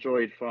really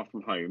enjoyed Far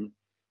From Home,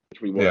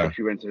 which we watched. Yeah. Which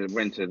we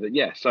went to.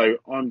 Yeah. So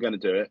I'm going to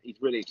do it.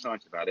 He's really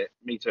excited about it.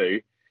 Me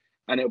too.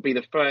 And it'll be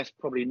the first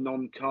probably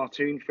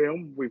non-cartoon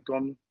film we've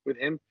gone with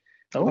him.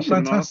 Oh,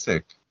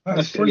 fantastic!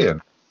 That's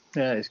brilliant.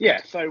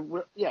 Yeah. So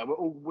we're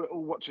all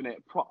watching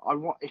it.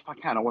 If I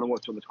can, I want to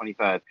watch it on the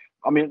 23rd.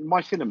 I mean,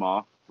 my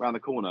cinema around the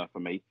corner for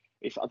me.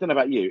 I don't know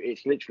about you.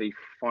 It's literally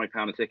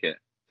 £5 a ticket,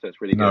 so it's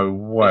really good. No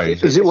way.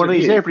 Is it one of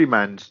these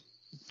Everyman's,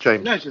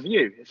 James? No, it's a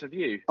View. It's a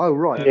View. Oh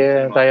right.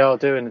 Yeah, they are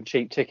doing the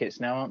cheap tickets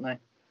now, aren't they?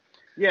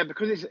 Yeah,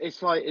 because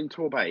it's like in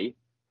Torbay,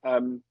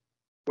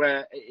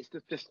 where it's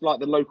just like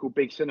the local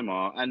big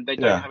cinema, and they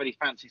don't have any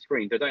fancy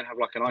screens. They don't have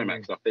like an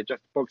IMAX stuff. They're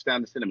just bogs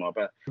down the cinema,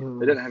 but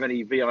they don't have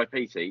any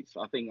VIP seats.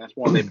 I think that's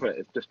why they put it.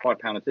 It's just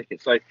 £5 a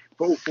ticket. So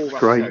for all 4 of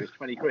us, it's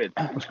 20 quid.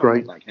 That's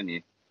great. Like, can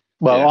you?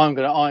 Well, yeah.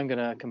 I'm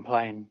gonna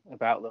complain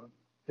about them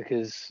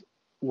because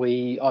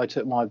I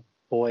took my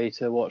boy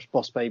to watch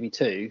Boss Baby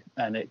 2,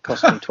 and it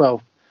cost me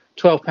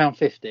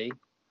 £12.50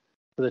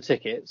 for the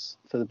tickets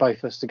for the both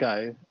of us to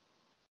go.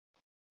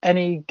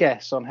 Any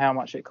guess on how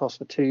much it cost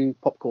for 2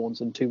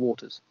 popcorns and 2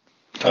 waters?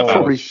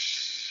 Probably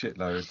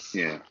shitloads.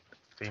 Yeah.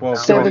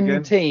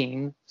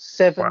 17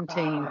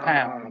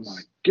 pounds. Oh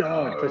my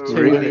god! For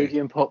 2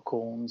 medium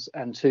popcorns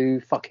and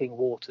 2 fucking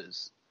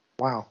waters.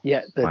 Wow.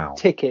 Yet the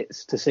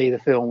tickets to see the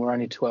film were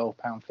only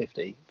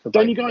 £12.50 for both.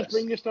 Don't you guys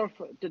bring your stuff?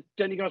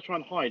 Don't you guys try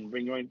and hide and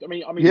bring your own? I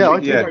mean, I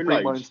do bring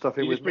my own stuff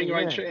in. You just bring your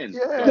own shit in.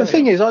 Yeah. The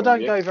thing is, I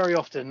don't go very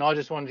often. I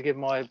just wanted to give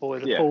my boy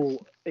the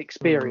full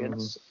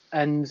experience,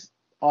 and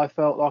I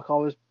felt like I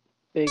was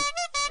big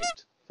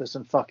for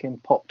some fucking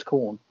popped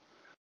corn.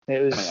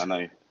 It was. I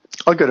know.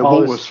 I go to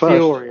Woolworths first.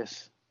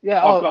 Furious.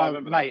 Yeah,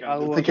 mate. I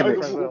will get a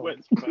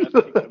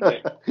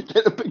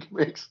big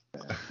mix.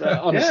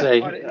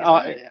 Honestly,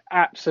 I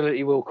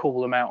absolutely will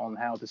call them out on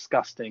how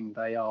disgusting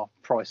they are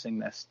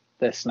pricing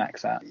their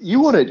snacks at. You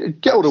want to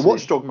get all the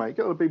Watchdog, mate.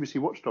 Get all the BBC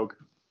Watchdog.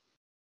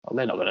 Well,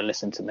 they're not going to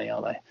listen to me,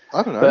 are they?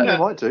 I don't know. But- They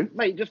might do.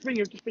 Mate, just bring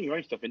your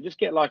own stuff in. Just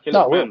get like a No,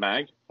 I little will.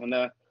 man bag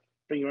and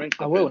bring your own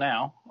stuff I will in.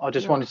 now. I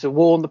just wanted to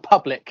warn the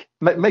public.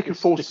 Make a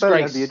false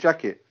belly Disgrace. under your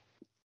jacket.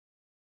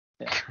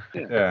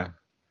 Yeah.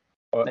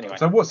 Anyway,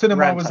 So what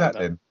cinema rant was that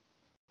over. then?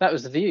 That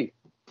was The View.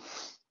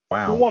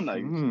 Wow. For one, though.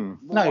 Mm.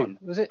 No,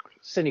 was it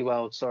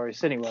Cineworld? Sorry,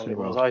 Cineworld it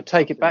was. Cineworld. I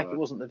take it back. Cineworld. It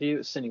wasn't The View. It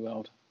was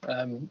Cineworld.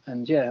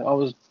 And yeah, I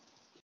was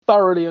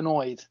thoroughly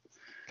annoyed.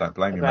 Don't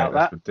blame you, About mate.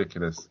 That's that.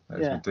 ridiculous.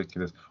 That's Yeah.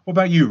 ridiculous. What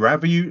about you,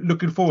 Rav? Are you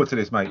looking forward to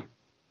this, mate?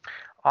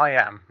 I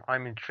am.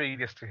 I'm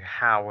intrigued as to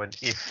how and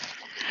if.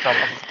 So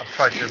I've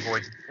tried to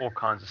avoid all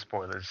kinds of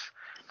spoilers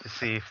to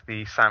see if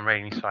the Sam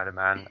Raimi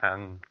Spider-Man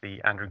and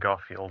the Andrew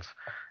Garfield,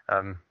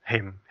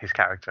 his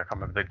character, I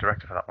can't remember the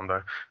director for that one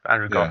though, but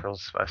Andrew Yeah.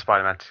 Garfield's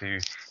Spider-Man to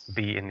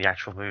be in the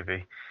actual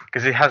movie.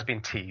 Because it has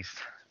been teased,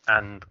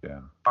 and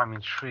Yeah. I'm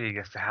intrigued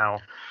as to how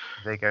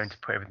they're going to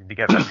put everything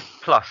together.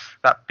 Plus,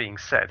 that being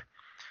said,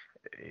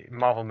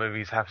 Marvel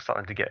movies have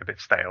started to get a bit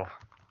stale.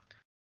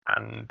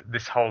 And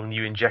this whole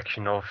new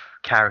injection of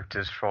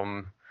characters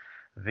from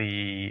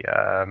the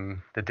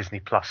Disney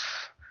Plus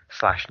 /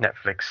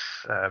 Netflix,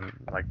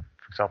 like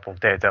for example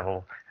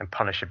Daredevil and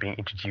Punisher being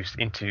introduced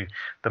into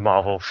the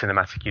Marvel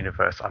Cinematic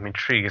Universe, I'm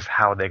intrigued as to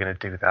how they're going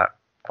to do that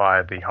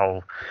via the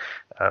whole,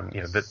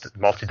 the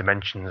multi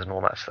dimensions and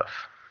all that stuff.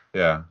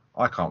 Yeah,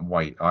 I can't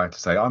wait. I have to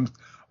say,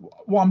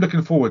 what I'm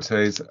looking forward to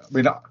is,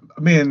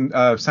 me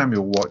and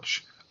Samuel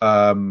watch.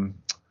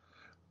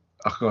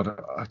 Oh God,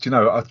 do you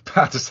know? I was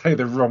about to say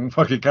the wrong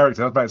fucking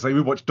character. I was about to say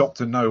we watch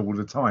Doctor No all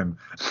the time.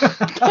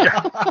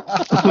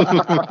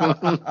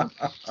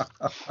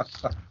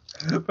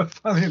 But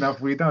funny enough,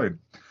 we don't.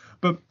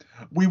 But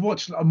we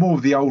watch more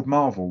of the old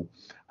Marvel,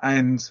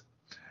 and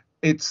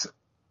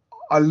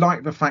I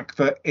like the fact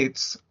that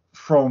it's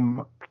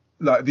from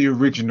like the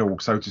original,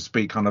 so to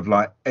speak, kind of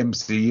like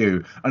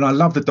MCU. And I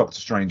love the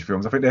Doctor Strange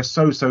films. I think they're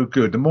so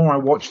good. The more I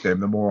watch them,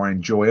 the more I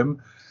enjoy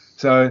them.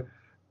 So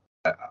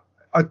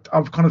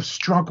I've kind of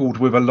struggled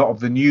with a lot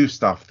of the new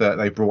stuff that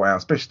they brought out,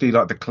 especially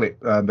like the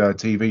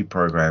TV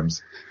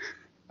programs.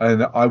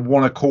 And I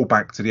want to call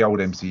back to the old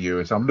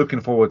MCU. So I'm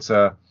looking forward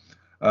to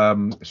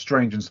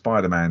Strange and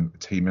Spider-Man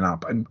teaming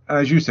up. And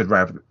as you said,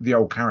 Rav, the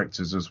old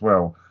characters as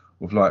well,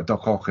 with like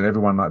Doc Ock and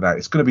everyone like that.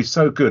 It's going to be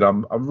so good.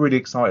 I'm really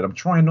excited. I'm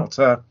trying not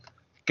to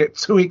get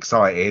too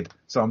excited,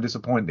 so I'm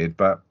disappointed,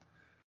 but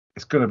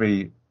it's going to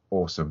be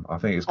awesome. I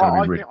think it's going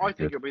to be really I think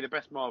good. it'll be the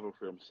best Marvel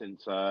film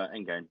since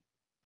Endgame.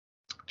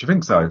 Do you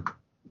think so?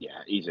 Yeah,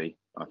 easy.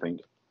 I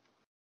think.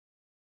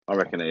 I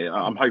reckon it is.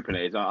 I'm hoping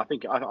it is. I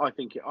think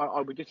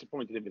I'll be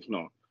disappointed if it's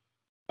not.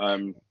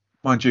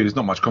 Mind you, there's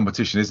not much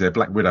competition, is there?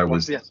 Black Widow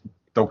was yes.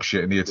 dog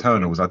shit, and the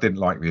Eternals, I didn't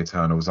like the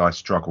Eternals. I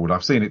struggled.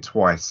 I've seen it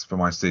twice for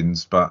my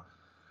sins, but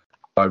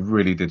I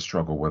really did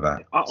struggle with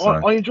that.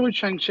 I enjoyed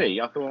Shang-Chi.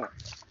 I thought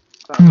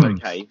that was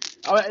okay. It's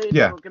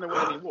not going to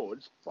win any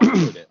awards, but I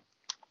enjoyed it.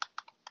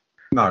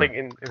 No. I think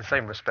in the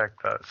same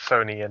respect that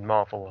Sony and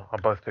Marvel are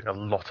both putting a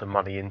lot of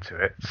money into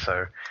it,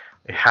 so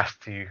it has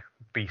to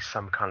be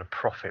some kind of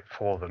profit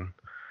for them.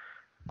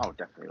 Oh,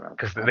 definitely.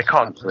 Because they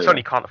can't.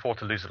 Sony can't afford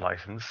to lose a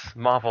license.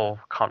 Marvel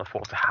can't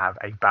afford to have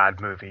a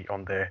bad movie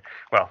on their.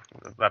 Well,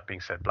 that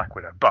being said, Black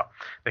Widow, but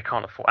they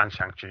can't afford, and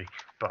Shang-Chi,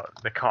 but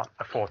they can't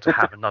afford to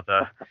have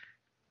another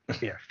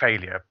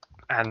failure.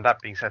 And that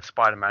being said,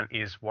 Spider-Man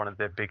is one of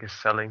their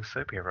biggest selling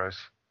superheroes.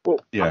 Well,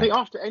 Yeah. I think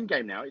after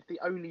Endgame now, it's the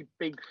only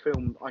big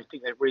film I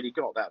think they've really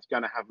got that's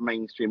going to have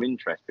mainstream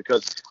interest,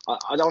 because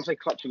I don't say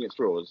clutching at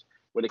straws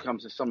when it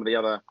comes to some of the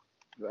other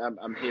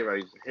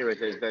heroes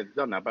they've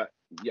done now, but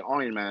your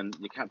Iron Man,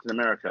 your Captain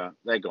America,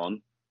 they're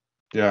gone.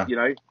 Yeah. You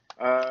know,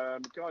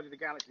 Guardians of the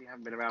Galaxy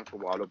haven't been around for a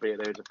while,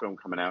 albeit there's a film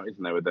coming out,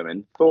 isn't there, with them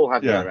in? Thor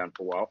hasn't been around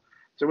for a while.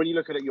 So when you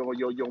look at it,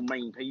 your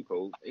main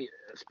people,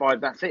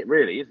 that's it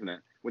really, isn't it?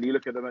 When you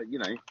look at them,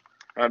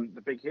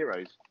 the big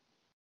heroes.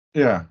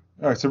 Yeah,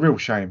 it's a real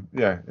shame.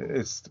 Yeah,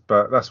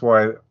 but that's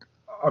why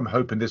I'm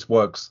hoping this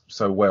works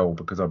so well,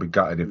 because I'll be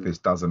gutted if this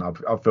doesn't.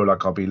 I feel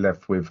like I'll be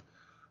left with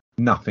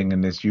nothing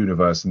in this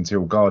universe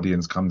until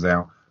Guardians comes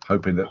out,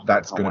 hoping that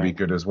that's going to be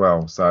good as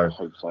well. So, I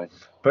hope so.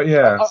 But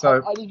yeah,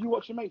 did you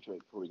watch The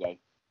Matrix before we go?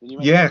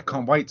 Yeah,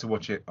 can't wait to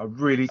watch it. I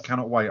really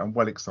cannot wait. I'm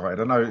well excited.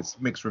 I know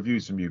it's mixed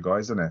reviews from you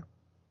guys, isn't it?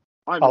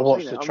 I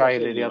watched the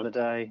trailer the other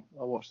day.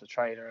 I watched the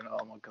trailer and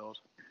oh my god.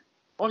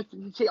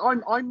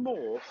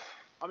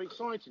 I'm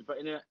excited, but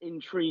in an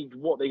intrigued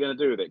what they're going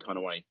to do with it kind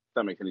of way. If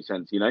that makes any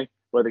sense, where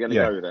they're going to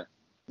go with it.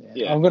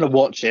 Yeah. I'm going to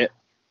watch it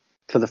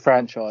for the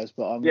franchise,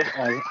 but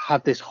I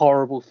have this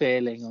horrible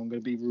feeling I'm going to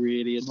be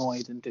really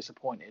annoyed and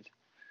disappointed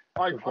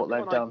with what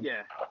they've done.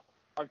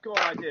 I've got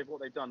an idea of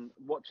what they've done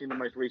watching the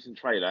most recent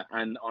trailer,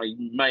 and I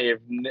may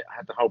have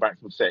had to hold back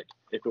from sick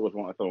if it was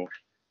what I thought.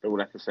 But we'll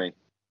have to see.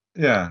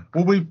 Yeah.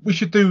 Well, we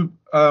should do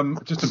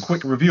just a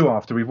quick review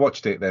after we've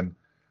watched it then.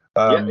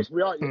 We are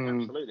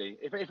absolutely.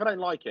 If I don't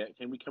like it,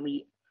 can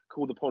we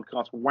call the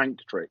podcast Wank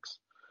Tricks?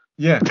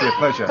 Yeah,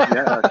 pleasure.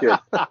 Yeah, good.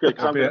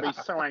 Because I'm going to be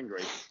so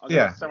angry. I'm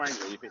going to be so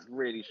angry if it's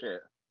really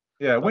shit.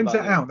 Yeah, when's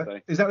that out?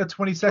 Is that the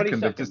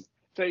 22nd? 22nd.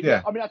 So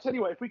yeah, I mean, I tell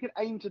you what, if we could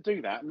aim to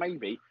do that,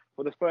 maybe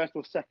for the first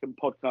or second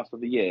podcast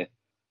of the year.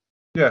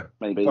 Yeah,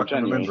 maybe if in I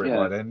can January. remember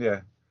it by then. Yeah.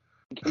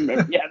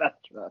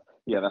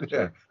 Yeah, that's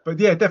true. But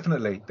yeah,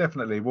 definitely.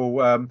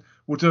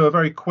 We'll do a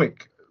very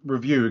quick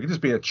review. It can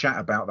just be a chat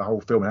about the whole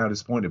film and how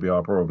disappointed we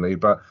are, probably.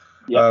 But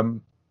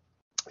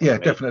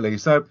definitely.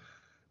 So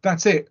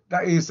that's it.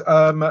 That is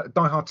Die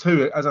Hard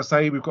 2. As I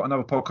say, we've got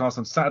another podcast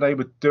on Saturday.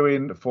 We're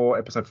doing for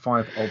episode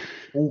 5 of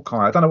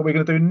Hawkeye. I don't know what we're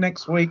going to do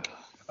next week,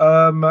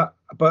 but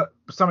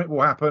something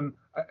will happen.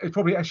 It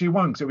probably actually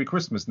won't, because it'll be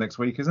Christmas next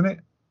week, isn't it?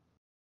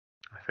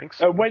 I think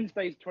so.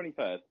 Wednesday's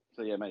 23rd.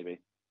 So yeah, maybe.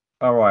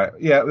 All right.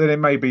 Yeah, then it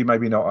may be,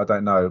 maybe not. I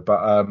don't know.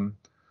 But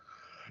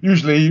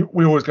usually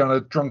we always go on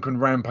a drunken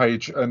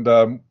rampage,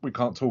 and we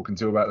can't talk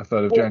until about the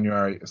 3rd of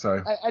January.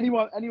 So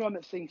anyone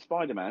that's seen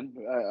Spider-Man,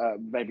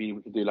 maybe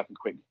we could do like a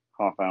quick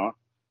half hour.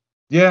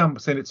 Yeah, I'm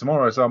seeing it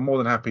tomorrow, so I'm more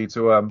than happy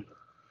to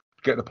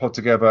get the pod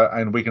together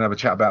and we can have a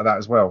chat about that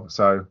as well.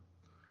 So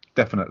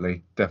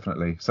definitely.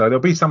 So there'll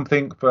be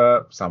something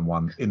for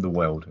someone in the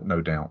world,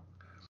 no doubt.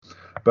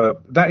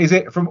 But that is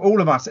it from all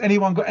of us.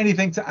 Anyone got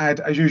anything to add,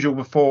 as usual,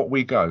 before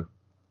we go?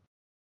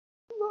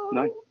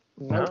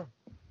 No.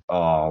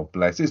 Oh,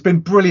 bless. It's been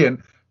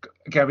brilliant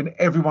having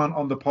everyone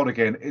on the pod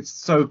again. It's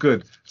so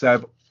good to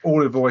have all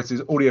the voices,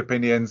 all the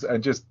opinions,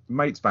 and just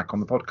mates back on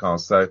the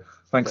podcast. So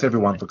thanks,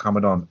 everyone, for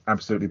coming on.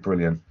 Absolutely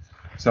brilliant.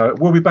 So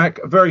we'll be back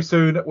very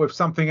soon with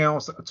something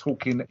else,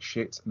 talking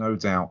shit, no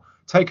doubt.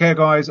 Take care,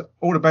 guys.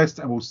 All the best,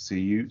 and we'll see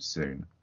you soon.